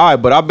playing. All right,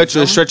 but I bet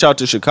you it'll stretch out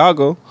to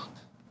Chicago.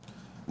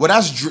 Well,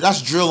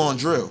 that's drill on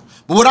drill.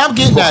 But what I'm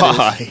getting at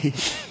Why?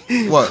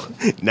 is what?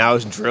 Now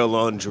it's drill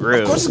on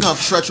drill. Of course, it's gonna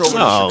stretch over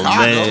to Oh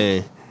Chicago.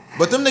 man.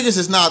 But them niggas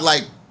is not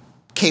like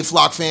K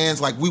Flock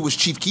fans. Like we was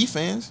Chief Keef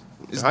fans.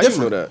 It's How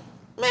different. you know that?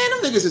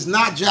 Man, them niggas is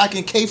not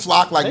jacking K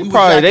Flock like They we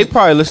probably- was they jacking.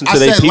 probably listen to I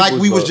they said like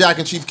peoples, we was but-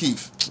 jacking Chief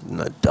Keef.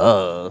 Nah,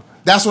 duh.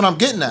 That's what I'm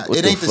getting at. What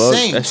It the ain't the fuck?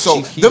 same. That's So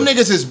Chief Keef. them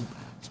niggas is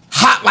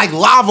hot like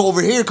lava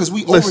over here because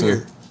we Listen. over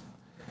here.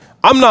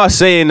 I'm not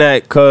saying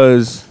that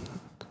because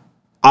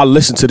I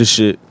listen to the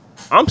shit.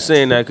 I'm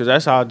saying that because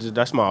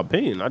that's my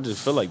opinion. I just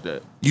feel like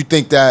that. You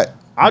think that?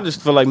 I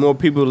just feel like more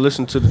people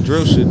listen to the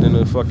drill shit than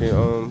the fucking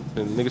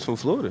than niggas from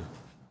Florida,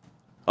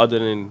 other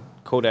than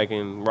Kodak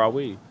and Rod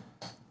Wave.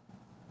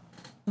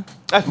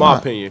 That's my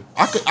opinion.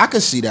 I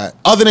could see that.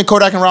 Other than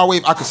Kodak and Rod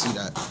Wave, I could see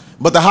that.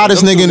 But the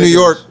hottest Them nigga two in New niggas-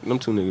 York, them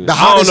two niggas. the I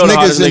hottest don't know the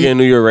niggas hottest nigga in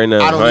New York right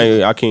now. I don't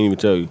either. I can't even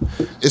tell you.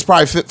 is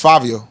probably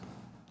Fabio.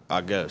 I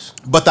guess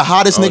But the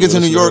hottest I don't niggas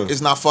in New listen to York him.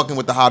 is not fucking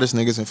with the hottest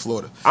niggas in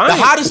Florida. I The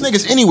ain't- hottest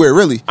niggas anywhere,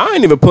 really. I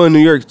ain't even putting New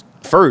York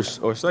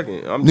first or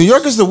second. New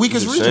York is the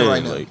weakest just region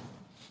right now. Like,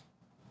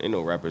 ain't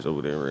no rappers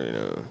over there right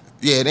now.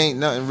 Yeah, it ain't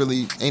nothing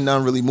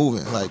really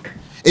moving. Like,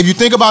 if you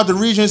think about the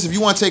regions, if you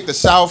want to take the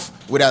South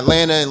with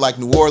Atlanta and like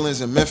New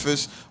Orleans and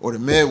Memphis, or the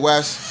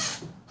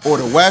Midwest, or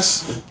the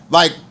West,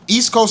 like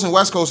East Coast and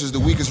West Coast is the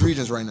weakest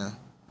regions right now.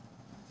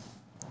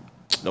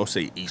 Don't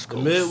say East The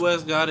Coast.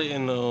 Midwest got it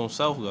and the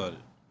South got it.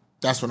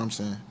 That's what I'm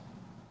saying.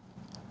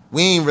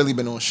 We ain't really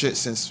been on shit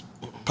since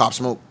Pop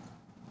Smoke,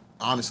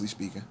 honestly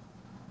speaking.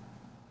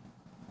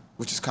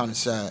 Which is kind of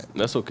sad.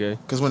 That's okay.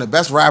 Because when the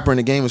best rapper in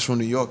the game is from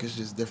New York, it's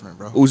just different,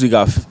 bro. Uzi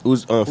got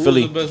Who's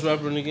Philly. the best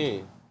rapper in the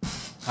game?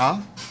 Huh?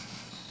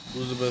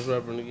 Who's the best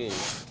rapper in the game?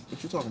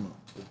 What you talking about?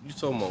 You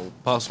talking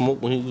about Pop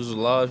Smoke when he was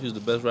alive? He was the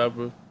best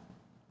rapper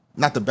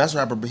Not the best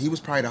rapper, but he was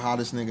probably the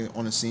hottest nigga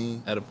on the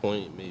scene. at a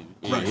point, maybe.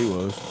 Yeah, he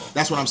was.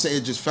 That's what I'm saying.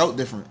 It just felt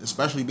different,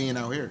 especially being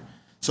out here.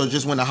 So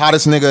just when the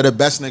hottest nigga, the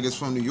best niggas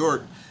from New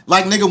York,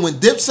 like nigga when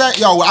Dipset,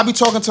 yo, I be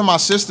talking to my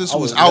sisters who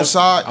was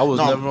outside. I was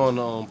No, never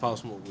on Pop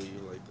Smoke with you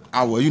like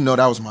that. well, you know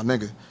that was my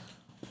nigga.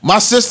 My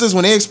sisters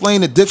when they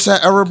explained the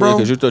Dipset era, Yeah, bro,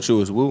 because you thought you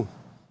was Woo.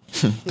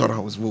 thought I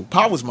was Woo.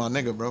 Pop was my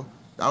nigga, bro.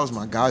 That was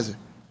my geyser.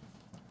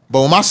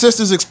 But when my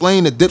sisters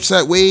explained the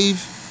Dipset wave,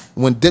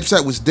 when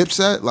Dipset was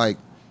Dipset, like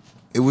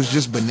it was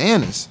just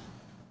bananas.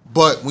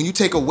 But when you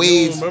take a You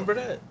wave, don't remember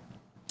that?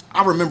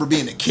 I remember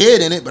being a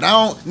kid in it, but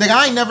I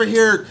ain't never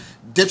hear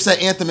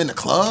Dipset anthem in the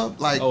club.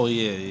 Like, Oh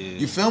yeah.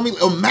 you feel me?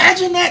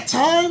 Imagine that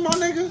time, my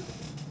nigga.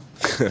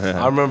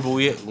 I remember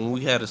when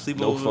we had a sleepover.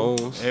 No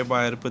phones.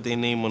 Everybody had to put their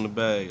name on the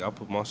bag. I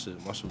put my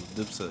shit. My shit was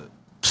Dipset.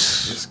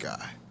 This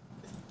guy.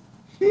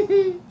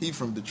 He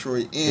from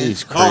Detroit and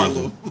He's crazy.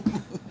 Harlem.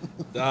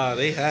 Nah,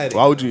 they had it.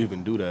 Why would you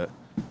even do that?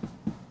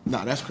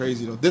 Nah, that's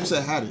crazy though.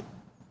 Dipset had it.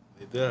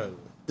 They did.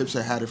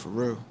 Dipset had it for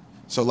real.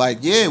 So like,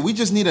 yeah, we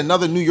just need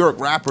another New York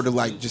rapper to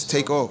like just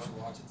take off.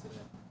 Watch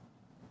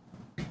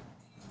it today.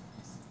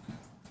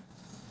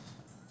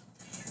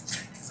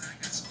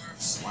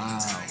 Wow.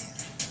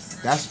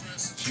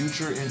 That's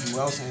Future and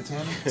Joel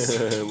Santana.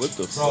 What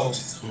the Bro,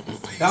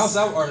 fuck? down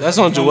south artists That's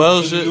on come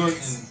Joel's to New shit? York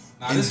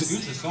Nah, this is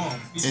Future song.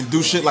 And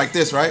do shit like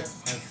this, right? And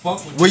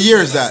fuck with What this year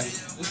shit is that?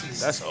 This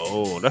is That's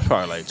old. That's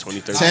probably like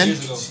 2013. 10? 9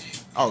 years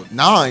ago. Oh,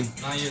 9.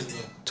 9 years ago.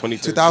 2013.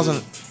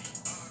 2000.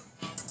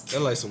 They're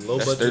like some low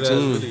That's budget ass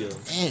 13. video.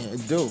 Man,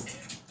 it do.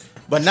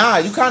 But nah,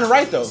 you kind of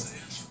right though.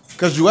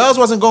 Cause Joel's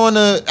wasn't going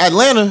to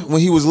Atlanta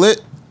when he was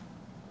lit.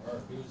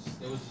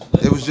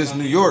 It was just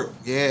New York.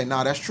 Yeah,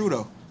 nah, that's true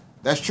though.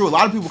 That's true. A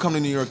lot of people come to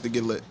New York to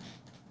get lit.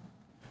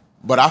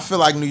 But I feel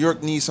like New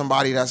York needs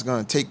somebody that's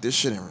gonna take this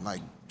shit and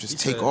like just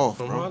take said, off,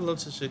 From bro. Harlem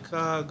to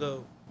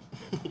Chicago.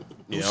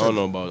 Yeah, I don't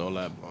know about all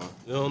that, bro.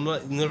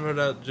 You never heard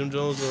that Jim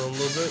Jones a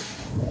little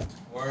bit?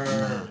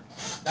 Word.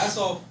 That's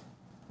all.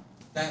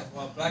 That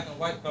black and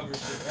white cover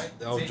shit, right?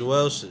 That was Tape.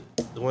 Joel shit.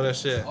 The one that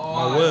said, Oh, my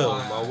alright, will,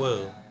 alright, my alright, will.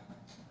 alright.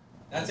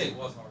 That tape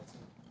was hard too.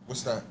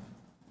 What's that?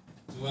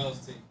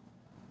 Joel's tape.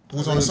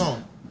 Who's on the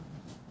song?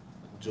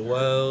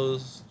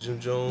 Joel's, Jim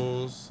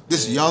Jones.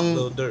 This and young-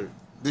 Lil Durk.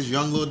 This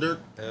young Lil Durk.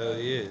 Hell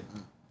yeah.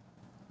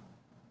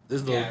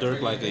 This Lil Yeah, Durk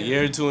pretty like a good.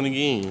 year or two in the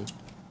game.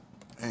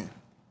 Man.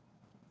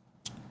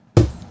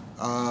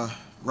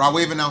 Rod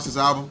Wave announced his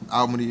album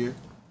of the year.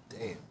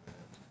 Damn.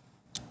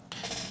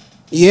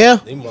 Yeah.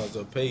 They might as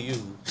well pay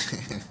you.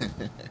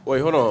 Wait,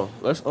 hold on.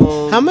 Let's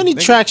How many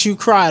tracks you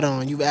cried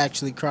on? You've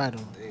actually cried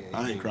on?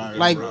 I ain't crying.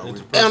 Like, Rod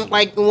Wave.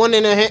 like one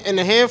in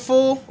a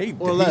handful He,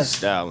 or he's less.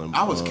 styling.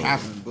 I was bro.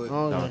 capping, but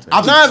Oh, Nah, yeah.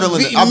 I be Nah,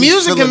 feeling the it. I be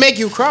music feeling- can make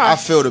you cry. I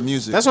feel the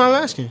music. That's what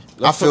I'm asking.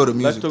 I feel the Let's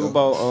music. talk though.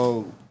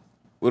 about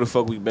where the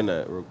fuck we been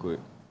at real quick.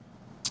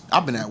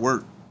 I've been at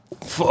work.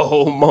 For a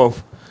whole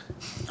month.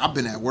 I've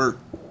been at work.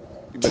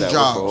 You been Two at work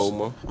jobs. for a whole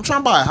month. I'm trying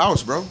to buy a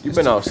house, bro. You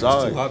been Too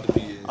outside. hot to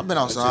be in. I've been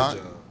That's your outside.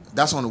 job.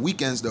 That's on the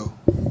weekends though.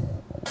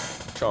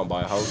 Trying to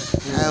buy a house.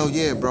 Hell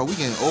yeah, bro. We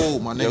getting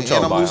old, my Yeah, nigga.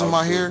 trying And to buy I'm a losing house,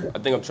 my too. hair. I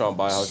think I'm trying to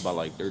buy a house by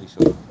like 30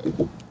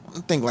 something. I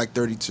think like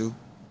 32.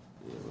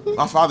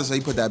 My father said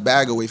he put that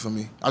bag away from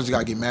me. I just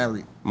gotta get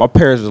married. My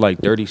parents was like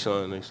 30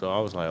 something, so I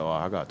was like, oh,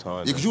 I got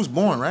time. Yeah, cause you was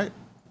born, right?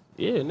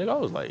 Yeah, nigga, I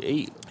was like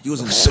 8. You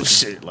was in Some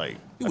shit like.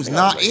 You I was think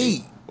I not like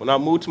 8. When I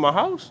moved to my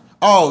house?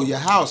 Oh, your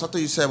house. I thought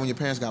you said when your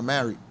parents got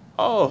married.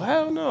 Oh,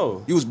 hell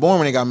no. You was born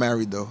when they got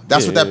married though.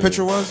 That's what that Yeah.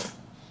 picture was?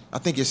 I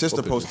think your sister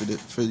What picture? posted it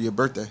for your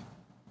birthday.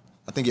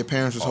 I think your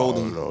parents was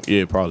holding you. No.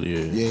 Yeah, probably,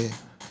 yeah. Yeah.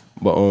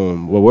 But, well,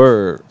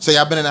 word. So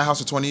y'all been in that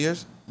house for 20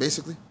 years,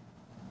 basically?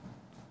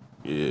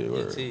 Yeah,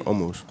 word. 18.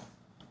 Almost.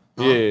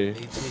 Huh? Yeah.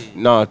 18.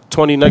 Nah,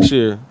 20 next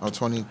year. Or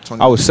 20.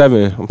 I was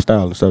 7. I'm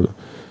styling 7.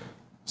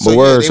 So, But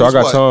word, they so I was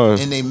got what, time.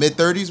 in their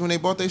mid-30s when they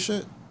bought their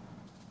shit?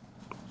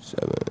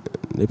 7.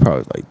 They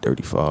probably like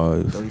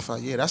 35,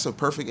 35. Yeah, that's a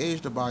perfect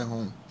age to buy a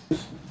home.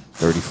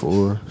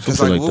 34. Because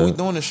Something like, like what we that.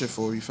 doing this shit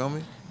for? You feel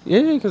me?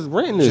 Yeah, because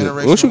renting is.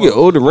 Generational Once you get wealth.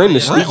 older, renting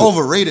is Rent stupid.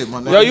 overrated,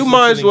 my nigga. Yo, you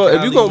might as well,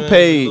 if you gonna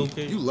pay,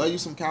 You love you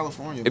some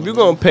California. If my you nigga.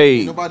 gonna pay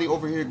Ain't nobody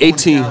over here going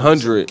to Cali, so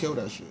 1800. kill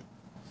that shit.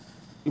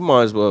 you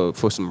might as well,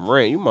 for some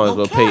rent, you might as No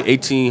well cap. pay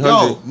 1800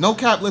 Yo, no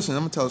cap. Listen,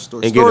 I'm gonna tell a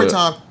story. and get Story a,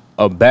 time.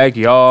 a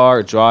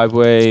backyard,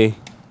 driveway,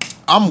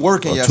 I'm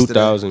working or yesterday.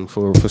 2000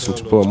 for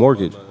a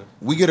mortgage.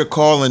 We get a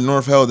call in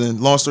North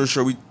Heldon. Long story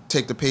short, we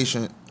take the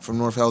patient from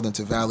North Heldon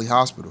to Valley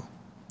Hospital,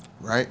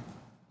 right?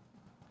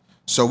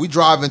 So we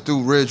driving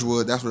through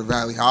Ridgewood. That's where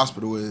Valley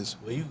Hospital is.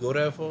 Will you go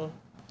that far?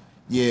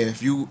 Yeah,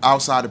 if you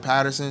outside of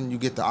Patterson, you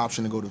get the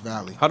option to go to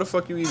Valley. How the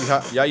fuck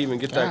y'all even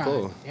get that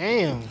call? God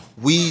damn.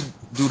 We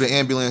do the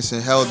ambulance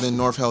in Heldon,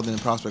 North Heldon,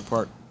 and Prospect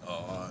Park.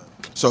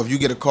 So if you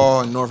get a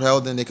call in North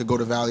Heldon, they could go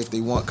to Valley if they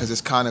want because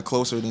it's kind of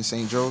closer than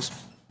St. Joe's.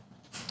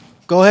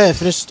 Go ahead,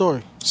 finish the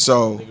story.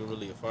 So Nigga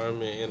really a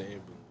fireman and an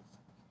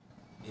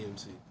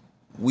ambulance.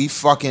 EMT. we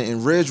fucking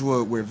in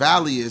Ridgewood where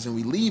Valley is, and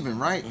we leaving,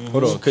 right?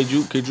 Hold on. Could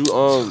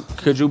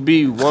you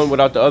be one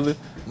without the other?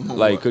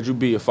 Like, could you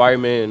be a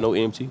fireman and no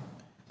EMT?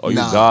 Or you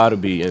gotta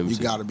be EMT? You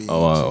gotta be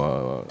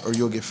EMT. Or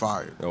you'll get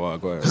fired. go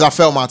ahead. Because I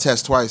failed my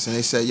test twice, and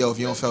they said, yo, if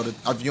you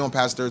don't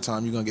pass the third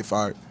time, you're gonna get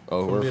fired.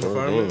 Oh, Being a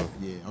fireman?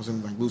 Yeah, I was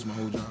gonna like lose my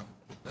whole job.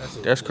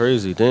 That's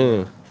crazy.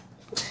 Damn.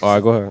 All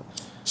right, go ahead.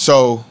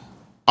 So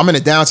I'm in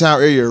the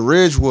downtown area of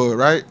Ridgewood,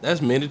 right?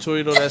 That's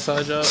mandatory though, that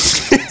side job.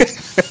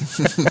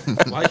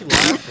 Why you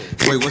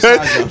laughing? Wait, what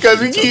side job? Because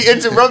we keep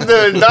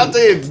interrupting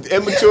Dante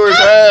immature as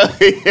hell.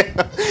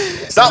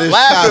 Stop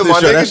laughing,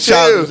 my nigga.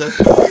 Chill.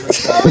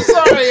 I'm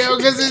sorry, yo,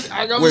 because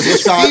I got Wait,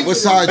 what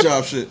side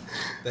job shit?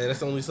 Hey, that's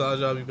the only side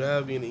job you can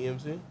have being an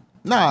EMT.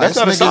 Nah, That's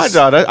not a side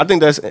job. I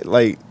think that's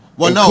like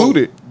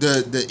included.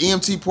 No, the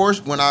EMT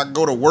portion, when I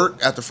go to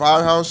work at the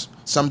firehouse,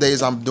 some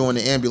days I'm doing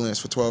the ambulance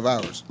for 12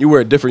 hours. You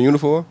wear a different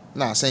uniform?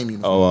 Nah, same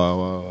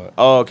uniform.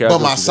 Oh, okay. But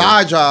my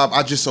side job,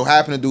 I just so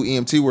happen to do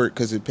EMT work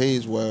because it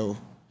pays well.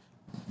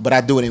 But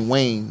I do it in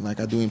Wayne, like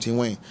I do EMT in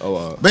Wayne.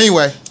 But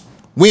anyway,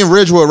 we in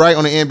Ridgewood, right,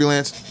 on the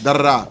ambulance.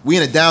 We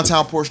in the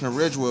downtown portion of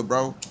Ridgewood,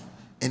 bro.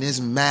 And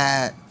it's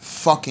mad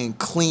fucking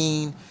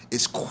clean.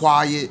 It's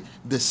quiet.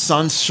 The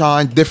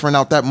sunshine different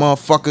out that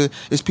motherfucker.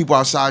 It's people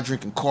outside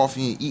drinking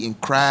coffee and eating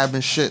crab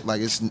and shit. Like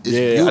it's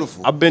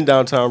beautiful. I've been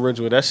downtown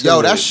Ridgewood. That shit.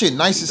 That shit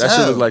nice as hell. That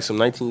shit look like some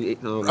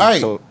 1980s.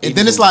 Right. And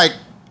then it's like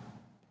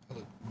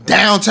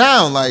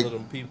downtown, like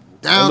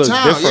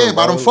downtown, yeah,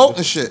 by them folk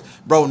and shit.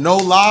 Bro, no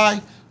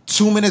lie.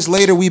 2 minutes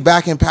later, we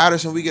back in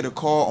Patterson. We get a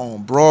call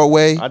on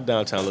Broadway. Our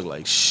downtown look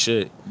like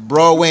shit.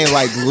 Broadway and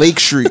like Lake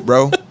Street,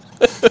 bro.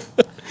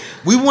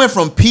 We went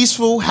from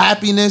peaceful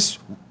happiness,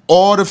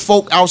 all the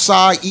folk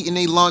outside eating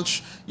their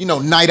lunch,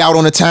 night out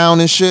on the town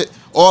and shit,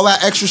 all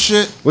that extra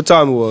shit. What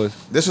time it was?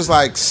 This was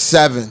like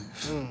 7.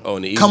 Oh,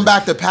 in the evening. Come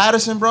back to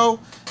Patterson, bro.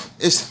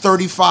 It's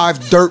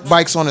 35 dirt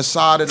bikes on the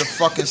side of the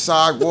fucking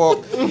sidewalk.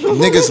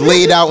 Niggas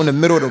laid out in the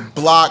middle of the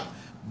block.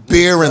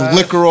 Beer and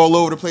liquor all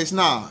over the place.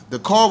 Nah, the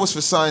call was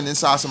for something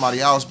inside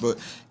somebody's house, but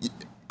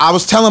I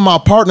was telling my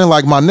partner,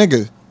 like, my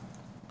nigga,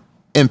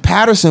 in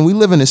Patterson, we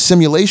live in a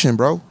simulation,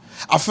 bro.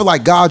 I feel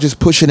like God just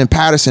push it in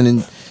Patterson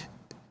and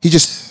he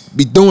just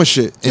be doing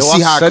shit and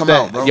see how it come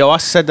out, bro. I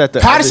said that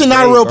Patterson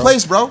not a real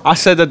place, bro. I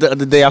said that the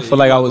other day. I feel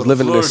like I was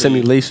living in a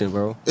simulation,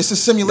 bro. It's a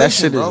simulation, that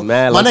shit bro. is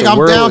mad. My like, nigga,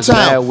 I'm downtown.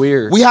 Mad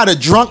weird. We had a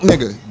drunk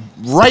nigga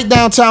right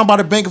downtown by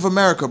the Bank of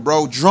America,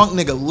 bro. Drunk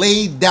nigga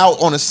laid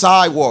out on the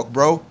sidewalk,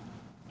 bro.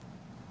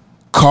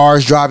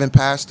 Cars driving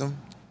past him.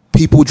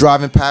 People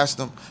driving past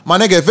him. My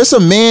nigga, if it's a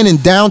man in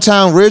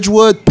downtown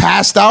Ridgewood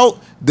passed out,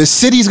 the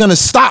city's gonna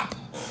stop.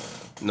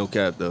 No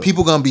cap, though.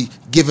 People gonna be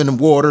giving him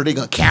water. They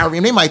gonna carry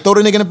him. They might throw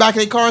the nigga in the back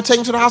of their car and take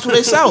him to the hospital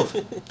themselves.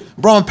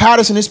 Bro, in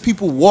Patterson, there's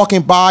people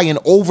walking by and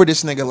over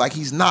this nigga like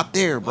he's not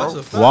there, bro.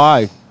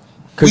 Why?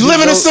 We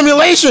live in a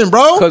simulation,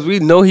 bro. Because we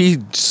know he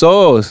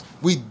saw us.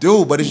 We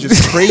do, but it's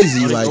just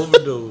crazy. like,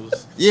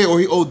 overdose. Yeah, or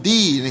he OD'd,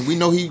 and we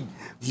know he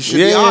should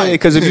be all right.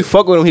 Because if you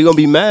fuck with him, he gonna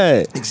be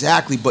mad.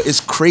 Exactly, but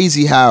it's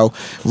crazy how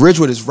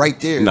Ridgewood is right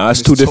there. Nah,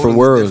 it's two different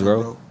worlds,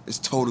 bro. It's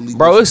totally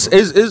bro.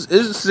 Different,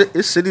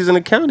 It's cities in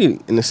the county,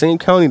 in the same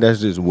county that's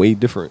just way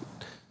different.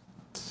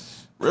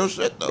 Real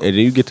shit though. And then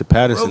you get to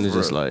Patterson, Real it's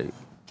just like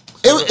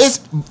it's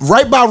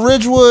right by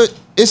Ridgewood.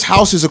 It's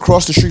houses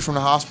across the street from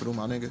the hospital,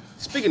 my nigga.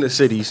 Speaking of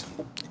cities,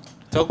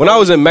 when I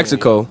was in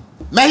Mexico,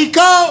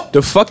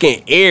 the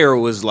fucking air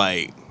was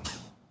like,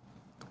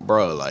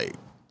 bro, like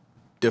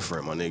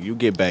different, my nigga. You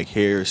get back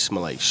here, it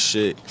smell like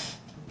shit.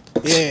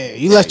 Yeah,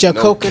 you left your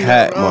coke in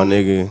cat, there, my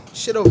nigga.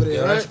 Shit over there, Yeah,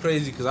 right? that's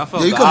crazy because I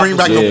felt you couldn't bring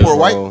back no pure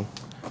white.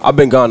 I've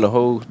been gone the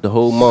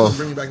whole month.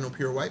 Bring me back no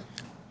pure white.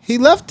 He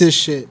left this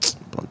shit.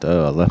 I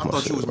left I my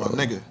thought shit, you was my bro.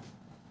 nigga.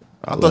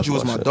 I thought you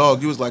was my shit.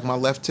 dog. You was like my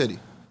left titty.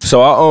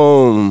 So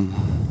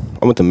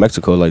I went to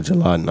Mexico like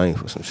July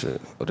 9th or some shit,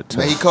 or the 10th.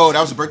 Mexico,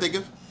 that was a birthday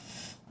gift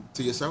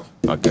to yourself.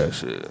 I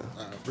guess, yeah.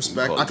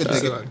 Respect. I could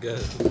dig it. I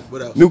guess.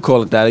 What else? You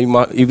call it that,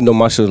 even though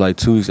my shit was like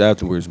 2 weeks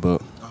afterwards,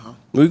 but.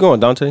 Where you going,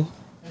 Dante?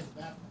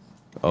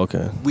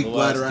 Okay. Weak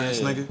bladder ass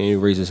nigga. He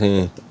didn't raise his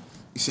hand.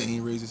 He said he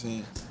raised his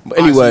hand. But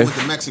anyway. Right, so you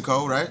went to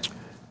Mexico, right?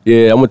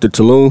 Yeah, I went to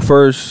Tulum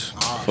first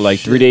for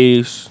like 3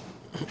 days.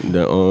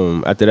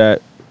 Then after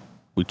that,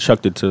 we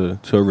chucked it to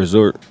a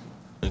resort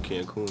in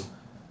Cancun.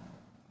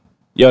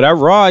 Yo, the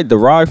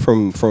ride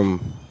from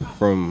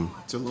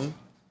Tulum.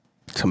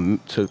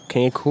 to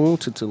Cancun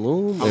to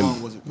Tulum. How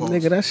long was it? Pause.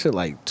 Nigga, that shit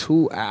like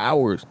 2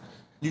 hours.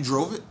 You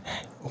drove it?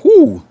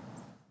 Who?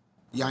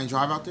 Y'all ain't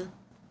drive out there?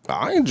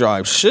 I ain't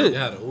drive shit. You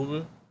had an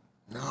Uber?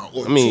 No.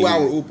 I mean, 2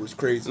 hour Uber is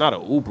crazy. Not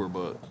an Uber,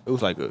 but it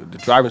was like the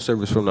driving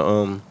service from the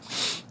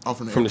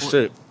from the from the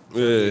ship.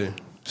 Yeah. 10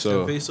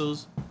 So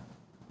pesos?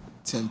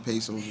 10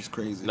 pesos is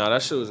crazy. nah,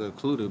 that shit was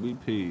included. We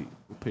paid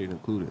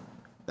included.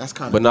 That's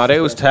kind of. But nah, they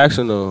was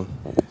taxing them.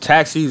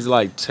 Taxis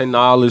like $10,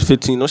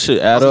 $15. No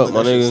shit add up,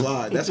 my nigga.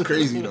 Slide. That's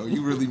crazy though.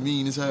 You really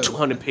mean as hell.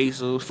 200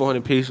 pesos,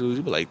 400 pesos.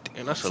 You be like,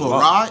 damn, that's a For a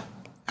lot. ride?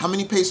 How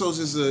many pesos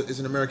is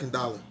an American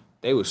dollar?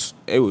 It was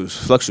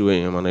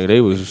fluctuating, my nigga.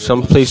 They was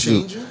some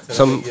places,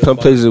 Changing? some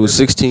places it was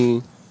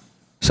 16.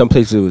 Some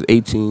places it was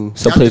 18.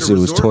 Some Y'all did a places it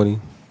was resort? 20.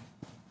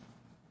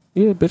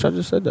 Yeah, bitch, I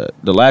just said that.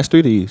 The last 3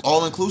 of these.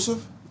 All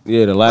inclusive?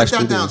 Yeah, the Break last 3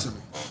 that of down these. to me.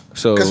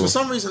 So Because for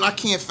some reason I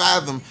can't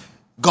fathom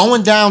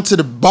going down to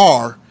the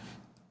bar,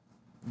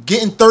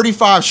 getting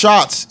 35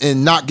 shots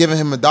and not giving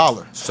him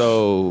 $1.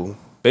 So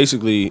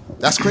basically,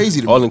 That's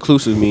crazy to all me.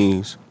 inclusive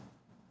means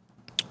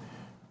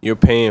you're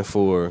paying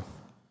for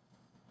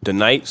the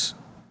nights.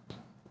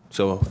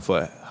 So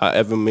for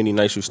however many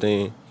nights you're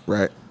staying,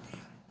 Right.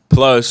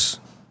 plus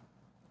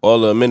all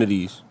the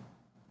amenities,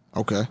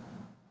 Okay.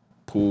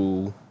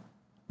 pool,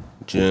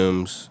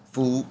 gyms,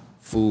 Food.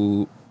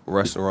 food,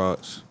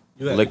 restaurants,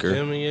 You got liquor. a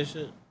gym and your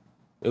shit?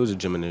 It was a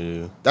gym in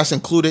there. That's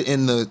included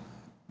in the.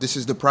 This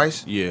is the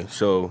price. Yeah.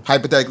 So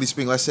Hypothetically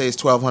speaking, let's say it's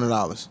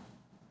 $1,200.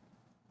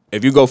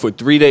 if you go for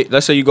 3 days,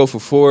 let's say you go for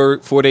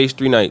 4 days,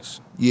 3 nights,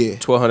 Yeah.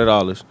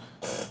 $1,200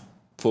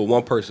 for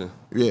one person.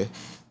 Yeah.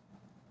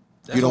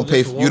 That's You don't just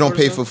pay. for You one don't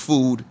pay person? for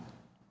food.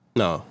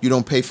 No, You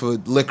don't pay for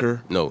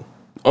liquor. no.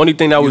 Only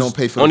thing that You was don't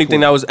pay for the only thing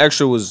pool. that was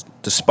extra was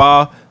the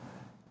spa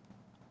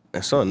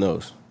and something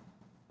else.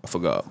 I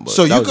forgot. But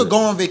So that you was could it. go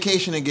on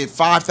vacation and get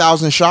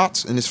 5,000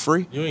 shots and it's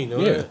free. You ain't know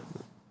Yeah. that?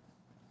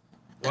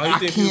 Why you I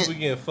think can't- people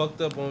getting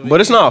fucked up on But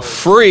it's not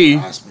free.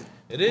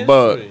 It is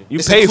But free. you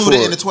It's pay for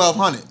included in the it.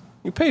 1,200.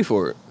 You pay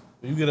for it.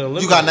 You get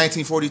unlimited. You got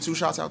 1942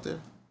 shots out there.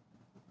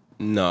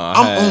 Nah,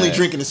 I'm only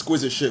drinking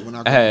exquisite shit when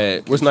I. I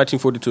had what's They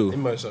 1942?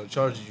 might start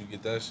charging you to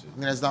get that shit. I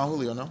mean, that's Don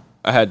Julio, no?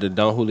 I had the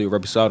Don Julio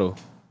Reposado.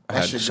 I That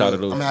had a shit shot good.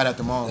 of those. I'm mad at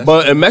the mall.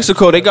 But in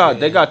Mexico, they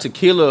got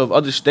tequila of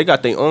other. They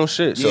got their own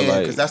shit. So Yeah, like,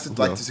 because that's you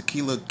like know. the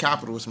tequila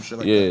capital or some shit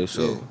like Yeah, that.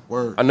 so-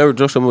 word. I never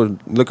drunk so much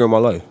liquor in my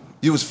life.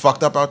 You was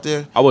fucked up out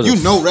there. I wasn't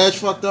You know, Reg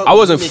fucked up. I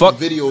wasn't You fucked-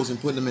 making videos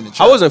and putting them in the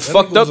chat. I wasn't That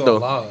fucked nigga up was on though.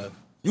 Live.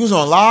 You was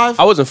on live.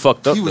 I wasn't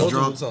fucked up He was though.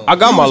 drunk. Multiple I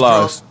got You my was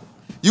lives. drunk.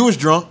 You was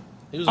drunk.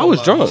 He was I on was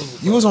live drunk. multiple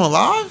You was times. on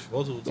live.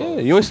 Multiple Yeah,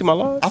 times. you ain't see my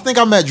live. I think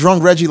I met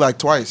drunk Reggie like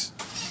twice.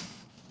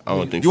 I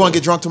don't think You want to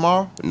get drunk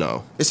tomorrow?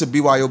 No. It's a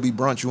BYOB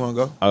brunch. You want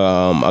to go?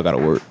 I gotta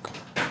work.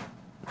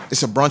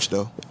 It's a brunch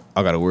though.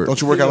 I gotta work. Don't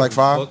you work at like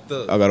 5? Fucked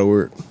up. I gotta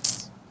work.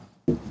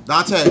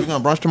 Dante, you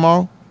gonna brunch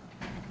tomorrow?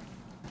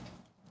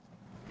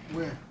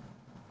 Where?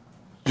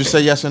 Just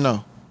say yes or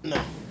no. No.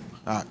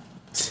 All right.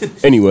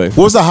 Anyway,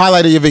 What was the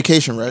highlight of your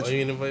vacation, Reg? Why you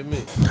didn't invite me?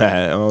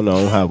 I don't know.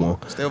 I don't have one.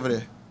 Stay over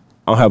there.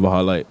 I don't have a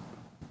highlight.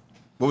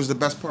 What was the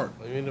best part?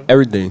 Why you didn't invite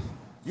Everything.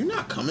 You're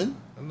not coming.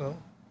 I know.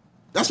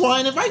 That's why I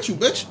didn't invite you,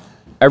 bitch.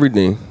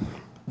 Everything.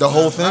 The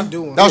whole thing. I'm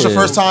doing That was your Yeah.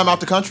 first time out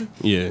the country.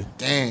 Yeah.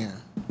 Damn.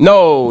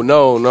 No.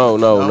 No? No.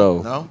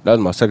 No? That was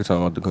my second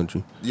time out the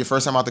country. Your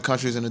first time out the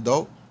country as an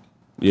adult.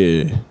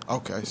 Yeah.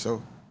 Okay,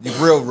 so your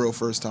real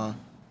first time.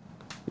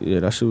 Yeah,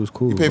 that shit was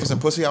cool. You paid for bro. some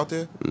pussy out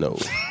there. No.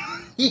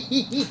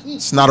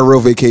 It's not a real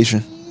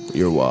vacation.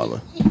 You're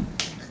wildin'.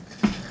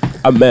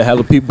 I met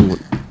hella people.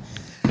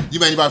 You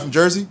met anybody from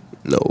Jersey?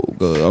 No,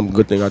 good. I'm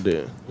good thing I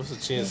did. What's the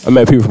chance? I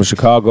met people from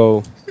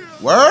Chicago.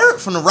 Word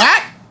from the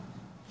rack.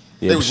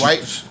 Yeah, They but was she-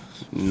 white.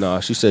 Nah,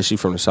 she said she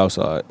from the south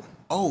side.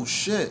 Oh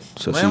shit.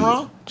 So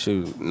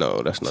Ramron?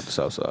 no, that's not the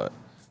south side.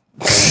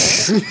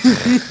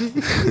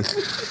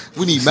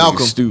 We need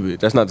Malcolm. Stupid.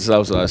 That's not the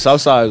south side.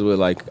 South side is where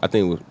like I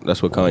think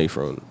that's where Kanye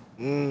from.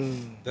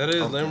 That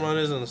is,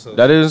 Lemron is on the side.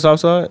 That is the south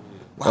side.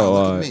 Wow, Oh,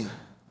 look alright. at me.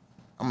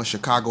 I'm a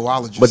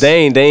Chicagoologist. But they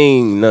ain't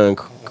nothing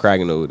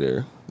cracking over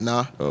there.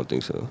 Nah. I don't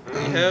think so.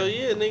 Hell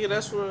yeah, nigga.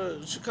 That's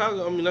where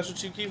Chicago. I mean, that's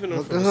what you keeping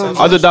them from. at the him. South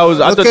I thought that was.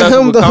 I Look thought at that's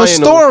him, what the Kanye know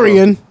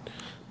historian.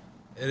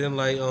 And then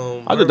like I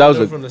thought that was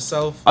Mervyn a- from the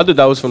south. I thought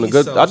that was from the East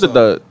good. South I thought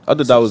that. I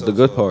thought that was the South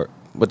good side. part.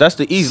 But that's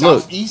the east.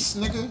 Look, Southeast,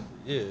 nigga.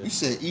 Yeah. You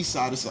said east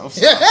side or south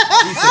side. East of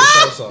the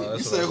south side. That's You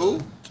what said I who?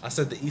 I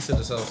said the east of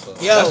the south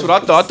side. Yo, that's what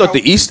I thought. I thought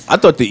the east. I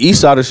thought the east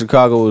side of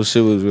Chicago was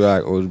shit was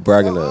like was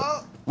bragging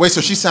up. Wait,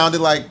 so she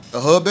sounded like a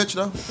hood bitch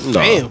though? No,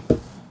 damn.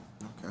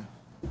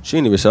 she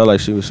didn't even sound like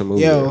she was from over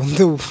Yo,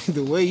 there.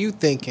 the way you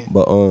thinking.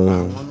 But I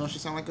don't know. She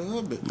sound like a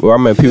hood bitch. where I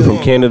met people from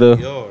Canada,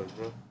 Yard,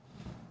 bro.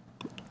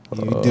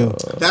 You do.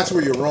 That's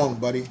where you're wrong,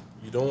 buddy.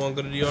 You don't want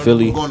to go to the yard.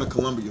 Philly. I'm going to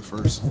Colombia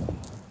first.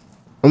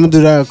 I'm gonna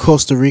do that in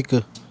Costa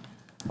Rica.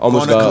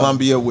 almost Going to got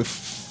Colombia with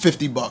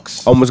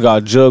 $50. almost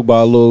got jugged by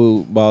a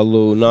little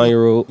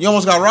 9-year-old. You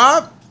almost got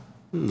robbed?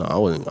 No, I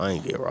wasn't. I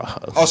ain't get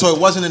robbed. Oh, so it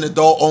wasn't an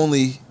adult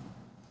only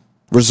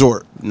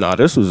resort. Nah,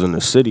 this was in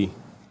the city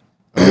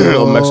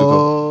of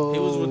Mexico. He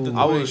was with the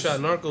I boy he was- shot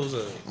Narcos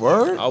at.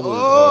 Word? I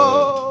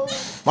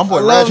was. My boy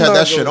I love Reg had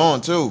that Narcos. shit on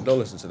too. Don't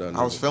listen to that.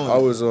 I was nigga. feeling I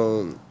it. was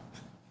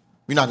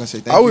We're not gonna say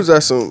thank I you. was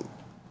at some.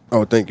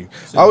 Oh, thank you.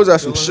 I was at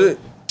some shit.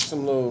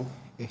 Some little.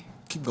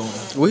 Keep going.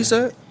 What he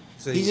said?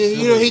 Said He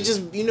he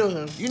just, you know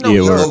him. You know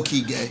Yeah, he word. low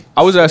key gay.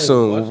 I was at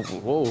some.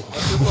 Whoa.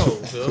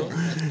 What's your phone,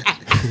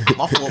 yo?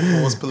 My fault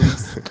was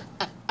police.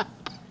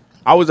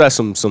 I was at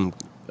some.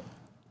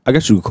 I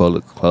guess you would call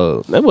it a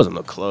club. That wasn't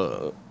a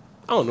club.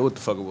 I don't know what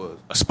the fuck it was.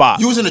 A spot.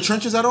 You was in the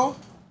trenches at all?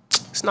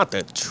 It's not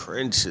the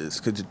trenches,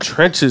 cause the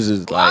trenches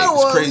is like,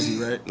 It's crazy,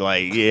 right?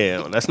 like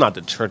yeah, that's not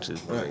the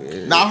trenches. Like,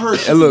 yeah. Now I heard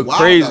It look wild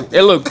crazy. out there.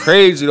 It look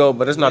crazy though,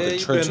 but it's not Yeah, the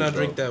you trenches. better not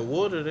bro. drink that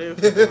water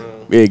there.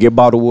 Yeah, get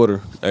bottled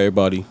water,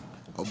 everybody.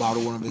 Oh,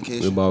 bottled water on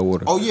vacation. We bottled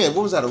water. Oh yeah,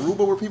 what was that?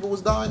 Aruba where people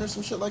was dying or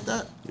some shit like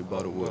that? We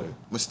bottled water.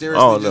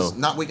 Mysteriously Oh, just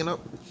no. not waking up.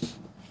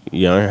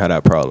 Yeah, I ain't had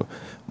that problem.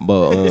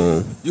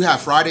 But You have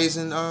Fridays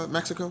in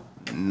Mexico?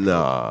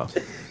 nah.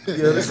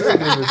 Yo, this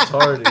nigga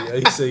retarded.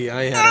 He say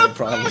I ain't had that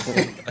problem.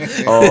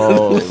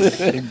 Oh,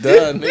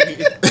 Duh,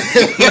 nigga.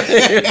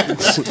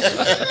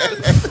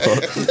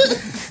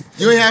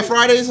 You ain't have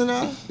Fridays in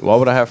why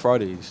would I have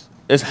Fridays?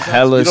 It's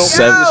hella You don't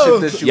seven. have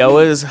the shit that you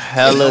Yo, eat. it's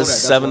hella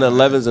that's why.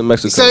 7-Elevens in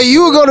Mexico. So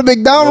you would go to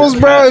McDonald's,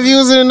 bro, if you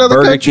was in another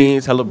Burger country?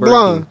 King's, hella Burger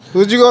Blonde. King.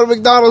 Would you go to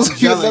McDonald's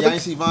if you Jelly, another y'all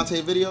ain't see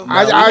Vontae video?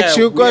 I asked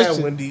you a We had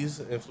question. Wendy's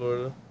in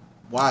Florida.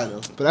 Why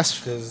though? But that's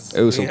Because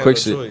It was some quick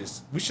shit.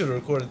 Choice. We should have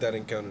recorded that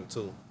encounter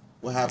too.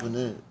 What happened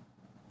there?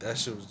 That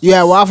shit was. you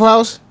had Waffle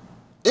House.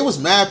 It was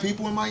mad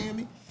people in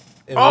Miami.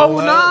 In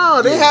Rolling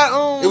Loud, they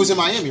had It was in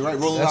Miami, right?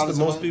 Rolling That's Loud the is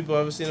in most Miami. people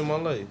I've ever seen in my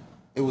life.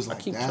 It was like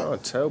Keep that. trying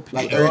to tell people.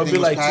 Like that. Bro, it'd everything be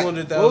was like packed.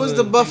 200,000. What was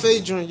the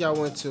buffet joint y'all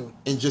went to?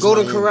 In just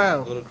Golden Miami.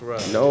 Corral. Golden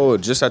Corral. No,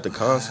 just at the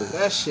concert.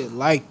 That shit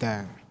like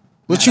that.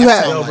 What Nah, you that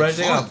had? sound Yo, like bro,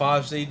 they fun. got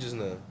 5 stages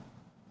now.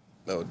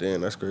 Oh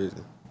damn, that's crazy.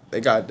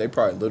 They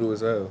probably little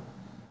as hell.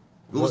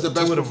 Who was the Two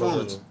best of them are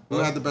performance? little. Who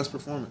Huh? had the best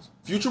performance?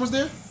 Future was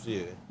there?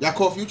 Yeah, Y'all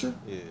call Future?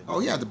 yeah. Oh,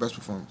 he had the best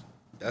performance.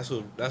 That's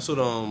what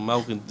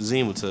Malcolm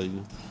Zine would tell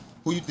you.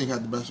 Who you think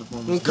had the best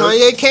performance? When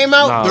Kanye came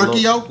out, Nah,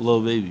 Durky, yo?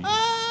 Lil Baby.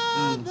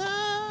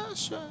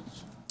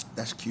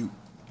 That's cute.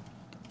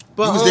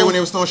 but You was there when they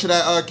was throwing shit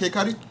at Kid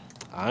Cudi?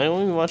 I ain't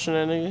even watching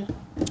that nigga.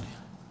 Yeah,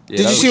 did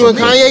you that see was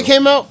when some- Kanye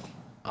came out?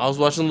 I was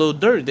watching Lil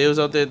Durk. They was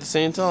out there at the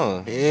same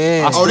time.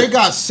 Yeah. Oh, they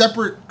got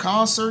separate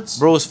concerts?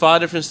 Bro, it's 5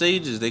 different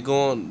stages. They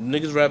go on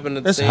niggas rapping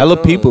at the That's same hella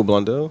time. people,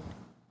 Blondell.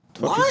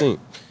 What you What? think?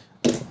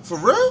 For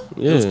real?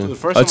 Yeah. was the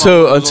first time I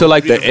Until was until on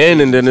like 3 the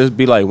end, and then it'd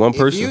be like one If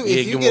person. you Yeah,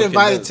 if you get get more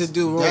invited condensed. to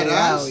do Roll Dead It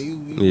Out, ass?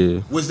 Yeah.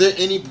 Was there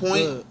any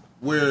point Good.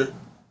 where,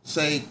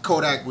 say,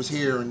 Kodak was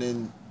here and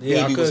then Yeah,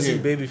 I Baby couldn't was see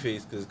here?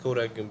 Babyface because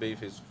Kodak and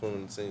Babyface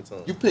performing at the same time.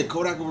 You picked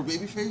Kodak over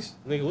Babyface?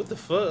 Nigga, what the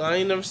fuck? I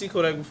ain't never seen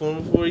Kodak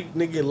perform before. He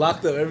nigga get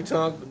locked up every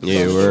time. Yeah,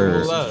 Something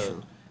word. go live.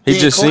 He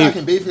Being just Kodak seen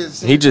and Babyface at the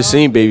same he just time?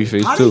 seen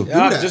Babyface How too. do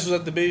Yeah, I that? just was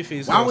at the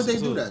Babyface. Why would they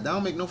concert, do too. that? That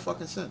don't make no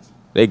fucking sense.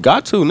 They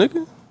got to,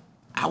 nigga.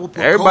 I would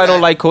put Everybody Kodak.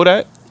 don't like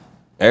Kodak.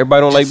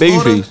 Everybody don't like Florida?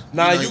 Babyface.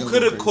 Nah, You know you he could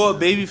gonna have go caught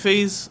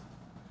Babyface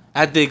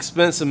at the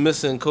expense of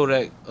missing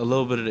Kodak a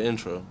little bit of the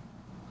intro.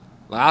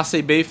 Like, I'll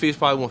say Babyface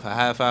probably went for a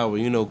half hour.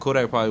 You know,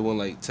 Kodak probably went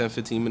like 10,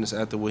 15 minutes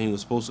after when he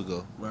was supposed to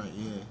go. Right,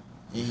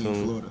 yeah. Feel In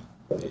me? Florida.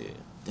 Yeah.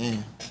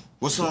 Damn.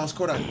 What songs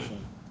Kodak perform?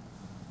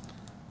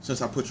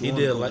 Since I put you He on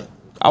did Kodak. like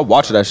I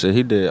watched that shit.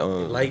 He did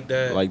Like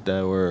That. like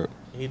that word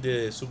he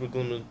did Super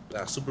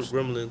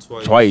Gremlin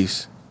twice.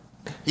 twice.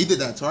 He did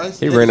that twice?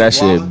 He Niggas ran that was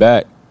shit wildin'?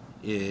 back.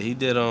 Yeah, he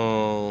did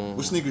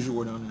What sneakers you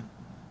wore down there?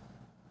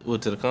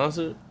 what, to the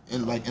concert?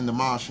 In like in the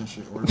mosh and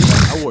shit. Or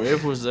I wore Air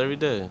Forces every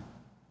day.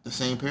 the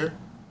same pair?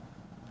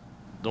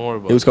 Don't worry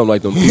about He was it. coming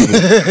like them people.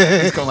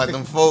 It's coming like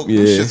them folk. Them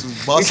Yeah. shits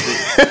was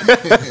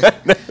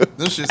busted.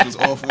 Them shits was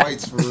off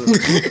whites for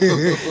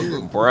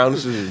real. Brown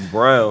shit is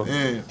brown.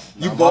 Yeah.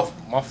 You Nah, bought.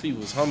 my feet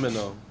was humming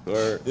though.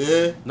 Word.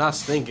 Yeah. Not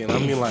stinking. I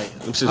mean like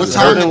Them shits What was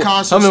time hurt. the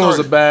concert humming was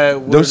a started? bad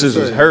word. Them to shits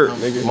was say. hurt,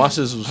 nigga. My shit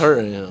was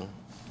hurting him.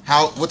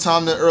 What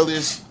time the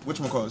earliest? Which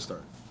one call it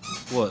start?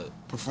 What?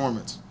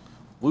 Performance.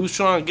 We was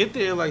trying to get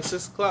there like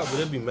 6 o'clock, but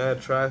it'd be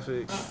mad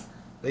traffic.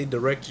 They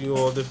direct you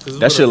all different.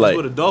 That shit like-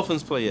 where the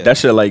Dolphins play at. That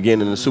shit like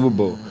getting in the Super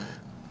Bowl.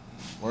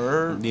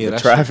 Word. yeah, the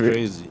that traffic. shit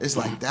crazy. It's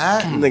like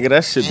that. Nigga,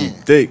 that shit be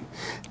Damn. thick.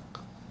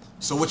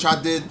 So what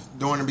y'all did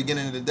during the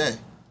beginning of the day?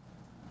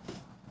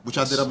 What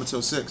y'all did up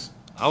until 6?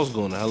 I was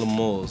going to hella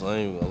malls. I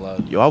ain't even gonna lie.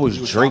 to you. Yo, I was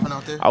You was drinking.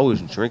 shopping out there? I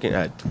was drinking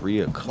at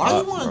 3 o'clock. Why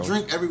you want bro. to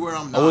drink everywhere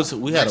I'm I not? went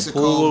we had Mexico,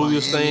 a pool where we Miami,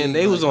 was staying.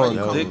 They was like, on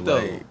why you dick come? though.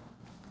 Like,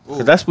 Ooh.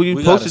 'cause that's what you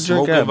We got a supposed to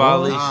drink smoking at, bro.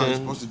 Nah, you're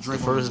violation supposed to the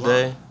drink on the first block.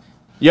 day.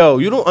 Yo,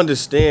 you don't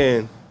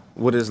understand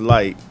what it's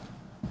like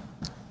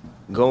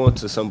going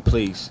to some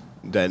place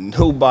that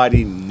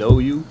nobody know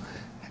you.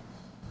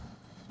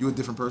 You a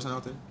different person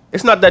out there?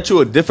 It's not that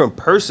you're a different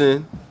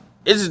person.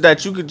 It's just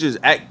that you could just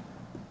act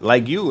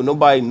like you and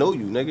nobody know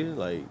you, nigga.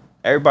 Like,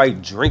 everybody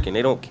drinking.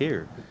 They don't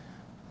care.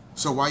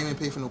 So why you ain't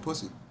pay for no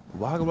pussy?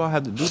 Why do I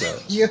have to do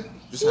that? Yeah.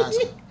 Just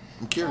asking.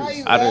 I'm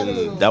curious. I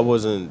didn't. That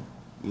wasn't,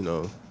 you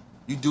know,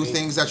 You do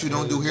things that you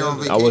don't do here on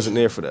I vacation. wasn't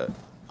there for that.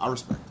 I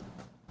respect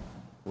it.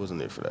 Wasn't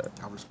there for that.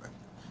 I respect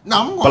it. No,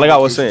 I'm going But like on I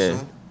was vacation saying,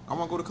 soon. I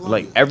want to go to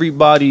Colombia. Like,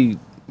 everybody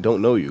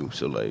don't know you.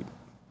 So, like,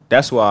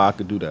 that's why I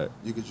could do that.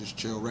 You could just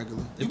chill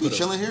regular. They You be put a-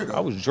 chilling here though. I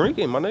was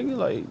drinking, my nigga.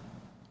 Like,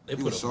 They You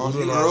put was a saucy,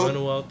 boot on Earl? our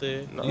rental out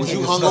there. Was you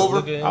niggas hungover? stuck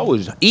looking- I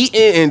was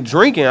eating and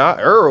drinking.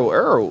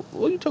 Earl,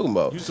 what you talking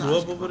about? You threw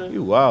up over there?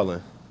 You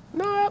wildin'.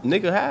 Nah,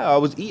 nigga, how? I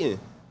was eating.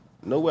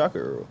 No way I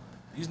could Earl.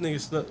 These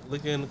niggas snuck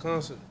looking in the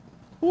concert.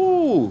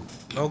 Ooh.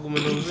 Malcolm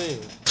and those in.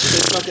 Did they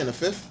stuck in the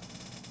fifth?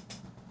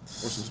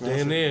 Or some small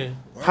Staying shit?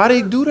 there. How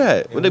they do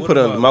that? What And they what put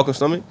on about- Malcolm's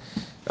stomach?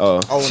 Oh,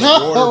 in the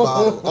water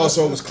bottle. Oh,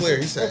 so it was clear.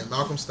 He said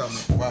Malcolm's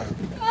stomach. Wow.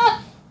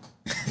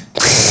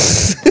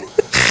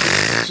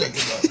 Check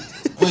it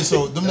out. Wait,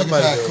 so them niggas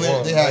might had be clear.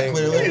 wrong. They I had ain't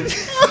clear gonna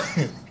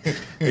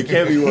liquor. It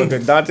can't be one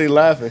because Dante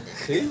laughing.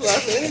 He's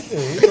laughing at anything.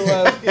 He's a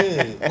last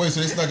kid. Wait,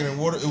 so they snuck it in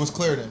water? It was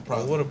clear then,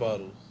 probably. Water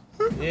bottles.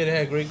 Yeah, they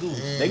had Grey Goose.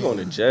 They going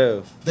to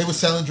jail. They was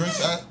selling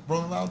drinks at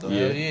Rolling Loud though?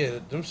 Yeah.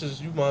 Them shits,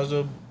 you might as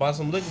well buy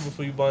some liquor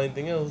before you buy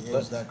anything else. Yeah,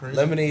 was that crazy?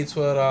 Lemonade,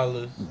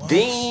 $12.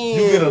 Damn.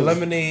 You get a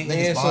lemonade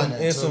Niggas buying that,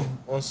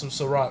 too. some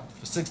Ciroc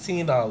for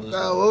 $16.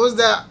 What was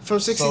that from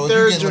So if 63rd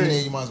you get drink?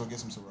 lemonade, you might as well get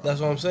some Ciroc. That's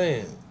what I'm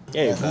saying.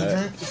 Yeah, Who bad.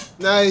 drink?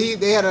 Nah,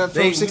 they had a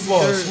from They bought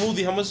a 63rd.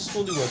 smoothie. How much a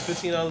smoothie was?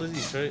 $15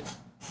 each, right?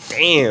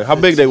 Damn, how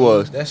big they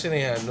was? That shit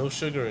ain't had no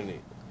sugar in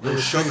it. No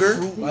sugar?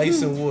 Fruit,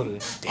 ice, and water.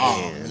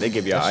 Damn, they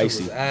give you That shit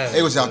icy. was ass,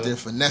 They was out bro. there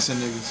finessing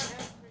niggas.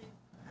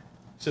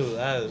 Shit was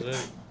ass,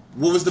 right?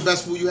 What was the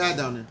best food you had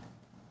down there?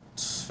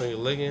 Finger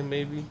licking,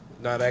 maybe.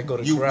 Nah, that go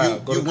to You corral.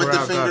 Go to went to corral,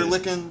 got finger it.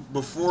 licking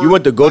before? You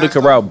went to Golden last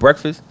time? Corral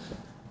breakfast?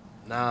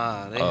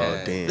 Nah, they Oh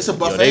had. damn! It's a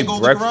buffet, they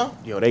Golden breakfast- Corral?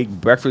 Yo, they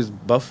breakfast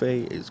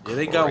buffet is Yeah,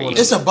 they got one.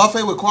 It's a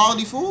buffet with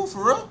quality food,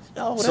 for real?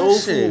 Yo, Soul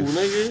food,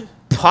 nigga.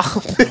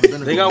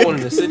 poppin'. They got one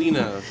in the city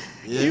now.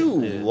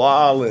 You Yeah.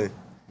 wildin'.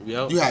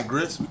 Yo, You had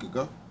grits, we could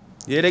go.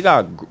 Yeah, they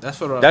got. that's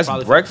for the That's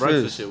probably for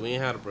breakfast. shit. We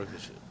ain't had a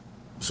breakfast shit.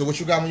 So what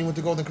you got when you went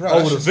to Golden Corral? Oh,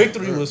 That the shit's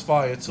victory good. was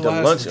fire too. The I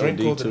had lunch some drink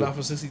OD called the too. Not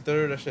for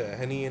 63rd. That shit had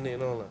Henny in it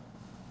and all that.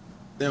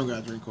 They don't got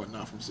a drink called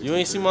Not from 63rd. You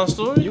ain't see my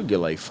story? You get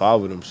like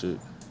 5 of them shit.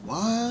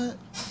 What?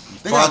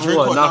 They Five got a drink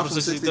what, called Not Not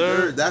from from 63rd?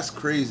 63rd? That's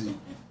crazy.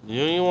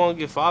 You ain't want to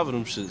get 5 of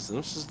them shits.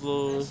 Them shits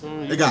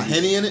little. They got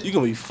Henny in it? You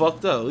gonna be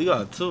fucked up. We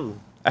got 2.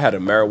 I had a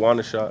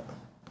marijuana shot.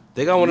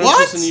 They got one of What?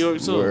 them shits in New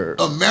York too. Word.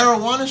 A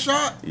marijuana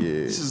shot? Yeah.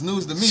 This is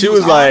news to me. She You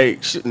was high?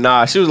 like,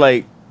 she was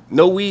like,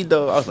 no weed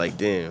though. I was like,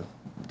 damn.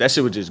 That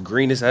shit was just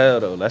green as hell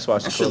though. That's why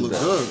she That shit closed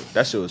look down. good.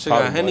 That shit was She got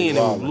popping, Henny in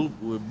like, it wildin'.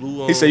 with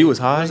blue. He said you was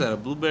high? What's that? A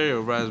blueberry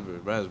or raspberry?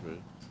 Raspberry.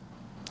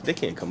 They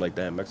can't come like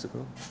that in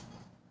Mexico.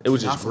 It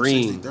was Not just from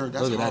green. 63rd.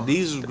 That's Look at that. hard.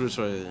 These is grits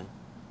right there.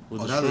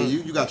 With Oh, the that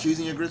shrimp. you got cheese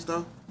in your grits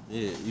though?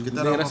 Yeah, you Get get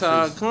that out that's my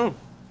how face. it come.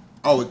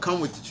 Oh, it come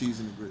with the cheese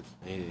and the grits.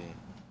 Yeah.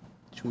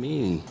 What you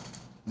mean?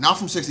 Not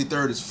from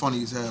 63rd is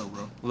funny as hell,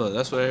 bro. Look,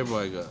 that's what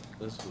everybody got.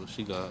 That's what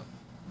she got.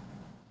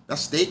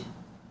 That's steak.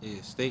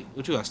 Yeah, steak.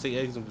 What you got? Steak,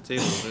 eggs, and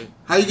potatoes, right?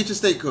 How you get your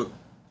steak cooked?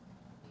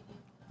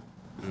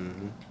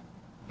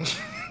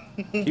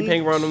 Keep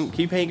hanging around them.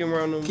 Keep hanging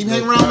around them. Keep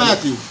hanging around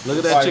Matthew. Look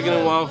at that chicken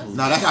and waffles.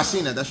 Nah, that I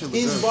seen that. That shit look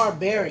He's good.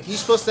 barbaric. He's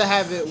supposed to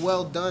have it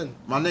well done.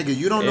 My nigga,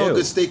 you don't know Ew.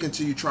 good steak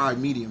until you try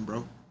medium,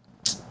 bro.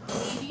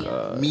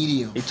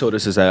 Medium. He told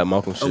us this at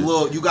Malcolm A shit.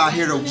 little, you got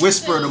here to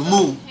whisper, to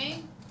move.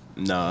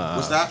 Nah.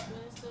 What's that?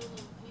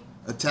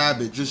 A tad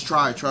bit. Just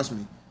try it. Trust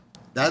me.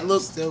 That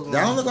looks. That Still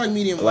don't look like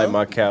medium. I like well.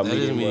 my cow That is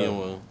medium medium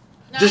well. well.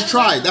 Just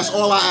try it. That's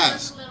all I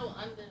ask.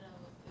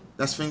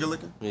 That's finger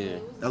licking. Yeah.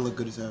 That look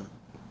good as hell.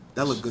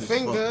 That look good as fuck.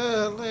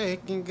 Finger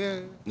licking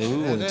good. Then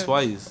we went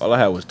twice. All I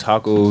had was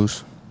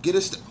tacos. Get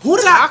a steak. Who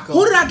did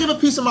I give a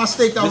piece of my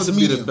steak that This was would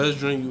be the medium? best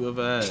drink you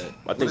ever had.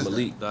 I think is that?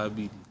 Malik.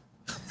 Diabetes.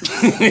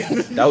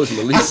 That was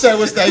Malik. I said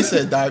what's that? He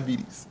said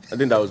diabetes. I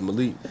think that was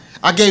Malik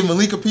I gave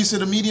Malik a piece of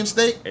the medium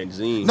steak. and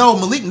Zine. No,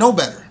 Malik know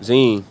better.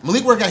 Zine.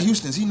 Malik work at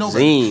Houston's. He know better.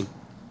 Zine.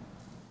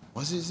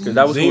 Was it Cause Zine?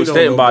 that was who Zine was don't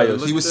sitting know by better. us.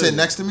 Look He was at sitting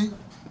that. next to me.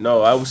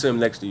 No, I was sitting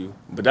next to you.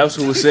 But that was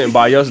who was sitting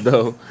by us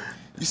though.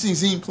 You seen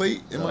Zine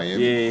plate in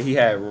Miami? Yeah, he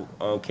had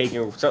cake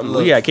and something.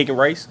 Look. He had cake and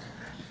rice.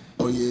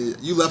 Oh yeah,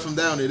 you left him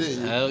down there,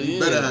 didn't you? Hell You yeah.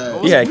 better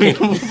have. He had cake.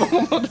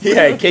 He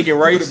had cake and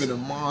Would have rice. been a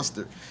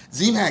monster.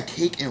 Zine had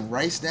cake and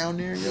rice down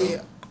there, yo.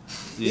 Yeah.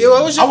 Yeah,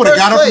 what was your I would have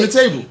first got plate? up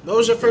from the table. What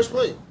was your first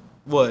plate?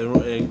 What?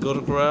 And go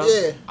to corral?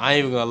 Yeah. I ain't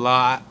even gonna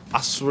lie. I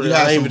swear. You I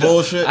had ain't some even-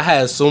 bullshit? I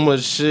had so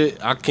much shit.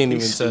 I can't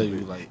even tell you.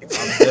 Like, I'm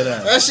dead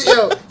ass. That shit,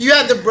 yo, you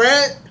had the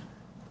bread?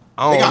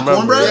 I They don't got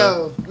remember. cornbread?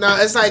 Yo, no,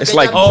 it's like It's they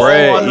like got-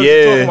 bread, I know what yeah.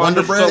 you're talking about.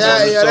 Wonder bread?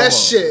 Yeah, that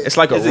shit. It's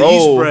like a It's a roll.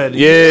 yeast bread.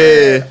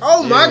 Yeah.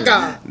 Oh my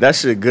god. That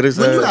shit good as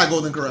When you hell. had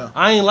Golden Corral?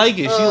 I ain't like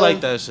it. She liked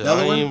that shit.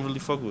 Delaware? I ain't really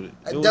fuck with it.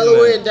 It was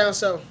Delaware mad. and down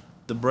south,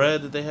 The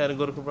bread that they had in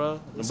Go to Corral,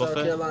 the South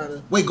buffet.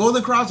 Carolina. Wait,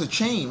 Golden Corral's a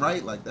chain,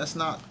 right? Like that's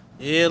not.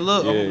 Yeah,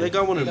 look, Yeah. they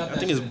got one in. got I that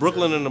think it's shit.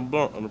 Brooklyn and the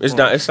Bronx. It's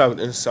not. It's South.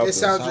 It's South. It's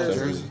South South Jersey.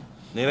 Jersey.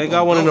 Then they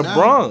got one in the now.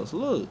 Bronx.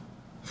 Look.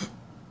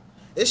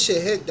 This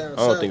shit hit down I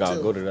south don't think I'll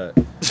too. go to that.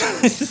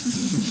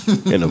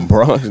 In the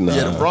Bronx, nah.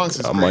 Yeah, the Bronx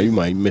is You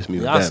might miss me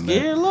with Y'all that, man.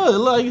 scared?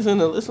 Look, it's in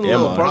the Yeah,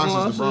 little man. parking Bronx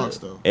lot. is the Bronx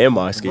shit. though. Am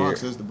I The scared?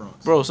 Bronx is the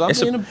Bronx. Bro, stop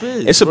It's, being a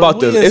bitch. it's bro.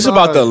 about We the. It's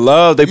about the inside.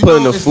 love they You put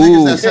in know the it's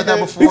niggas that food. said that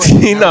before.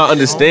 He not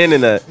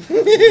understanding that.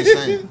 I'm just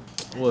saying.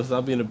 What?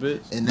 Stop being a bitch.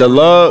 And The never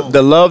love, home.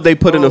 the love they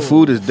put in the Oh.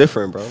 food is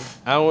different, bro.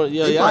 I want.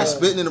 Yeah, They yeah. probably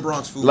spitting in the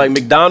Bronx food. Like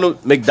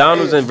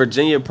McDonald's in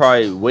Virginia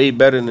probably way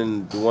better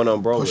than the one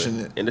on Broadway,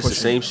 pushing it, and it's the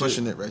pushing same it, shit.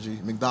 Pushing it, Reggie.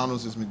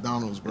 McDonald's is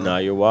McDonald's, bro. Nah,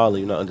 you're wild.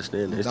 You're not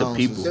understanding. It's the McDonald's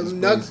people. is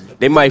Them nug- crazy.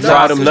 They might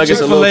fry them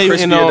nuggets a little Chick-fil-A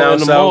crispier in down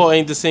the mall south.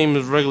 ain't the same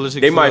as regular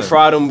Chick-fil-A. They might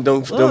fry them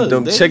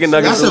Look, they- chicken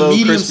nuggets That's a a little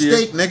medium crispier.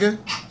 steak, nigga.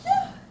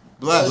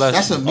 Bless. Bless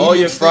That's a you. medium All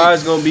your steak.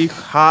 fries gonna be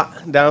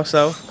hot down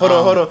south.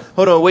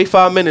 Hold on. Wait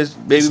 5 minutes,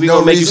 baby. There's We no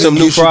gonna make you reason some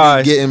new should be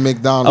fries. Getting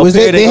McDonald's. Was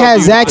They had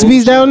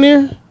Zaxby's down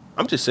there?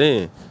 I'm just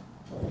saying.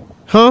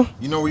 Huh?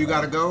 You know where you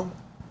gotta go?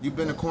 You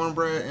been to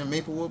Cornbread in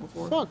Maplewood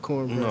before? Fuck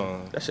cornbread.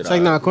 No. That shit. It's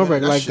like not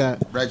cornbread like shit,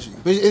 that. Reggie.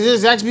 But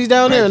is there Zaxby's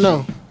down there or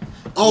no?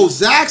 Oh,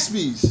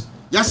 Zaxby's.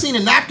 Y'all seen a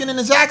napkin in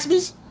the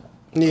Zaxby's?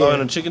 Yeah. Oh,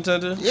 and a chicken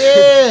tender?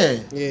 Yeah.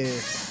 Yeah.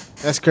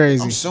 That's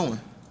crazy. I'm suing.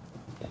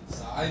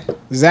 Inside.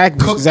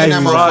 Cooked in that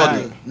Zaxby's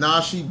motherfucker. fried. Nah,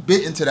 she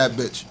bit into that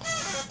bitch.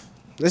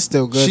 It's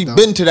still good She though.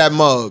 bit into that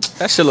mug.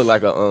 That shit look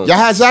like a Y'all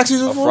had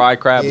Zaxby's a before? fried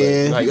crab Yeah.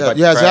 leg. Like, Yeah, like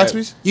you had crab.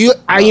 Zaxby's?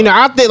 I think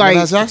You like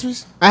had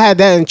Zaxby's? I had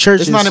that in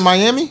churches. It's not in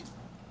Miami?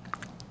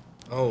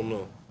 I don't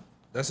know.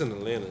 That's in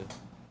Atlanta.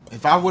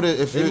 If I would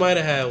have, They might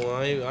have had one.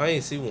 I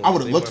ain't see one. I would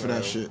have They looked might for that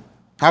have shit.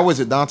 How is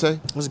it, Dante?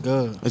 It's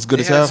good. It's good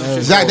They as had hell. some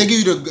shit Zach, called- they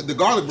give you the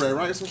garlic bread,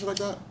 right? Or some shit like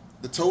that?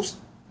 The toast?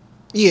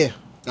 Yeah.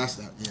 That's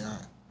that. Yeah, all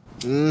right.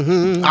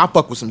 Mm-hmm. I'll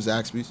fuck with some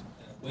Zaxby's.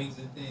 Wings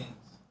and things.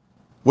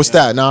 What's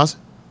that, Nas?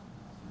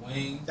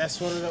 Wings, That's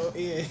one of those.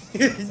 Yeah.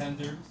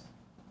 tenders.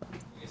 We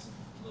get some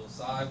little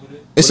side with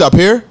it. It's up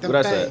here? Them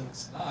What that's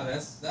things. Nah,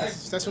 that's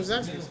That's from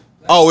Zaxby's.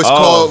 Oh, it's Oh.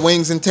 called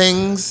Wings and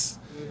Tings.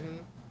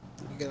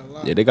 You get a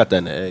lot. Yeah, they got that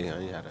in the egg. I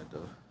ain't had that though.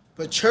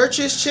 But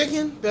Church's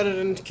chicken better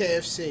than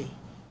KFC.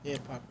 Yeah,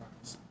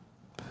 Popeyes.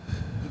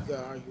 You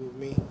can argue with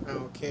me. I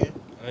don't care.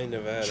 I ain't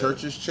never had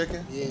Church's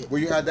Chicken? Yeah. Where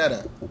you had that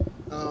at?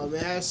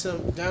 It has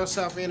some down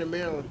south and in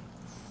Maryland.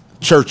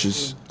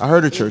 Churches. I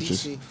heard of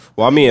Churches. NBC.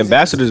 Well, I mean,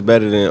 Ambassador's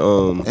better than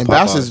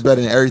Ambassador's Popeyes.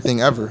 better than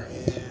everything ever.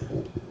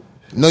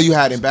 No, you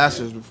had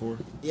Ambassadors before.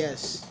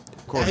 Yes.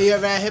 course. Have you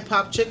ever had hip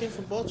hop chicken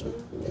from Baltimore?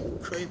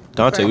 Crazy.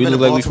 Dante, we I've been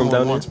look to like we from Baltimore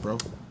down there. once, bro.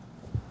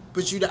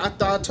 But I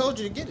thought I told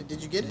you to get it.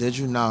 Did you get it? Did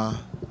you? Nah.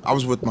 I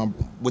was with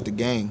the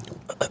gang.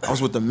 I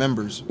was with the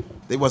members.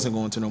 They wasn't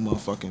going to no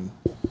motherfucking.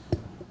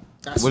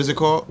 That's What is it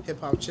called? Hip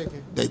hop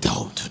chicken. They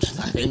don't.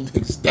 They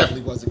niggas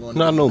definitely wasn't going.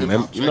 You're not no hip-hop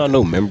member. You're not chicken.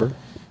 no member.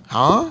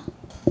 Huh?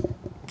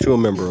 What you a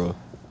member of?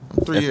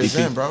 I'm 3 years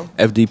in, bro.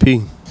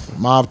 FDP.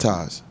 Mob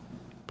ties.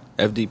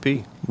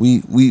 FDP. We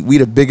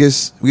the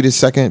biggest. We the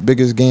second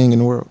biggest gang in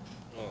the world.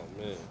 Oh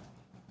man,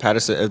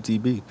 Patterson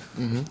FDB.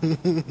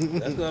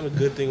 that's not a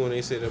good thing when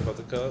they say that about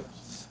the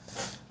cops.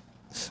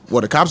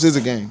 Well, the cops is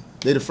a gang.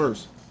 They the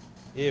first.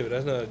 Yeah, but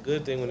that's not a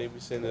good thing when they be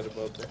saying that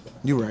about them.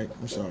 You right.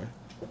 I'm sorry.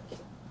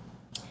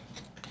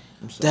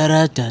 Da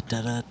da da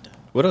da da.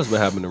 What else been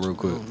happening real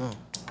quick?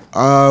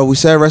 We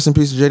said rest in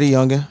peace to JD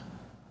Youngin.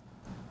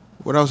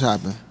 What else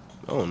happened?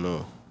 I don't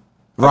know.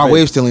 Rod been-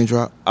 Wave still ain't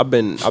dropped. I've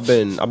been trying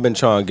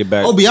to get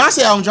back. Oh, Beyonce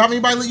album dropped.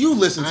 Anybody you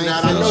listen to I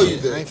that? ain't I know you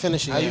finished it. I did. ain't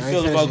finished it. How yet. you I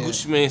ain't feel about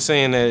finished it Gucci Mane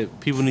saying that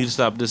people need to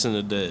stop dissing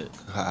the dead?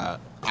 I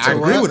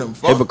agree with him.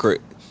 Fuck.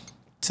 Hypocrite.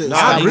 yet. Nah,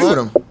 I agree with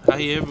him. How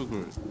he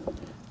hypocrite?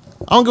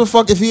 I don't give a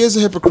fuck if he is a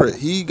hypocrite.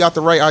 He got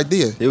the right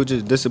idea. They were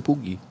just dissing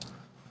Pookie.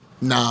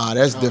 Nah,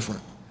 that's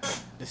different.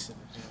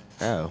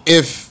 How?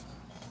 If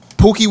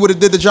Pookie would have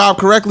did the job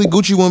correctly,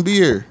 Gucci wouldn't be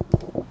here.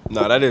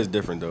 Nah, that is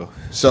different though.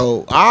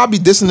 So I'll be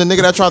dissing the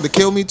nigga that tried to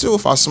kill me too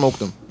if I smoked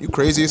him. You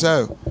crazy as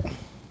hell.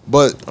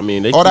 But I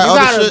mean, they all that You other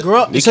gotta shit.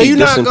 grow. They So keep you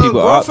not dissing gonna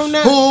people grow ops. from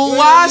that? Who You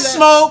I ain't do that?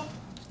 smoke?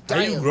 How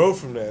you grow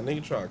from that?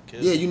 Nigga try to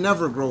kill. Yeah, you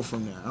never grow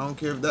from that. I don't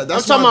care if that.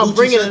 That's talking why about Gucci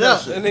bringing said it that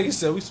up. shit. That nigga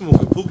said we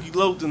smoking Pookie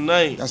Low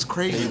tonight. That's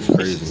crazy.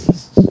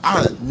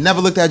 I never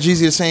looked at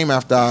Jeezy the same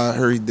after I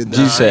heard he did that.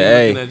 Jeezy said, I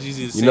ain't "Hey, looking at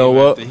Jeezy the you know same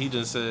what? after He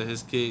just said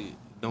his kid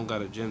don't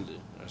got a gender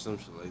or some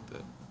shit like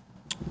that.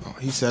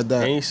 He said I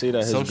that. ain't say that.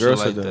 His Some girl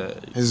shit like said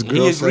that. that. His He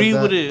girl said agreed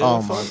that? with it.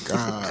 Oh my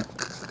god.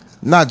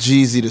 Not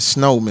Jeezy the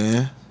Snow,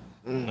 man.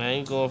 I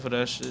ain't going for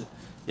that shit.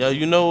 Yo,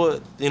 you know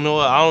what? I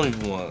don't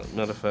even want it.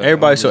 Matter of fact,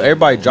 Everybody, so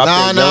everybody dropped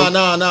Nah, their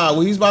young. nah.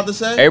 What he's about to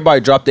say?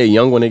 Everybody dropped their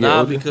young when they get Nah,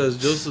 older. because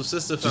Joseph's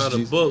sister found a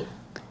Jeezy. book.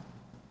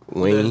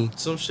 Wayne, That,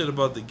 some shit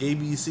about the gay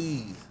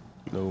BCs.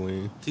 no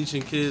Wayne.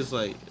 Teaching kids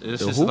like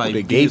it's The just who? like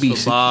The gay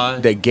B's for bi.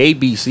 BC. The gay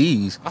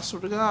BCs. I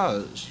swear to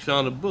God, she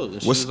found a book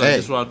and she What's was like, A?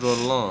 "This is where I draw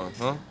the line,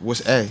 huh?"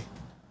 What's A?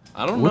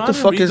 I don't know. What I the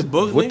didn't fuck read is- the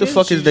book, what the nigga.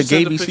 fuck She is the just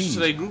sent gay picture BCs? to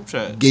their group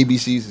chat. Gay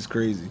BCs is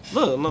crazy.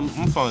 Look, I'm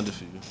find it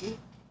for you.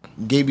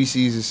 Gay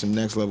BCs is some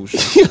next level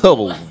shit.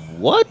 Yo,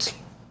 what?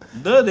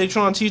 Duh, they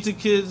trying to teach the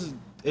kids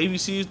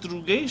ABCs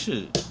through gay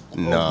shit.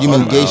 No, You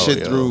mean I'm gay out, shit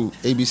yo. through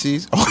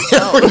ABCs? Oh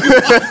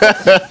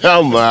yeah.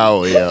 I'm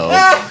out, yo.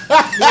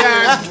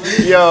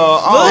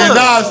 Hey,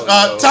 Nas,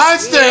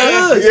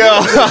 timestamp.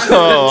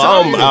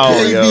 I'm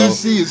out, yo.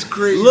 ABC is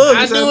crazy. Look,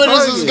 I it's knew at where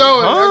this was Target.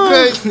 going. Huh?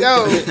 Okay, yo,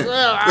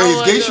 Wait,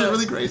 is gay shit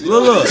really crazy?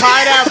 Look,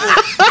 pineapple.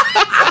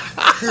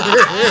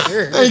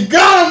 Hey,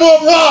 got him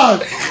up, Rod.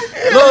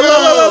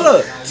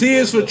 look. T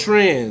is for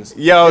trans.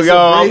 Yo, It's a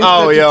I'm brave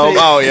out, yo. I'm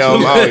reputation. out, yo.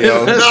 I'm out,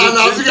 yo.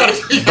 Nah, we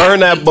gotta. Burn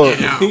that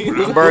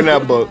book. Burn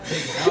that book.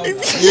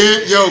 Yeah,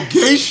 yo,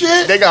 gay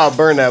shit. They gotta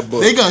burn that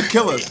book. They gonna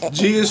kill us.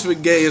 G is for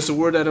gay. It's a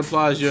word that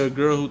implies you're a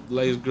girl who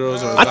likes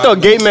girls. Or I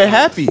thought gay meant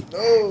happy.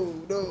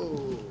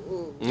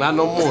 not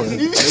no more.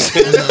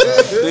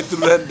 They threw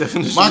that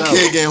definition My out.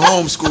 kid getting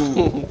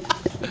homeschooled.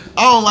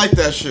 I don't like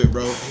that shit,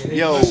 bro.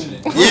 Yo,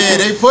 Yeah,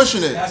 they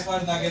pushing it. That's why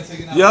it's not getting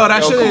taken out. Yo,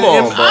 that yo, shit come in-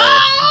 on, bro.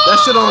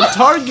 that shit on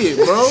Target,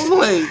 bro.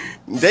 Like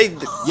They,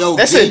 Yo,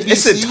 that's gay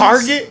it's a BCs?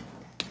 Target.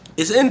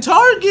 it's in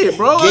Target,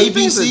 bro. Gay I think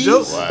it's a BCs?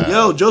 joke.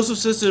 Yo,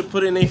 Joseph's sister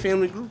put in a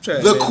family group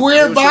chat. The man.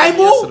 queer They were trying to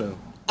Bible? answer them.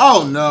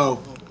 Oh no.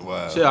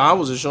 wild. Shit, I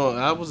was just showing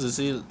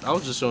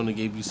the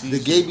gay BCs. The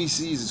gay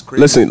BCs is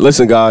crazy.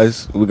 Listen,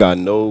 guys. We got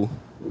no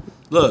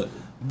Look,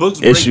 books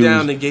break issues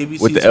down the gay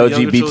BCs with the for younger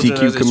children LGBTQ as they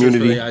search for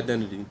community. their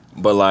identity.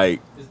 But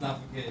like, It's not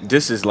forgetting.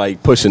 this is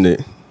like pushing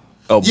it.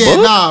 A Yeah,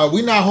 book? nah,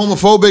 we not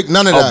homophobic.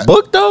 None of A that.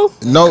 book though?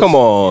 No. Come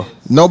on.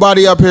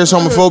 Nobody up here is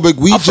homophobic.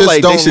 We I feel just like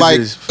they don't should like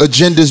just-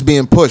 agendas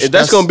being pushed. If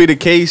that's gonna be the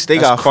case, they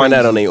that's gotta find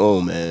that crazy. on their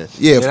own, man.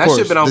 yeah, of that course.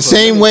 shit been out The for a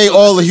same minute. way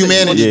all of That's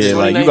humanity the did. Yeah,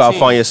 like you gotta 2019.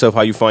 find yourself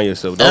how you find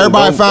yourself.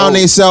 Everybody found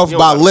themselves you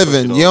by don't gotta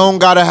living. push it You on. don't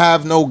gotta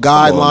have no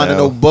guideline or now.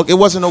 no book. It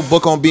wasn't no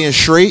book on being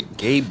straight.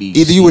 Gay BC.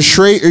 Either you was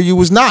straight or you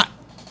was not.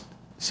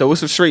 So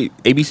what's the straight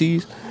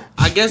ABCs?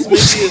 I guess maybe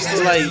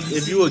it's like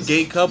if you a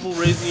gay couple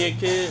raising your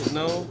kid.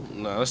 No,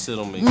 that shit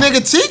don't make sense.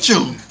 Nigga, teach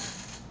them.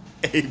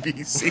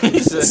 He said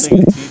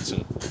nigga teach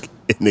him.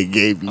 In the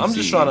gay BC. I'm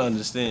just trying to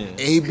understand.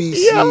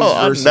 ABCs Yo,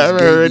 I versus never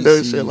gay heard no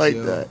BCs, shit like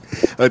yo. that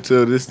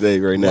until this day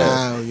right now.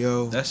 Wow,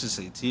 yo. That should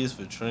say T is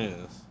for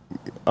trans.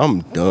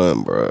 I'm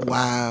done, bro.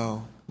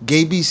 Wow.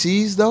 Gay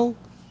BCs though?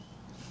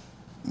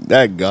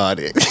 That got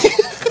it.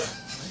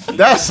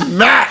 That's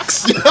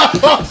max.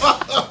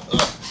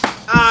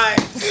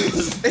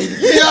 Yo,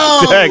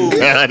 That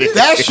got it.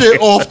 that shit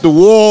off the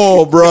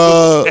wall,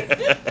 bro.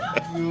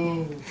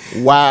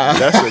 Wow.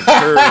 That's a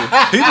curve.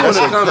 People in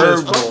the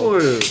comments,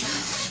 curveball.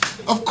 fuck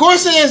with Of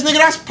course it is, nigga.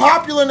 That's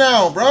popular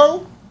now,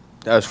 bro.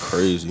 That's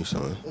crazy,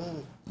 son.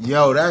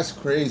 Yo, that's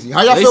crazy.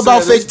 How y'all They feel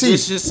about said fake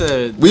this teeth? shit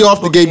said We this off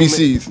the book gay came in-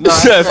 BCs. Nah,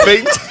 That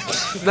fake.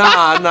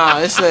 nah.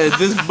 It said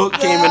this book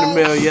came in the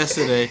mail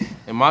yesterday,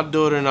 and my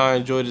daughter and I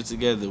enjoyed it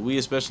together. We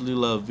especially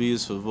love V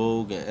is for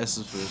Vogue and S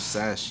is for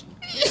Sashi.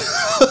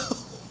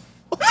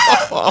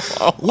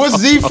 What's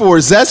Z for?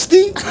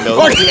 Zesty?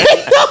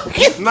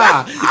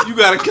 Nah, you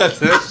gotta cut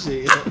that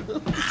shit.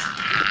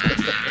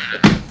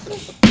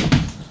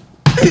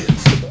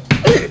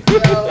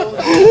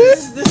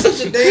 This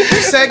is a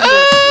dangerous segment.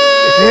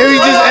 Here we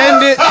just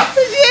end it.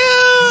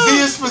 Z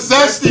is for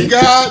Zesty,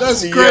 God.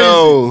 That's crazy.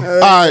 Yo. All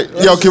right,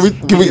 yo, can we?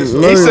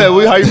 He said,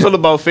 how you feel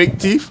about fake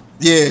teeth?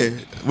 Yeah.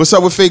 What's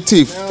up with fake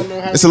teeth?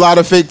 It's a lot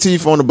of fake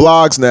teeth on the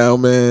blogs now,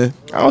 man.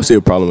 I don't see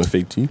a problem with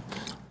fake teeth.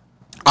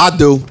 I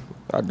do.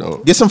 I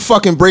don't. Get some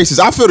fucking braces.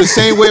 I feel the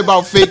same way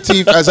about fake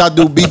teeth as I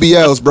do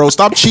BBLs, bro.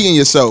 Stop cheating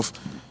yourself.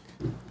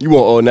 You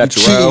want all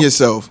natural? Cheating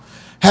yourself.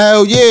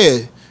 Hell yeah.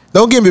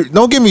 Don't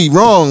get me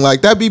wrong.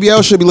 Like that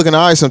BBL should be looking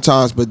alright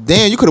sometimes, but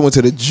damn, you could have went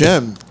to the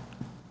gym,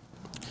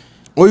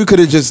 or you could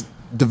have just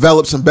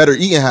developed some better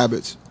eating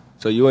habits.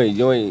 So you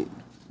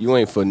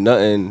ain't for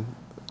nothing.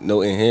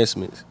 No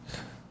enhancements.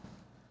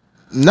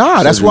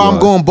 Nah, that's So why do I'm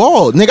I. going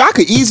bald, nigga. I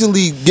could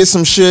easily get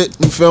some shit.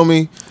 You feel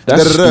me?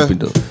 That's Da-da-da. stupid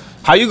though.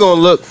 How you gonna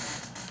look?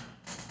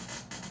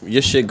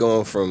 Your shit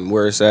going from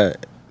where it's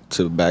at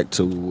to back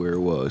to where it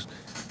was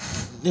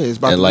Yeah, it's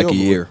about in to like be a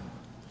over year. with.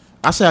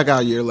 I say I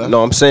got a year left.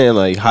 No, I'm saying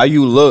like how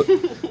you look.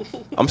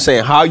 I'm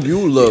saying how you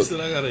He look. said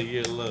I got a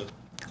year left.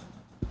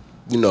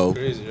 You know,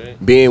 Crazy,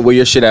 right? being where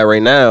your shit at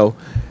right now,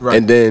 Right.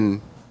 and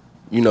then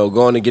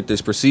going to get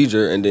this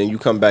procedure, and then you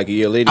come back a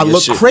year later. I your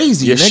look shit,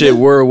 crazy, Your nigga. shit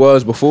where it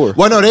was before.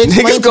 Well, no, they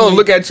explained Niggas to gonna me-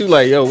 look at you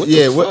like, yo, what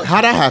Yeah, the fuck?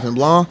 how that happened,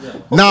 Blonde?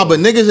 Nah, but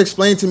niggas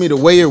explained to me the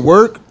way it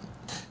work.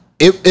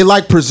 It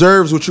like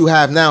preserves what you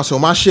have now. So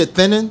my shit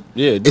thinning.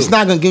 Yeah, it do. it's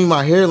not gonna give me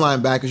my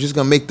hairline back. It's just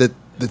gonna make the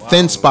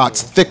thin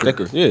spots thicker.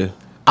 Thicker, yeah.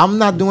 I'm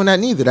not doing that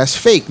neither. That's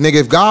fake, nigga.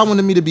 If God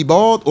wanted me to be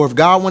bald, or if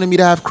God wanted me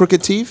to have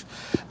crooked teeth,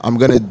 I'm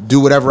gonna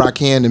do whatever I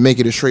can to make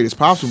it as straight as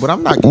possible. But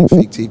I'm not getting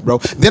fake teeth, bro.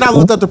 Then I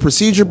looked up the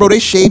procedure, bro. They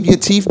shave your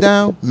teeth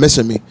down,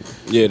 missing me.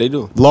 Yeah, they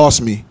do. Lost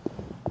me.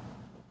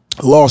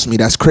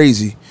 That's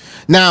crazy.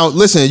 Now,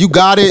 listen, you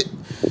got it.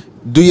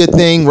 Do your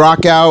thing,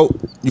 rock out.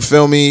 You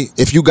feel me?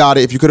 If you got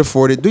it, if you could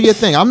afford it, do your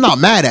thing. I'm not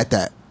mad at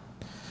that.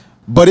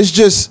 But it's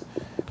just,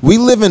 we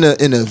live in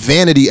a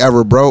vanity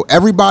era, bro.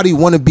 Everybody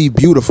want to be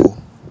beautiful.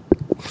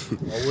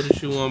 Why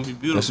wouldn't you want to be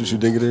beautiful? That's what you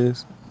think it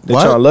is. They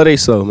What? trying to love they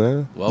so,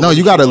 man. Why No, wouldn't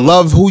you gotta wanna-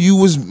 love who you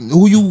was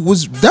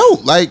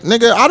dealt. Like,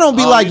 nigga, I don't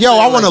be Oh, like, you yo,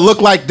 saying I want to like-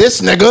 look like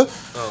this nigga.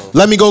 Oh.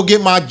 Let me go get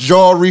my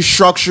jaw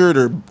restructured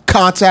or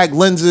contact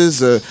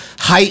lenses or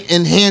height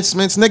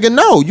enhancements. Nigga,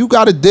 no, you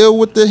gotta deal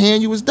with the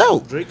hand you was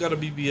dealt. Drake got a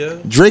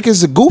BBL. Drake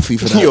is a goofy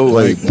for that. Yo,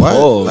 like, like, what?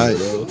 pause, Like,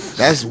 bro.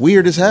 that's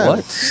weird as hell.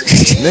 What?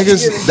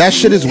 Niggas, that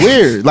shit is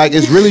weird. Like,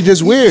 it's really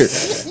just weird.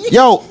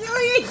 Yo,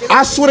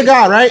 I swear to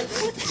God, right?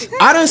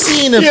 I done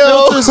seen the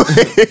filters.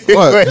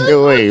 What?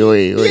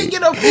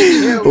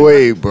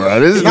 Wait, bro.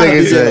 This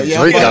nigga said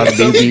Drake got a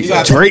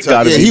BB. Drake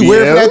got a Yeah, BBL. he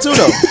weird for that too,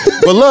 though.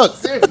 But look,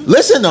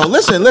 listen though,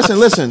 listen. Yo,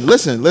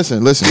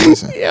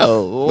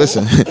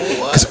 Listen,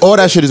 because all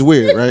that shit is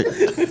weird, right?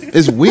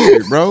 It's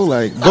weird, bro.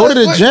 Like, go to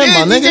the gym,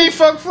 my nigga. DJ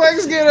Fuck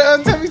Flex get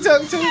a tummy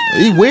tuck too.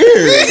 He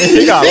weird.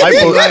 he got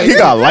lipo. He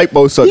got He's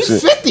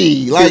liposuction.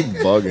 50. Like,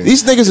 bugging.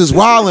 these niggas is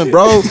wilding,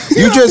 bro.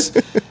 You just,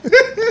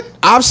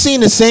 I've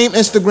seen the same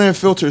Instagram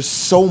filters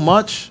so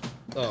much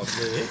Oh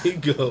man, he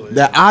going.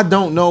 that I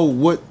don't know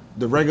what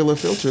the regular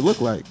filter look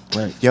like.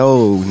 Right.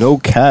 Yo, no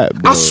cap,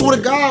 bro. I swear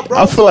to God, bro.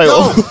 I feel like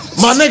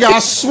my nigga, I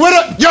swear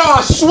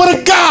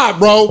to God,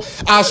 bro.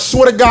 I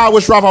swear to God, I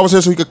wish Rafa was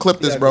here so he could clip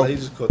this, bro. He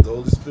just caught the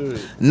Holy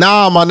Spirit.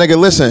 Nah, my nigga,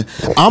 listen.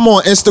 I'm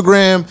on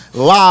Instagram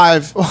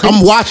live.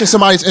 I'm watching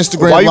somebody's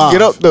Instagram Why you live.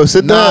 get up though?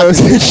 Sit down.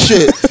 This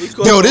shit.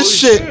 Yo,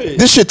 the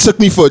this shit took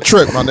me for a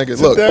trip, my nigga.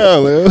 Look,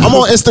 down, man. I'm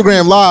on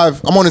Instagram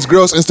live. I'm on this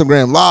girl's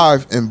Instagram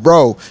live, and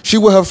bro, she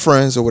with her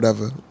friends or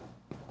whatever.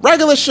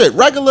 Regular shit,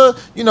 regular,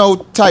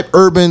 type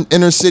urban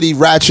inner city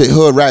ratchet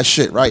hood rat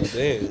shit, right?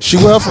 Damn. She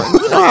with her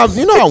friends.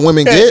 You know how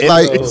women get.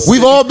 Like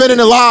we've all been in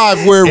a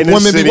live where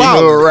women be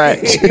wild.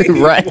 Ratchet.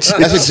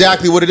 That's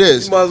exactly what it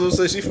is. You might as well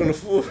say she from the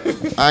floor.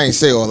 I ain't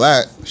say all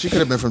that. She could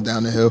have been from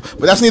down the hill,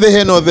 but that's neither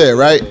here nor there,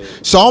 right?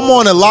 So I'm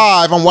on a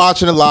live. I'm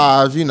watching a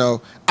live.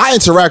 I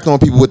interact on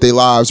people with their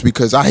lives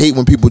because I hate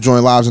when people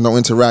join lives and don't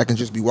interact and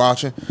just be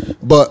watching.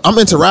 But I'm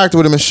interacting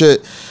with them and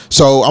shit.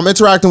 So I'm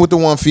interacting with the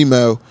one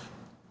female.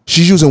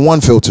 She's using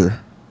one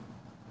filter.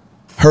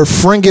 Her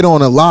friend get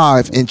on a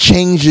live and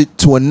change it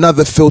to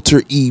another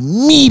filter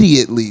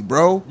immediately,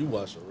 bro. You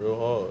watching real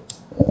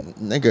hard.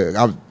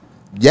 Nigga,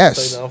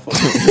 yes. Play down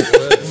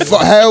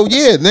fucking Hell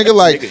yeah, nigga.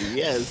 Like,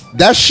 Yes.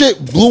 that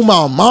shit blew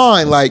my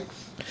mind. Like,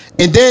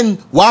 and then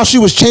while she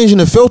was changing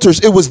the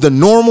filters, it was the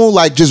normal,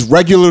 like, just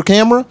regular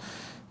camera,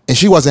 and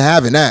she wasn't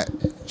having that.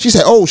 She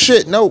said, "Oh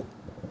shit, no,"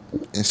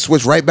 and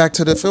switched right back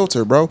to the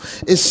filter, bro.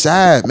 It's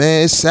sad,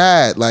 man. It's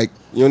sad. Like,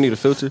 You don't need a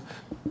filter.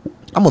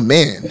 I'm a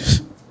man.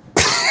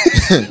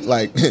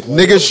 Like,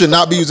 niggas should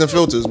not be using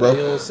filters, Why you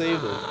bro. don't save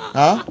it?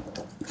 Huh?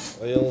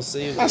 Why you don't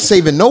save I'm not it?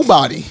 saving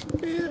nobody.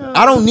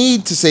 I don't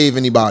need to save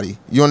anybody.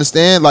 You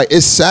understand? Like,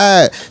 it's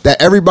sad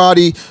that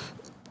everybody,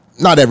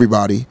 not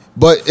everybody,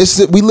 but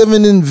we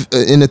living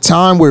in a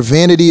time where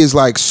vanity is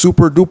like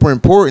super duper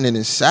important, and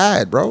it's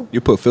sad, bro.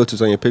 You put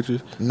filters on your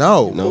pictures.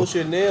 No. Post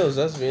your nails.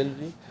 That's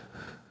vanity.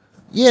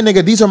 Yeah,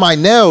 nigga, these are my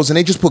nails, and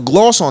they just put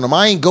gloss on them.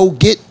 I ain't go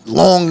get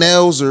long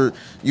nails or,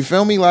 you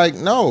feel me? Like,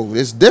 no,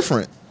 it's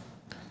different.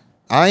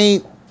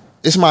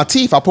 It's my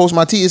teeth. I post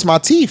my teeth. It's my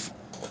teeth.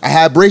 I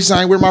had braces.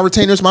 I ain't wear my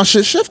retainers. My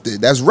shit shifted.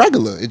 That's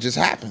regular. It just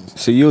happens.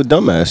 So you a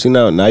dumbass.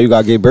 Now you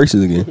gotta get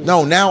braces again.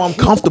 No, now I'm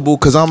comfortable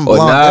because I'm Or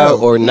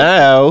blonde.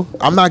 now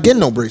I'm not getting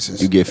no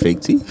braces. you get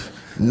fake teeth.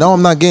 No,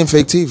 I'm not getting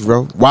fake teeth,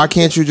 bro. Why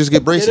can't you just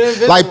get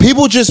braces? Like,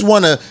 people just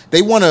want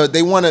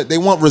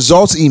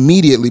results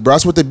immediately, bro.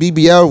 That's what the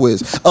BBL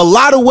is. A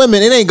lot of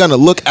women, it ain't gonna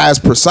look as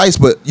precise,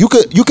 but you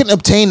can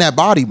obtain that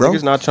body, bro.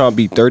 Niggas not trying to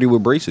be 30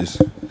 with braces.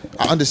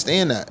 I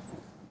understand that.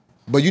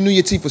 But you knew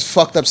your teeth was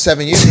fucked up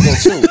 7 years ago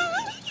too.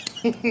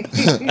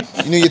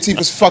 You knew your teeth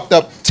was fucked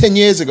up 10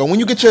 years ago. When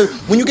you get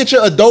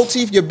your adult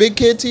teeth, your big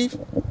kid teeth,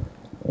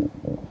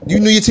 you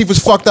knew your teeth was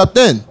fucked up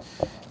then.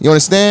 You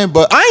understand?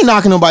 But I ain't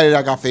knocking nobody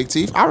that got fake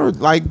teeth. I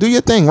would, like, do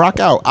your thing, rock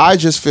out. I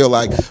just feel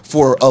like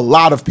for a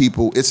lot of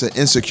people, it's an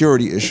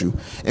insecurity issue.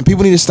 And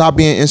people need to stop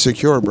being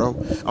insecure, bro.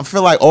 I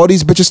feel like all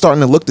these bitches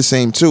starting to look the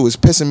same too. It's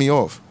pissing me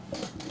off.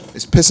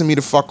 It's pissing me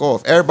the fuck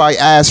off. Everybody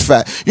ass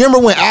fat. You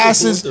remember when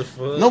asses...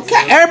 No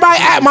cap. Everybody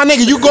ass... My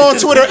nigga, you go on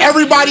Twitter,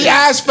 everybody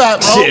ass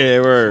fat, bro.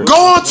 Yeah, word. Go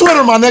on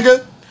Twitter, my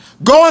nigga.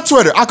 Go on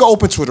Twitter. I can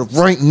open Twitter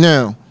right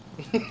now.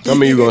 I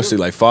mean, you gonna see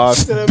like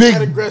 5.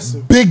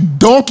 Big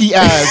donkey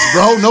ass,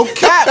 bro. No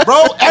cap,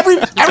 bro.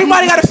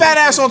 Everybody got a fat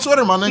ass on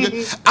Twitter, my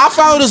nigga. I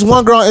follow this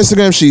one girl on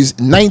Instagram. She's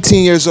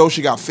 19 years old.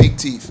 She got fake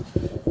teeth.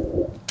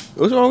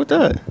 What's wrong with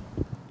that?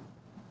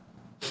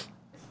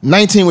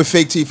 19 with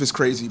fake teeth is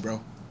crazy, bro.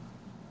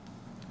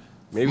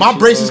 Maybe My she,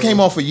 braces came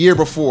off a year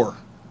before.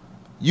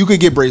 You could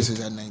get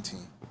braces at 19.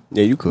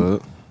 Yeah, you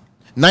could.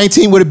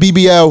 19 with a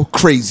BBL,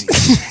 crazy.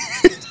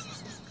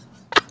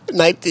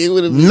 19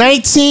 with a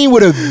 19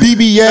 with a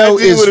BBL 19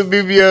 with a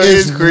BBL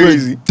is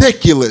crazy.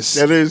 Ridiculous.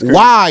 That is crazy.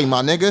 Why,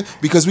 my nigga?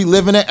 Because we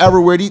live in an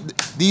era where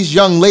these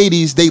young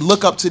ladies, they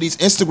look up to these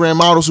Instagram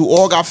models who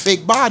all got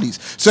fake bodies.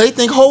 So they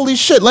think, holy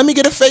shit, let me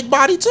get a fake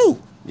body too.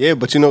 Yeah,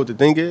 but you know what the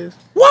thing is?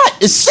 What?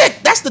 It's sick.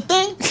 That's the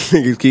thing.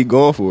 Niggas keep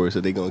going for it,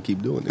 so they gonna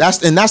keep doing it. That's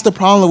the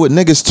problem with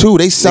niggas too.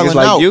 They selling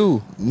like out.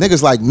 you.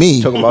 Niggas like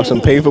me. Talking about some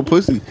painful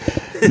pussy.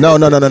 No.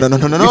 Take it.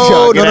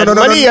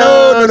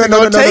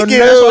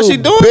 That's why she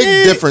doing Big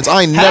it. difference.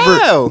 I ain't never.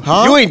 How?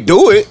 Huh? You ain't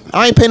do it.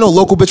 I ain't pay no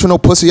local bitch for no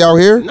pussy out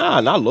here. Nah,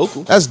 not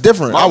local. That's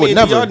different. I would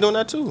never. Y'all doing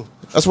that too.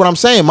 That's what I'm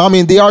saying. Mommy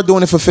and DR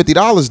doing it for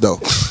 $50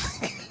 though.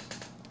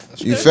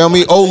 You feel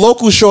me? Old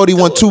local shorty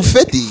want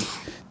 $250.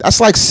 That's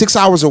like 6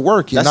 hours of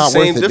work. You're That's not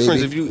the same worth it,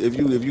 difference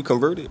baby. if you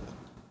convert it.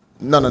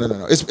 No.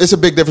 It's a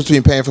big difference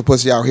between paying for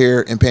pussy out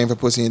here and paying for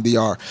pussy in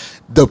DR.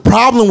 The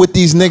problem with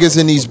these niggas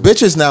and these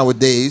bitches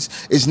nowadays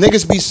is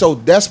niggas be so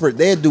desperate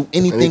they'll do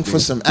anything for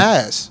some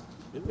ass.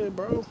 Yeah,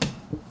 bro.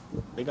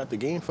 They got the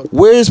game fucked.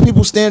 Where's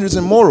people's standards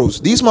and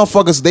morals? These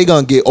motherfuckers, they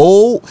gonna get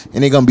old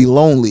and they gonna be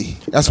lonely.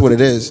 That's what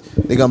it is.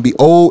 They gonna be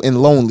old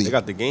and lonely. They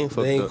got the game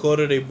fucked They ain't up. caught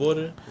her, they bought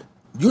her.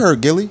 You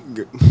heard Gilly?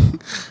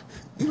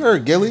 You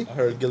heard Gilly? I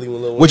heard Gilly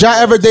when Lil Would y'all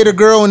ever date a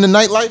girl in the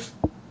nightlife?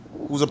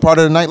 Who's a part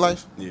of the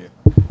nightlife? Yeah.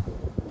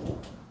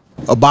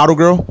 A bottle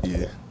girl?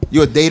 Yeah.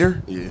 You a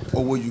dater? Yeah.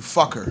 Or will you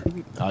fuck her?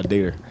 I'll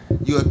date her.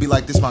 you would be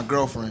like, "This my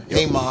girlfriend."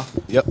 Hey, ma.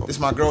 Yep. This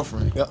my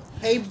girlfriend. Yep.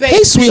 Hey, baby.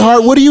 Hey,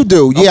 sweetheart, what do you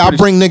do? Yeah, I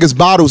bring niggas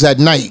bottles at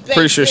night.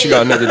 Pretty sure she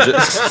got another.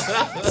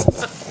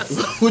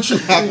 What you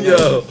have?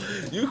 Yo,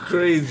 you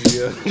crazy,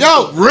 yo.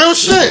 Yo, real How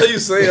shit. you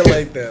say it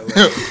like that?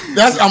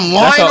 Like, I'm lying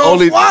That's her on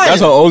only. fire.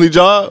 That's her only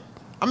job.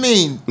 I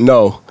mean, No.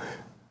 all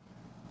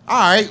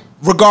right.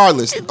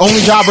 Regardless, only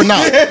job or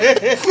not,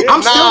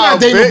 I'm still Nah, not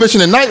dating bitch. a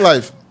bitch in the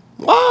nightlife.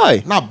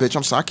 Why? Nah, bitch.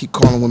 I'm sorry. I keep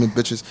calling women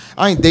bitches.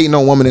 I ain't dating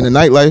no woman in the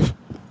nightlife.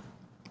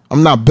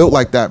 I'm not built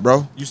like that,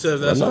 bro. you said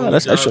that's Nah, the only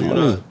that's job extra you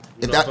money. not- you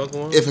If not that,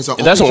 fucking with? if it's a If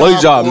that's an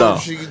only job, or nah.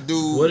 if she could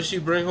do. What if she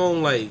bring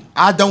home like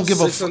I don't give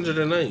a. 600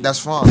 a night? That's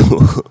fine.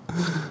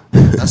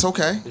 That's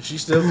okay. If she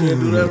still can't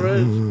do that,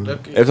 right?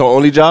 That can- It's her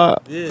only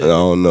job. Yeah. I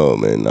don't know,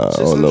 man. Nah, I don't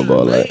 600 know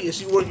about a that. night, and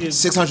she working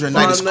 600 a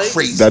night is 5 nights?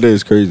 crazy. That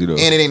is crazy though.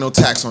 And it ain't no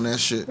tax on that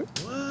shit.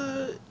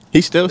 What?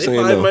 He's still They saying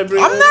probably no. might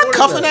bring I'm home not more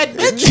cuffing than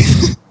that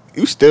bitch.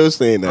 You still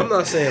saying that? I'm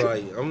not saying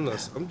like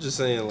I'm just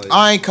saying like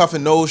I ain't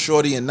cuffing no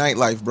shorty in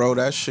nightlife, bro.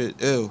 That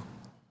shit, ew.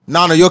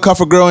 Nana, you'll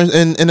cuff a girl in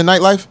the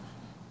nightlife?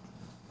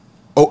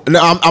 Oh, no,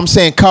 I'm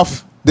saying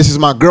cuff. This is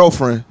my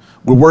girlfriend.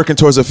 We're working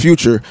towards a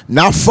future.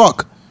 Not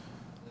fuck.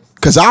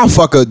 Cause I'll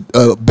fuck a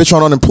bitch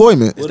on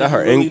unemployment Is that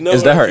her end?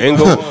 Is that her end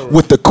goal?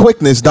 with the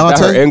quickness, Is that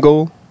her Dante. end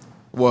goal,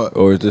 What?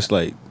 or is this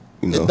like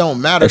It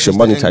don't matter if extra it's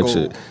money the type end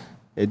goal. shit?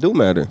 It do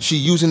matter. She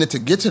using it to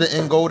get to the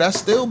end goal. That's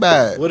still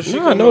bad. What if she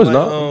Nah, come no, to it's like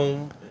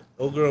not.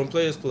 old girl in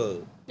Players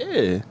Club?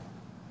 Yeah.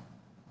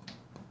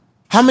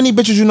 How many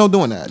bitches you know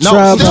doing that? No,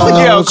 Trap still, out,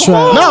 yeah, come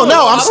trap. on.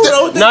 no. I'm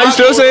still. Now you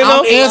still saying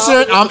no?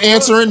 I'm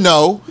answering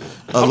no.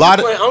 A lot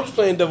of. I'm just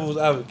playing devil's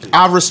advocate.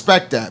 I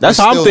respect that. That's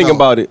but how I'm still thinking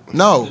no. about it.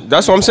 No.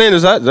 That's what I'm saying.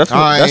 Is that's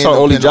I that's ain't her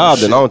only depend on job?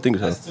 Then shit. I don't think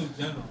so. That's too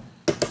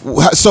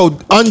general. So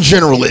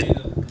ungeneral it. In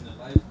the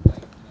life, like,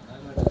 in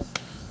the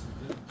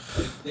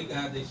nightlife, they can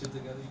have their shit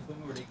together, you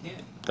feel me, or they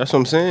can't. That's what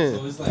I'm saying.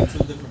 So it's like two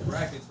different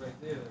brackets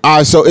right there. All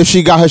right. So if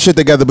she got her shit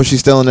together, but she's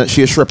still in it,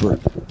 she a stripper.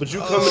 But you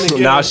coming to get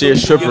Now her she a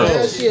so you stripper.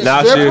 can get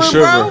Now she a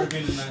stripper. Working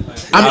in the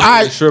nightlife. I'm. Nah,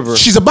 I. she's a stripper.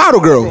 She's a bottle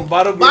girl.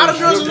 Bottle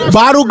girls are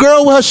Bottle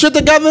girl with her shit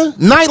together.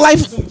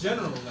 Nightlife. Too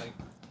general, like,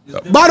 it's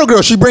different. Bottle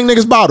girl. She bring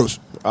niggas bottles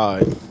All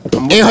right,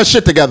 and her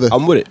shit together.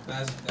 I'm with it.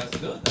 That's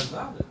good, that's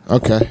valid.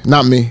 Okay.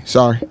 Not me.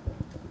 Sorry.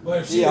 But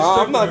if she Yeah, a I'm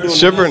stripper, not doing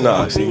Stripper? that.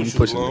 Nah, I'm see, with you you,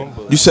 pushing Long, it.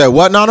 but- You said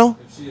what, Nano?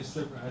 if she a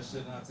stripper and her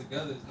shit not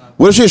together, it's not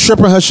What if she a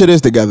stripper and her shit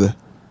is together?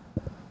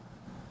 like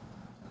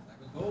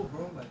a goal,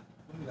 bro. Like,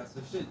 for me, that's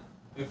her shit.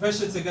 If her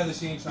shit together,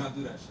 she ain't trying to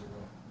do that shit,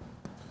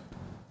 bro.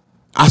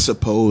 I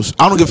suppose.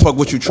 I don't give a fuck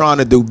what you trying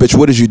to do, bitch.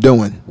 What is you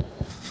doing?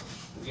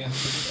 Yeah,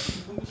 she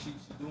doing what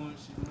she doing.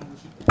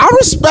 I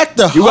respect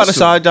the hustle. You got a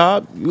side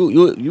job.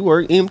 You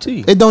work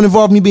EMT. It don't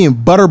involve me being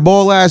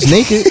butterball ass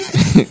naked.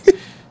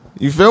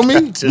 You feel me?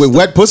 With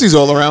wet pussies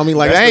all around me.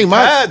 Like, That's hey, the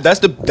my path. That's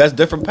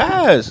different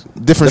paths.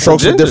 different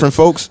strokes for gender. different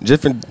folks.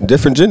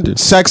 Different genders.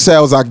 Sex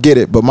sales, I get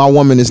it, but my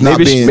woman is not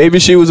being. Maybe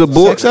she was a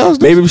boy. Sex sells?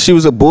 Maybe if she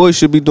was a boy,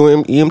 she'd be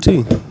doing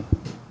EMT.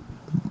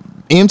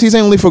 EMTs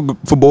ain't only for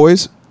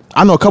boys.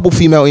 I know a couple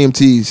female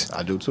EMTs.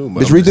 I do too.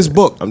 Bitch, read this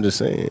book. I'm just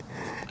saying.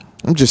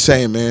 I'm just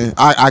saying, man.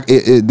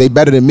 They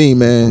better than me,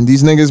 man.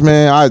 These niggas,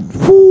 man.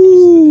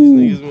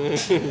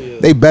 Whoo,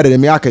 they better than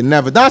me. I could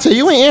never. Dante,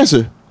 you ain't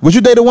answer. Would you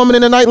date a woman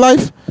in the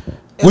nightlife?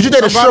 Would you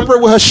date a stripper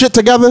with her shit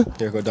together?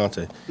 Here go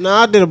Dante.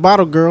 Nah, I did a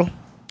bottle girl.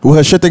 With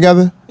her shit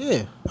together?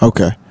 Yeah.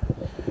 Okay.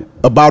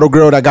 A bottle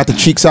girl that got the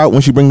cheeks out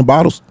when she bring the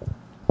bottles.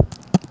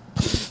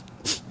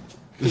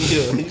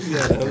 Yeah, he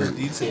got hella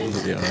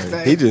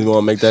details. He just want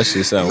to make that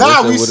shit sound. Nah,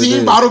 worse than we what it seen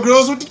is. bottle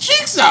girls with the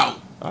cheeks out.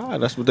 Ah,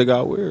 that's what they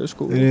got weird. It's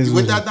cool. It is You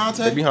with what- that,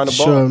 Dante? They behind the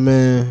bar. Sure,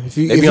 man. If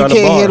you They if you behind the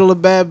can't bar. handle a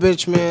bad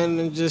bitch, man,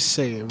 then just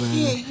say it,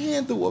 man. Can't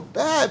handle a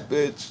bad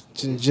bitch.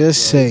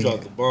 Just say Drop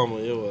it. the bomb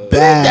on your ass.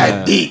 Bad.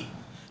 That deep.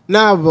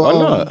 Nah, but Why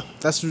not?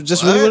 that's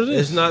just really what it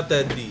It's is. not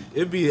that deep.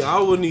 It be I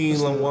wouldn't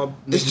even like want.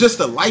 It's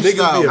just a lifestyle.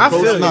 Niggas be bro.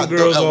 approaching It's not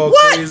girls the- all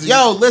what? crazy.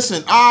 Yo, listen.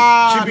 She be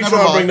Never trying to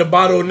bring mind. the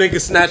bottle, nigga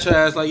snatch her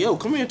ass like, yo,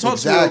 come here and talk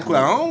to me real Exactly.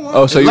 quick. I don't want.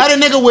 Oh, so you Let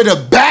a nigga with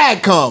a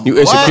bag come. you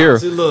What? insecure?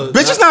 See, look,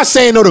 Bitch is not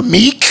saying no to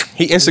Meek.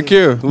 He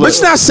insecure. Look.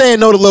 Bitch not saying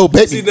no to Lil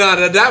See, Baby. nah,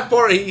 that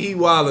part he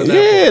wildin'. That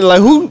Yeah, part. like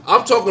who?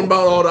 I'm talking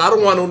about all the. I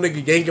don't want no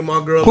nigga yanking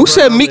my girl. Who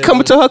said Meek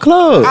coming to her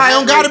club? I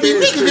don't gotta be Right there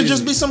Meek. is It could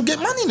just crazy. be some get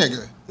money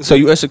nigga. So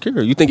you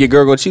insecure? You think your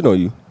girl gonna cheat on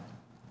you?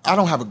 I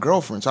don't have a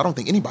girlfriend, so I don't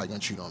think anybody gonna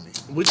cheat on me.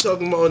 We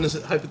talking about in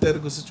this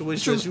hypothetical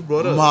situation that you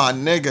brought up. My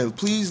nigga,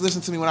 please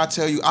listen to me when I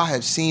tell you I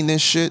have seen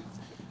this shit.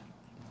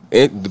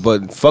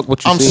 But fuck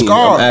what you I'm seen.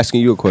 scarred. I'm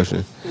asking you a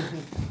question.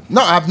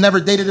 No, I've never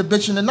dated a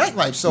bitch in the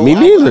nightlife, so Me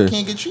neither. I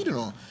can't get cheated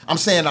on. I'm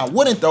saying I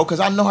wouldn't though, cause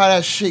I know how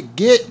that shit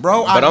get,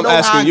 bro. But I I'm know how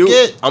asking it you.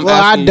 get. I'm Well,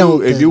 I asking don't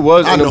you if think- you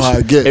was I in know them, how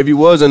it get. if you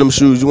was in them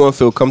shoes, you want to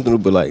feel comfortable,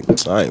 but like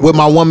I ain't With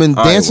my woman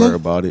I ain't dancing, worry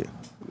about it.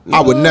 I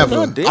would No, never.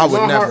 not dancing. I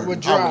would My never. heart would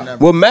I drop. would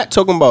never. What Matt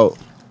talking about?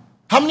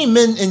 How many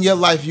men in your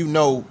life you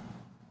know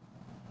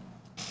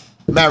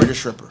married a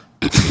stripper?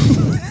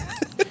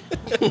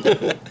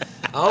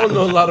 I don't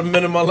know a lot of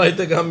men in my life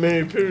that got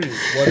married. Period.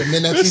 Well, the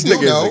men that This you do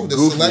nigga is know, a the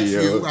goofy, select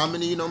yo. few, how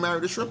many you know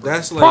married a stripper?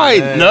 That's like Probably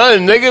mad.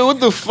 none, nigga. What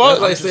the That's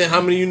fuck? like saying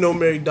how many you know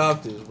married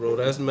doctors, bro.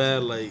 That's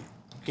mad. Like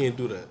Can't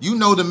do that. You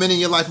know the men in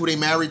your life who they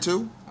married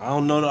to? I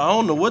don't know. I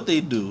don't know what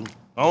they do.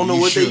 I don't know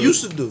what they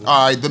used to do.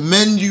 All right, the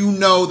men you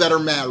know that are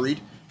married,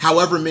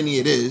 however many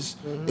it is,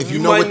 if you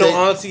know might what know they,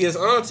 Auntie as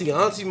Auntie.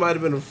 Auntie might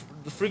have been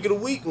the freak of the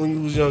week when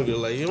you was younger.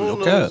 Like you don't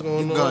know what's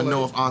going you on. gotta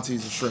know like, if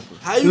Auntie's a stripper.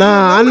 how you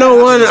Nah, I gonna know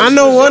that? one. I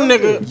know one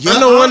Younger. nigga. I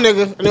know one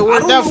nigga, and it I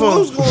worked don't out know for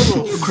what's him.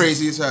 going on. You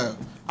crazy as hell.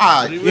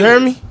 All right, You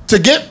heard me? to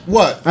get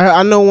what?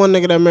 I know one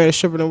nigga that married a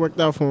stripper and it worked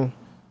out for him.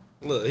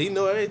 Look, he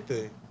know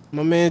everything.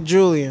 My man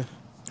Julian,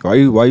 Why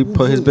you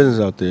putting his business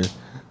out there?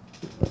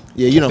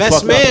 Yeah, you don't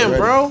best man,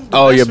 bro. The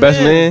Oh, your best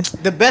man?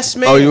 The best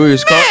man. Oh, you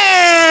was called?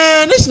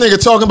 Man, this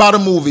nigga talking about a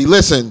movie.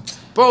 Listen,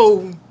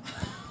 bro.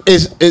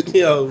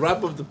 Yo,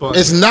 wrap up the podcast.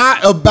 it's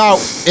not about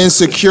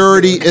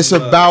insecurity. It's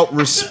about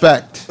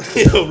respect.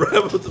 Yo, wrap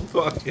up the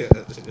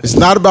podcast. It's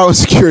not about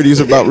insecurity.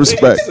 It's about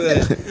respect.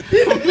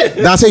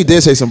 Dante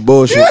did say some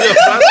bullshit. Yo,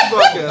 wrap the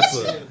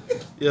podcast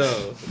up.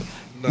 Yo.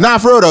 Nah,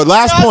 for real though.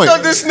 Last I point.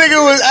 thought this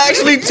nigga was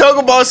actually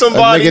talking about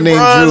somebody, A nigga named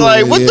bro. Julian,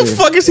 Like, what the yeah.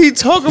 fuck is he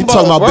talking You about,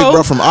 talking about bro? Big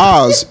Bro from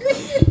Oz?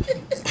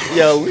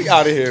 Yo, we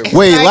out of here.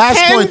 Wait, last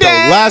point though.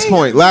 Last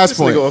point. Last Nigga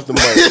point. off the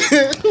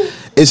mic.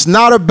 It's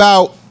not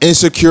about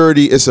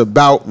insecurity. It's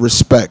about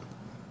respect.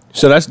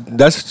 So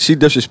that's she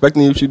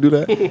disrespecting you if she do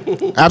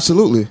that?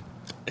 Absolutely.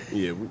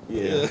 Yeah.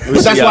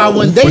 But that's why I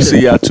wouldn't date We see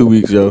her. y'all 2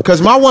 weeks, yo.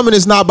 Because my woman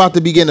is not about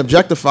to be getting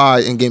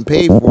objectified and getting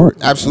paid for it.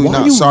 Absolutely Why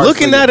not. you Sorry.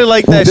 looking for at you. it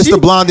like that? This She- the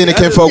Blondie and the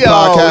Kinfolk Yo,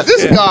 podcast.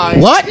 this guy.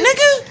 What,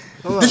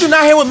 nigga? Did you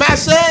not hear what Matt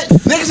said?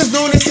 Niggas is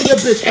doing this to your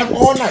bitch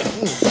all night.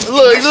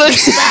 Look.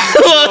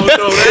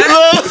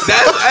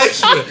 That's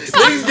extra.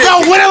 Niggas get,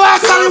 Yo, when the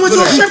last time you went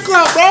to a strip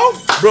club, bro?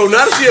 bro,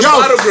 not to see a Yo.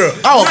 bottle girl.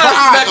 Oh, You're not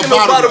smacking no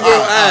bottle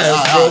girl ass,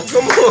 all bro. right.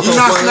 Come on. You're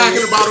not man.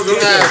 smacking the bottle girl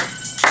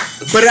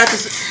ass. But at the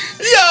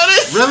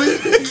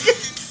really?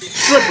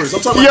 Strippers.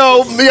 I'm talking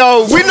about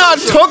Yo, we not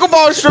talking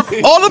about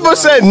strippers. All of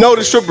us said no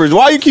to strippers.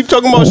 Why you keep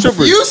talking about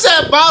strippers? You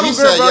said bottle You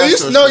girl, said bro.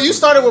 yes to a No, stripper. you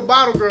started with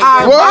bottle girl.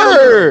 I- bro.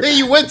 Word. Then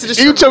you went to the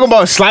You stripper. talking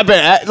about slapping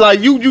at, like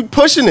you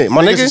pushing it,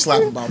 my Niggas is nigga.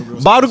 slapping bottle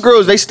girls. Bottle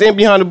girls, they stand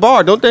behind the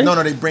bar, don't they?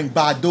 No, they bring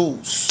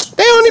Badus.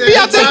 They only be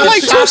out there for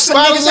like 2 Shots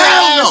seconds. from niggas.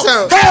 Hell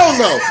no. Hell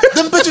no.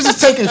 Them bitches is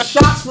taking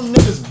shots from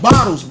niggas'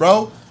 bottles,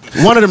 bro.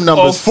 One of them Oh,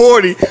 numbers.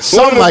 40.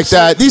 Something like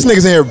that. These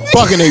niggas in here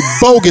bucking, they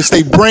bogus,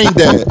 they brain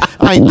dead.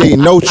 I ain't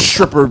dating no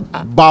stripper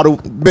bottle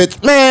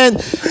bitch. Man,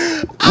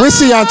 we'll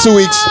see you in 2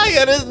 weeks.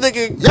 Yeah, this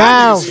nigga.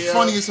 Y'all niggas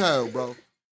funny as hell, bro.